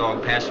small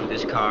dog pass through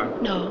this car?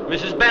 No.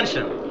 Mrs.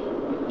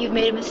 Benson. You've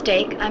made a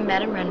mistake. I'm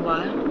Madame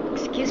Renoir.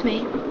 Excuse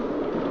me.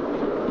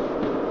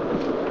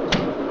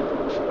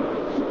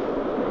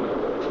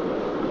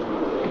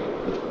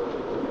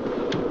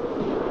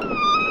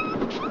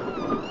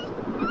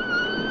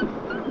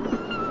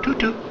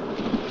 Tutu.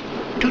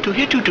 Tutu,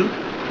 here, Tutu. Go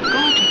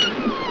on, Tutu.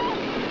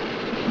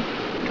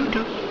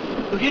 Tutu.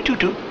 Go here,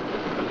 Tutu.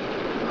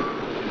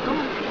 Go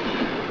on.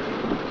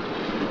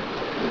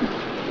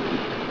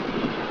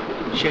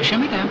 Cherchez,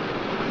 madame.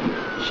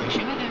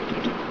 Cherchez, madame,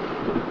 Tutu.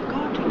 Go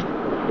on, Tutu.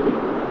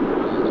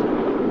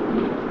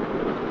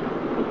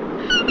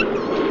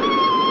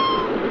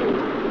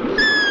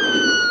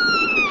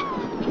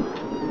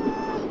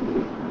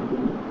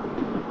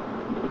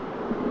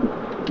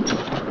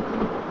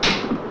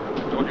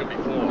 Told you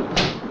before.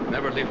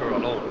 Never leave her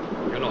alone.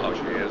 You know how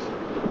she is.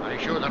 I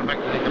showed her back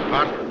to the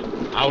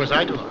compartment. How was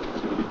I to her?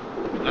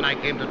 Then I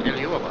came to tell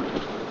you about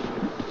it.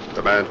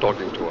 The man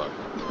talking to her.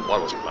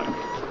 What was he like?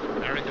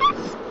 Very good.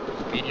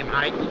 Medium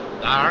height,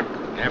 dark,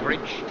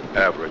 average.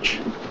 Average.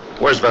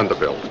 Where's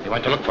Vanderbilt? You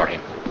want to look for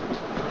him?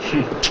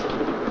 We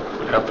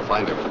have to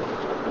find him.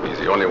 He's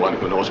the only one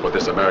who knows what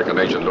this American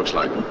agent looks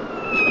like.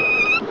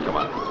 Come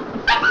on.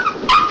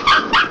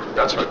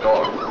 That's her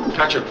dog.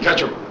 Catch him,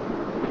 catch him.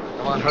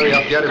 Come on, hurry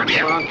up, get him.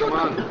 Come on, come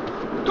on.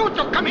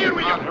 Tutu, come here,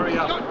 will you? Hurry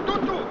up.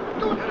 Tutu,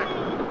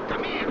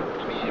 come here,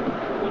 come here.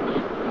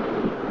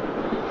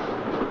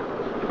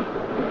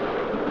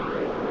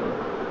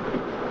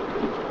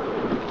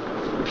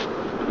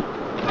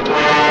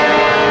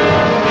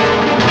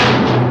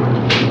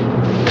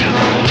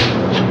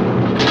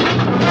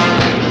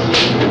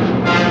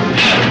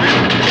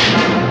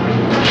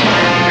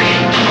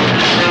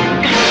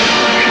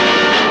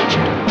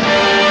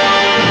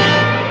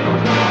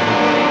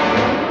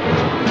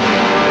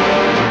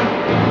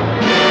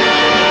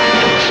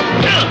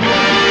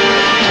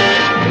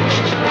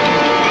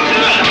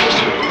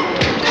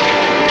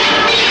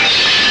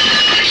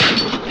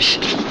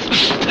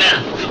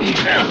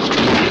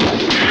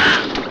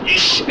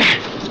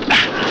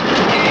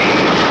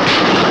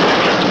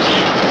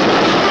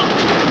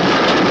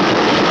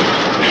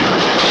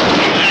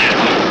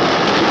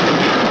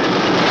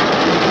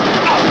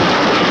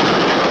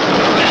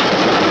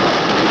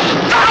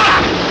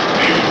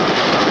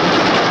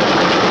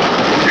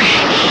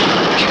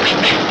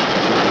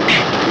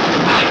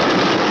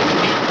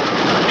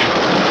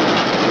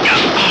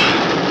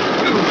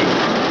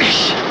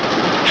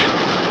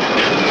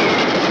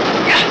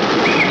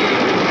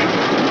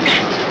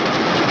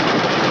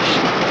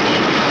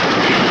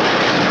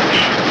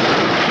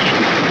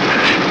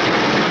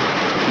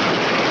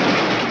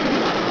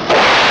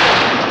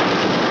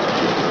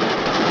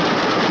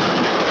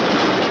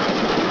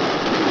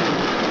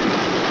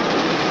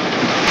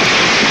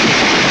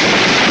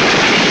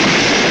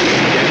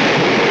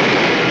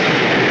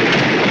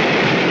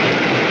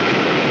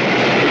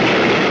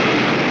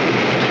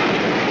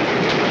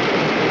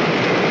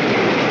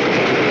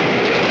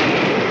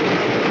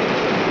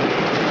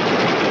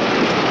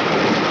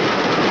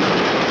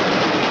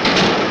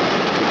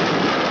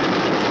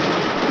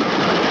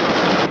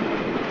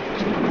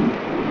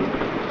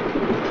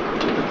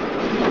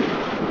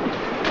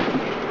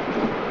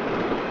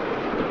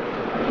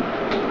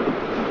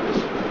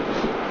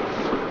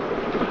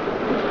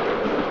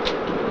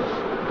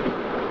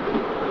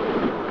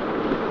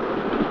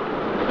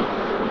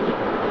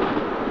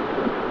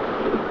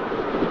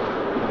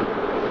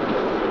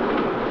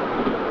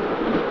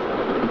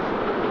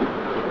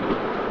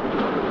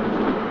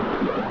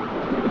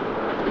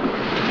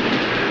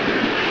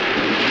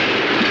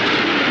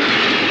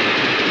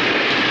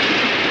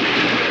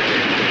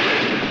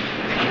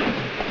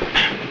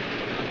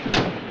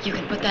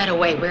 That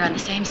away. We're on the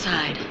same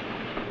side.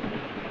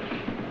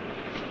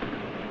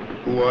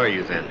 Who are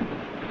you, then?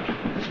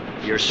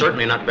 You're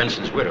certainly not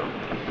Benson's widow.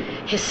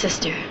 His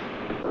sister.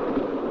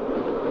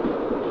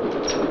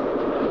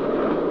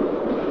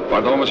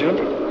 Pardon, monsieur?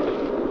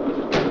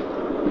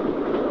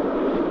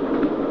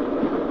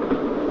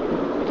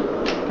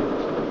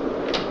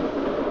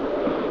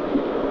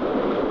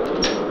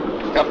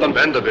 Captain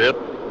Vanderbilt.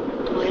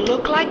 Do I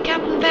look like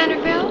Captain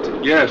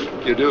Vanderbilt? Yes,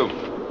 you do.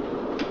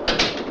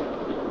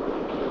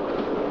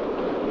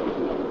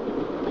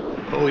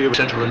 Oh, you're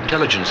Central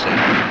Intelligence,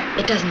 then?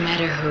 It doesn't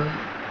matter who.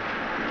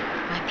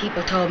 My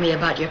people told me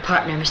about your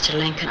partner, Mr.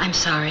 Lincoln. I'm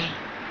sorry.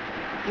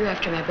 You're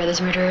after my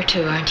brother's murderer,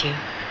 too, aren't you?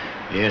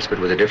 Yes, but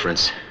with a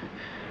difference.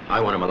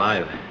 I want him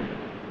alive.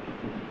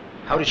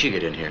 How did she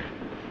get in here?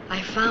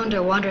 I found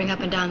her wandering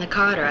up and down the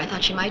corridor. I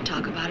thought she might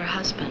talk about her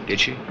husband. Did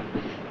she?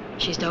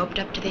 She's doped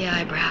up to the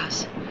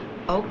eyebrows.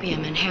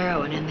 Opium and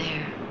heroin in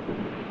there.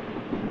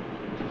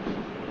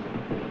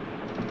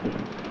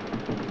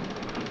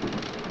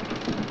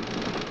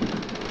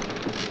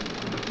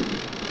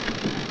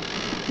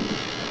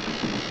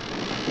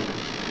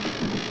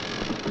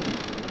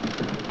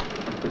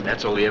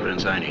 That's all the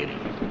evidence I need.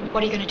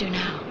 What are you going to do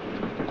now?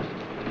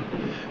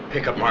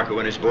 Pick up Marco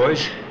and his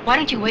boys. Why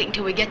don't you wait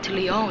until we get to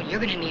Lyon?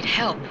 You're going to need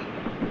help.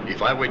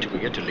 If I wait till we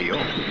get to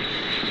Lyon,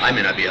 I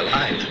may not be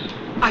alive.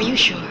 Are you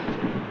sure?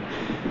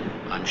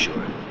 I'm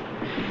sure.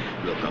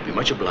 Look, I'll be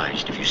much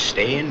obliged if you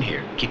stay in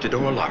here. Keep the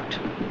door locked.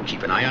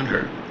 Keep an eye on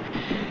her.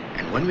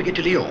 And when we get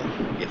to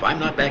Lyon, if I'm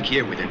not back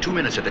here within 2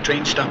 minutes of the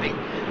train stopping,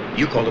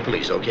 you call the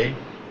police, okay?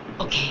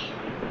 Okay.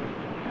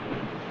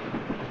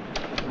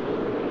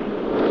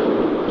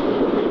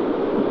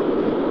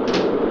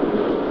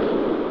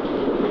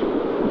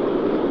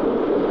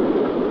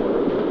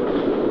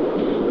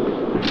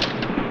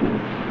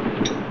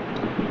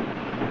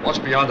 What's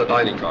beyond the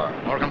dining car?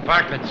 More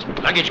compartments,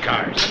 luggage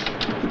cars.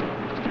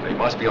 They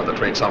must be on the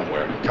train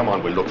somewhere. Come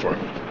on, we'll look for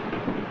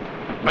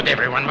them. But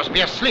everyone must be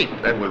asleep.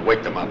 Then we'll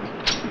wake them up.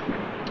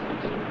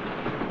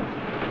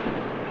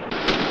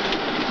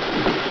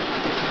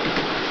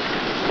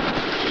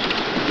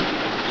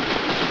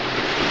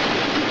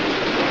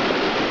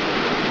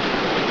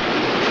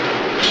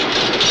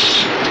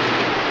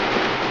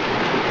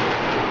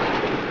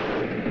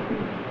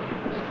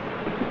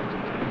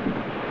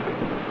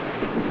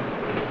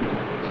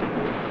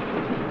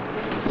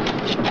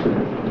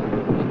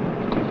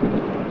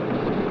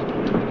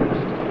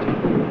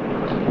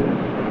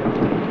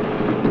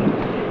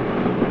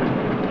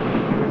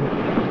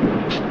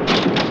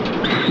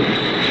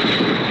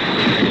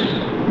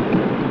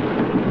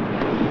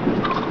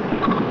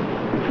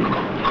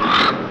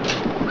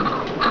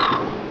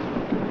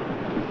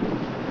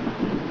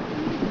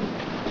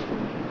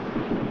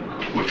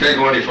 Can't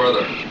go any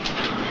further.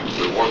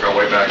 We'll work our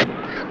way back.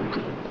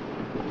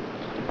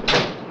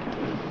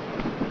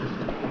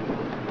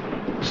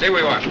 Stay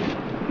where you are.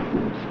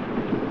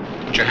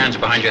 Put your hands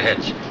behind your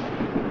heads.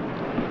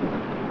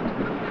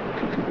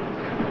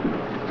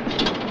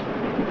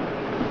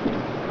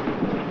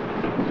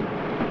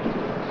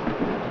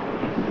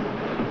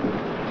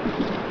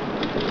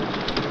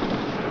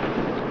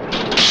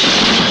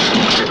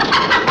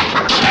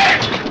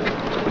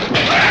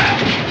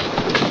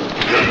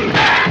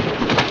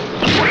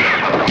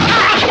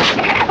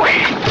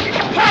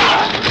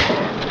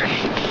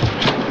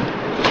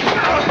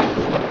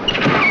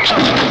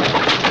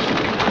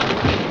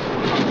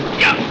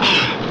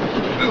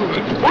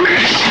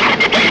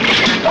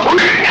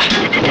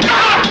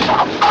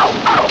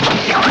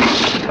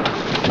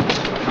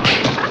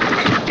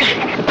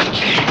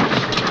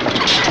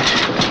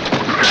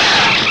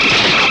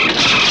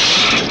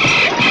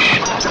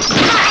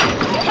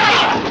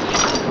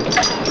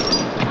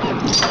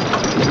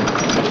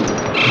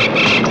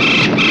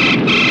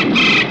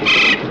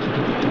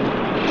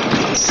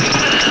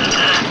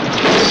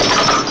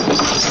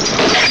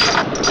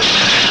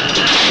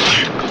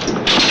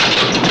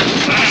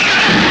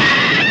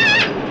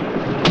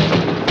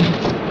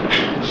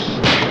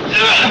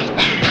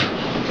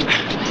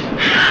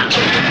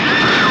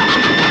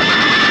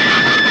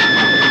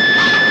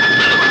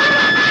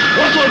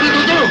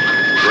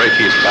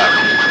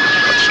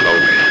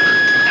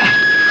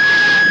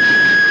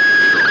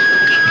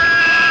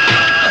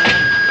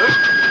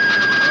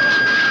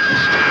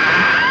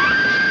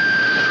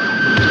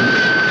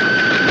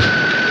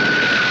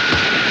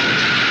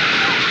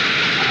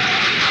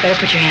 Better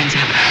put your hands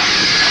up.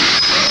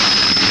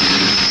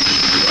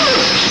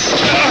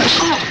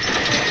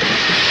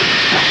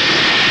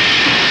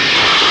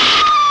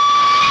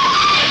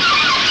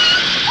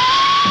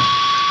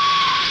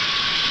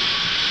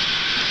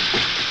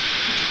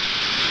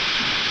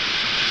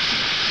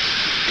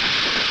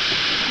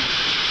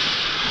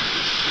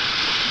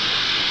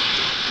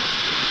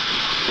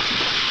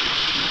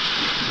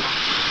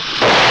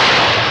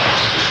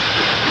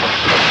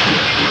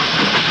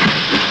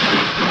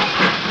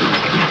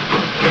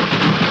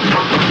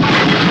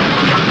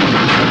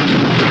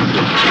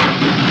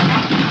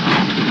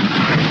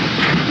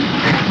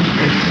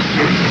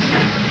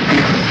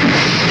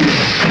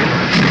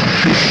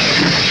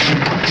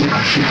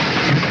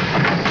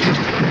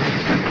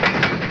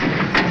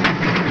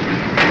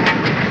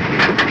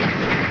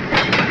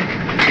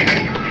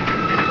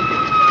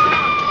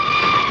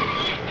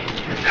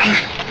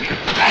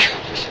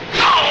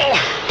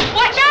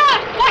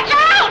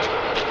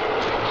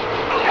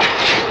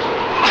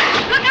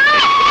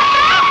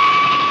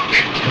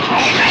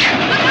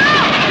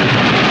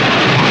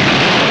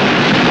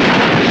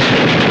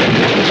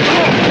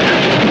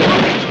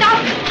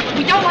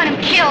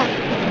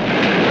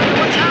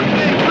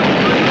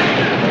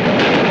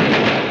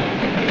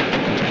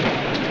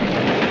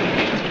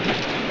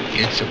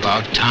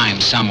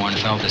 Someone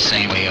felt the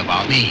same way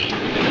about me.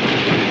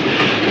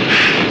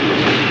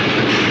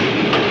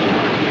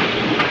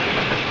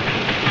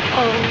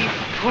 Oh, you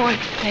poor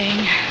thing.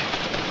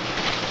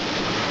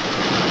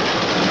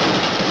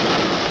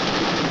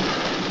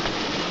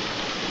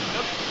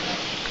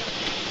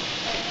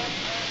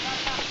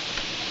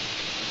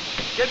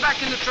 Get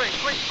back in the train.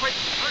 Quick, quick.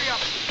 Hurry up.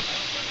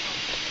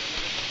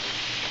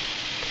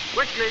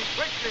 Quickly,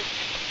 quickly.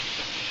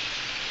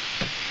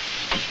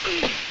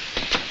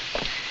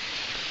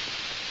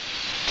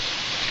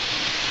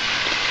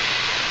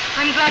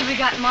 I'm glad we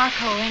got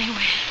Marco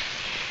anyway.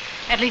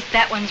 At least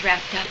that one's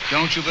wrapped up.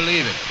 Don't you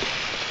believe it?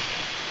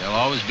 There'll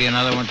always be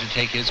another one to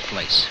take his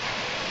place.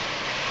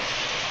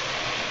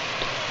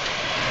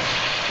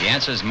 The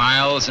answer's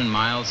miles and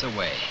miles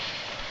away.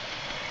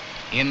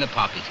 In the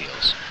poppy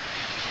fields.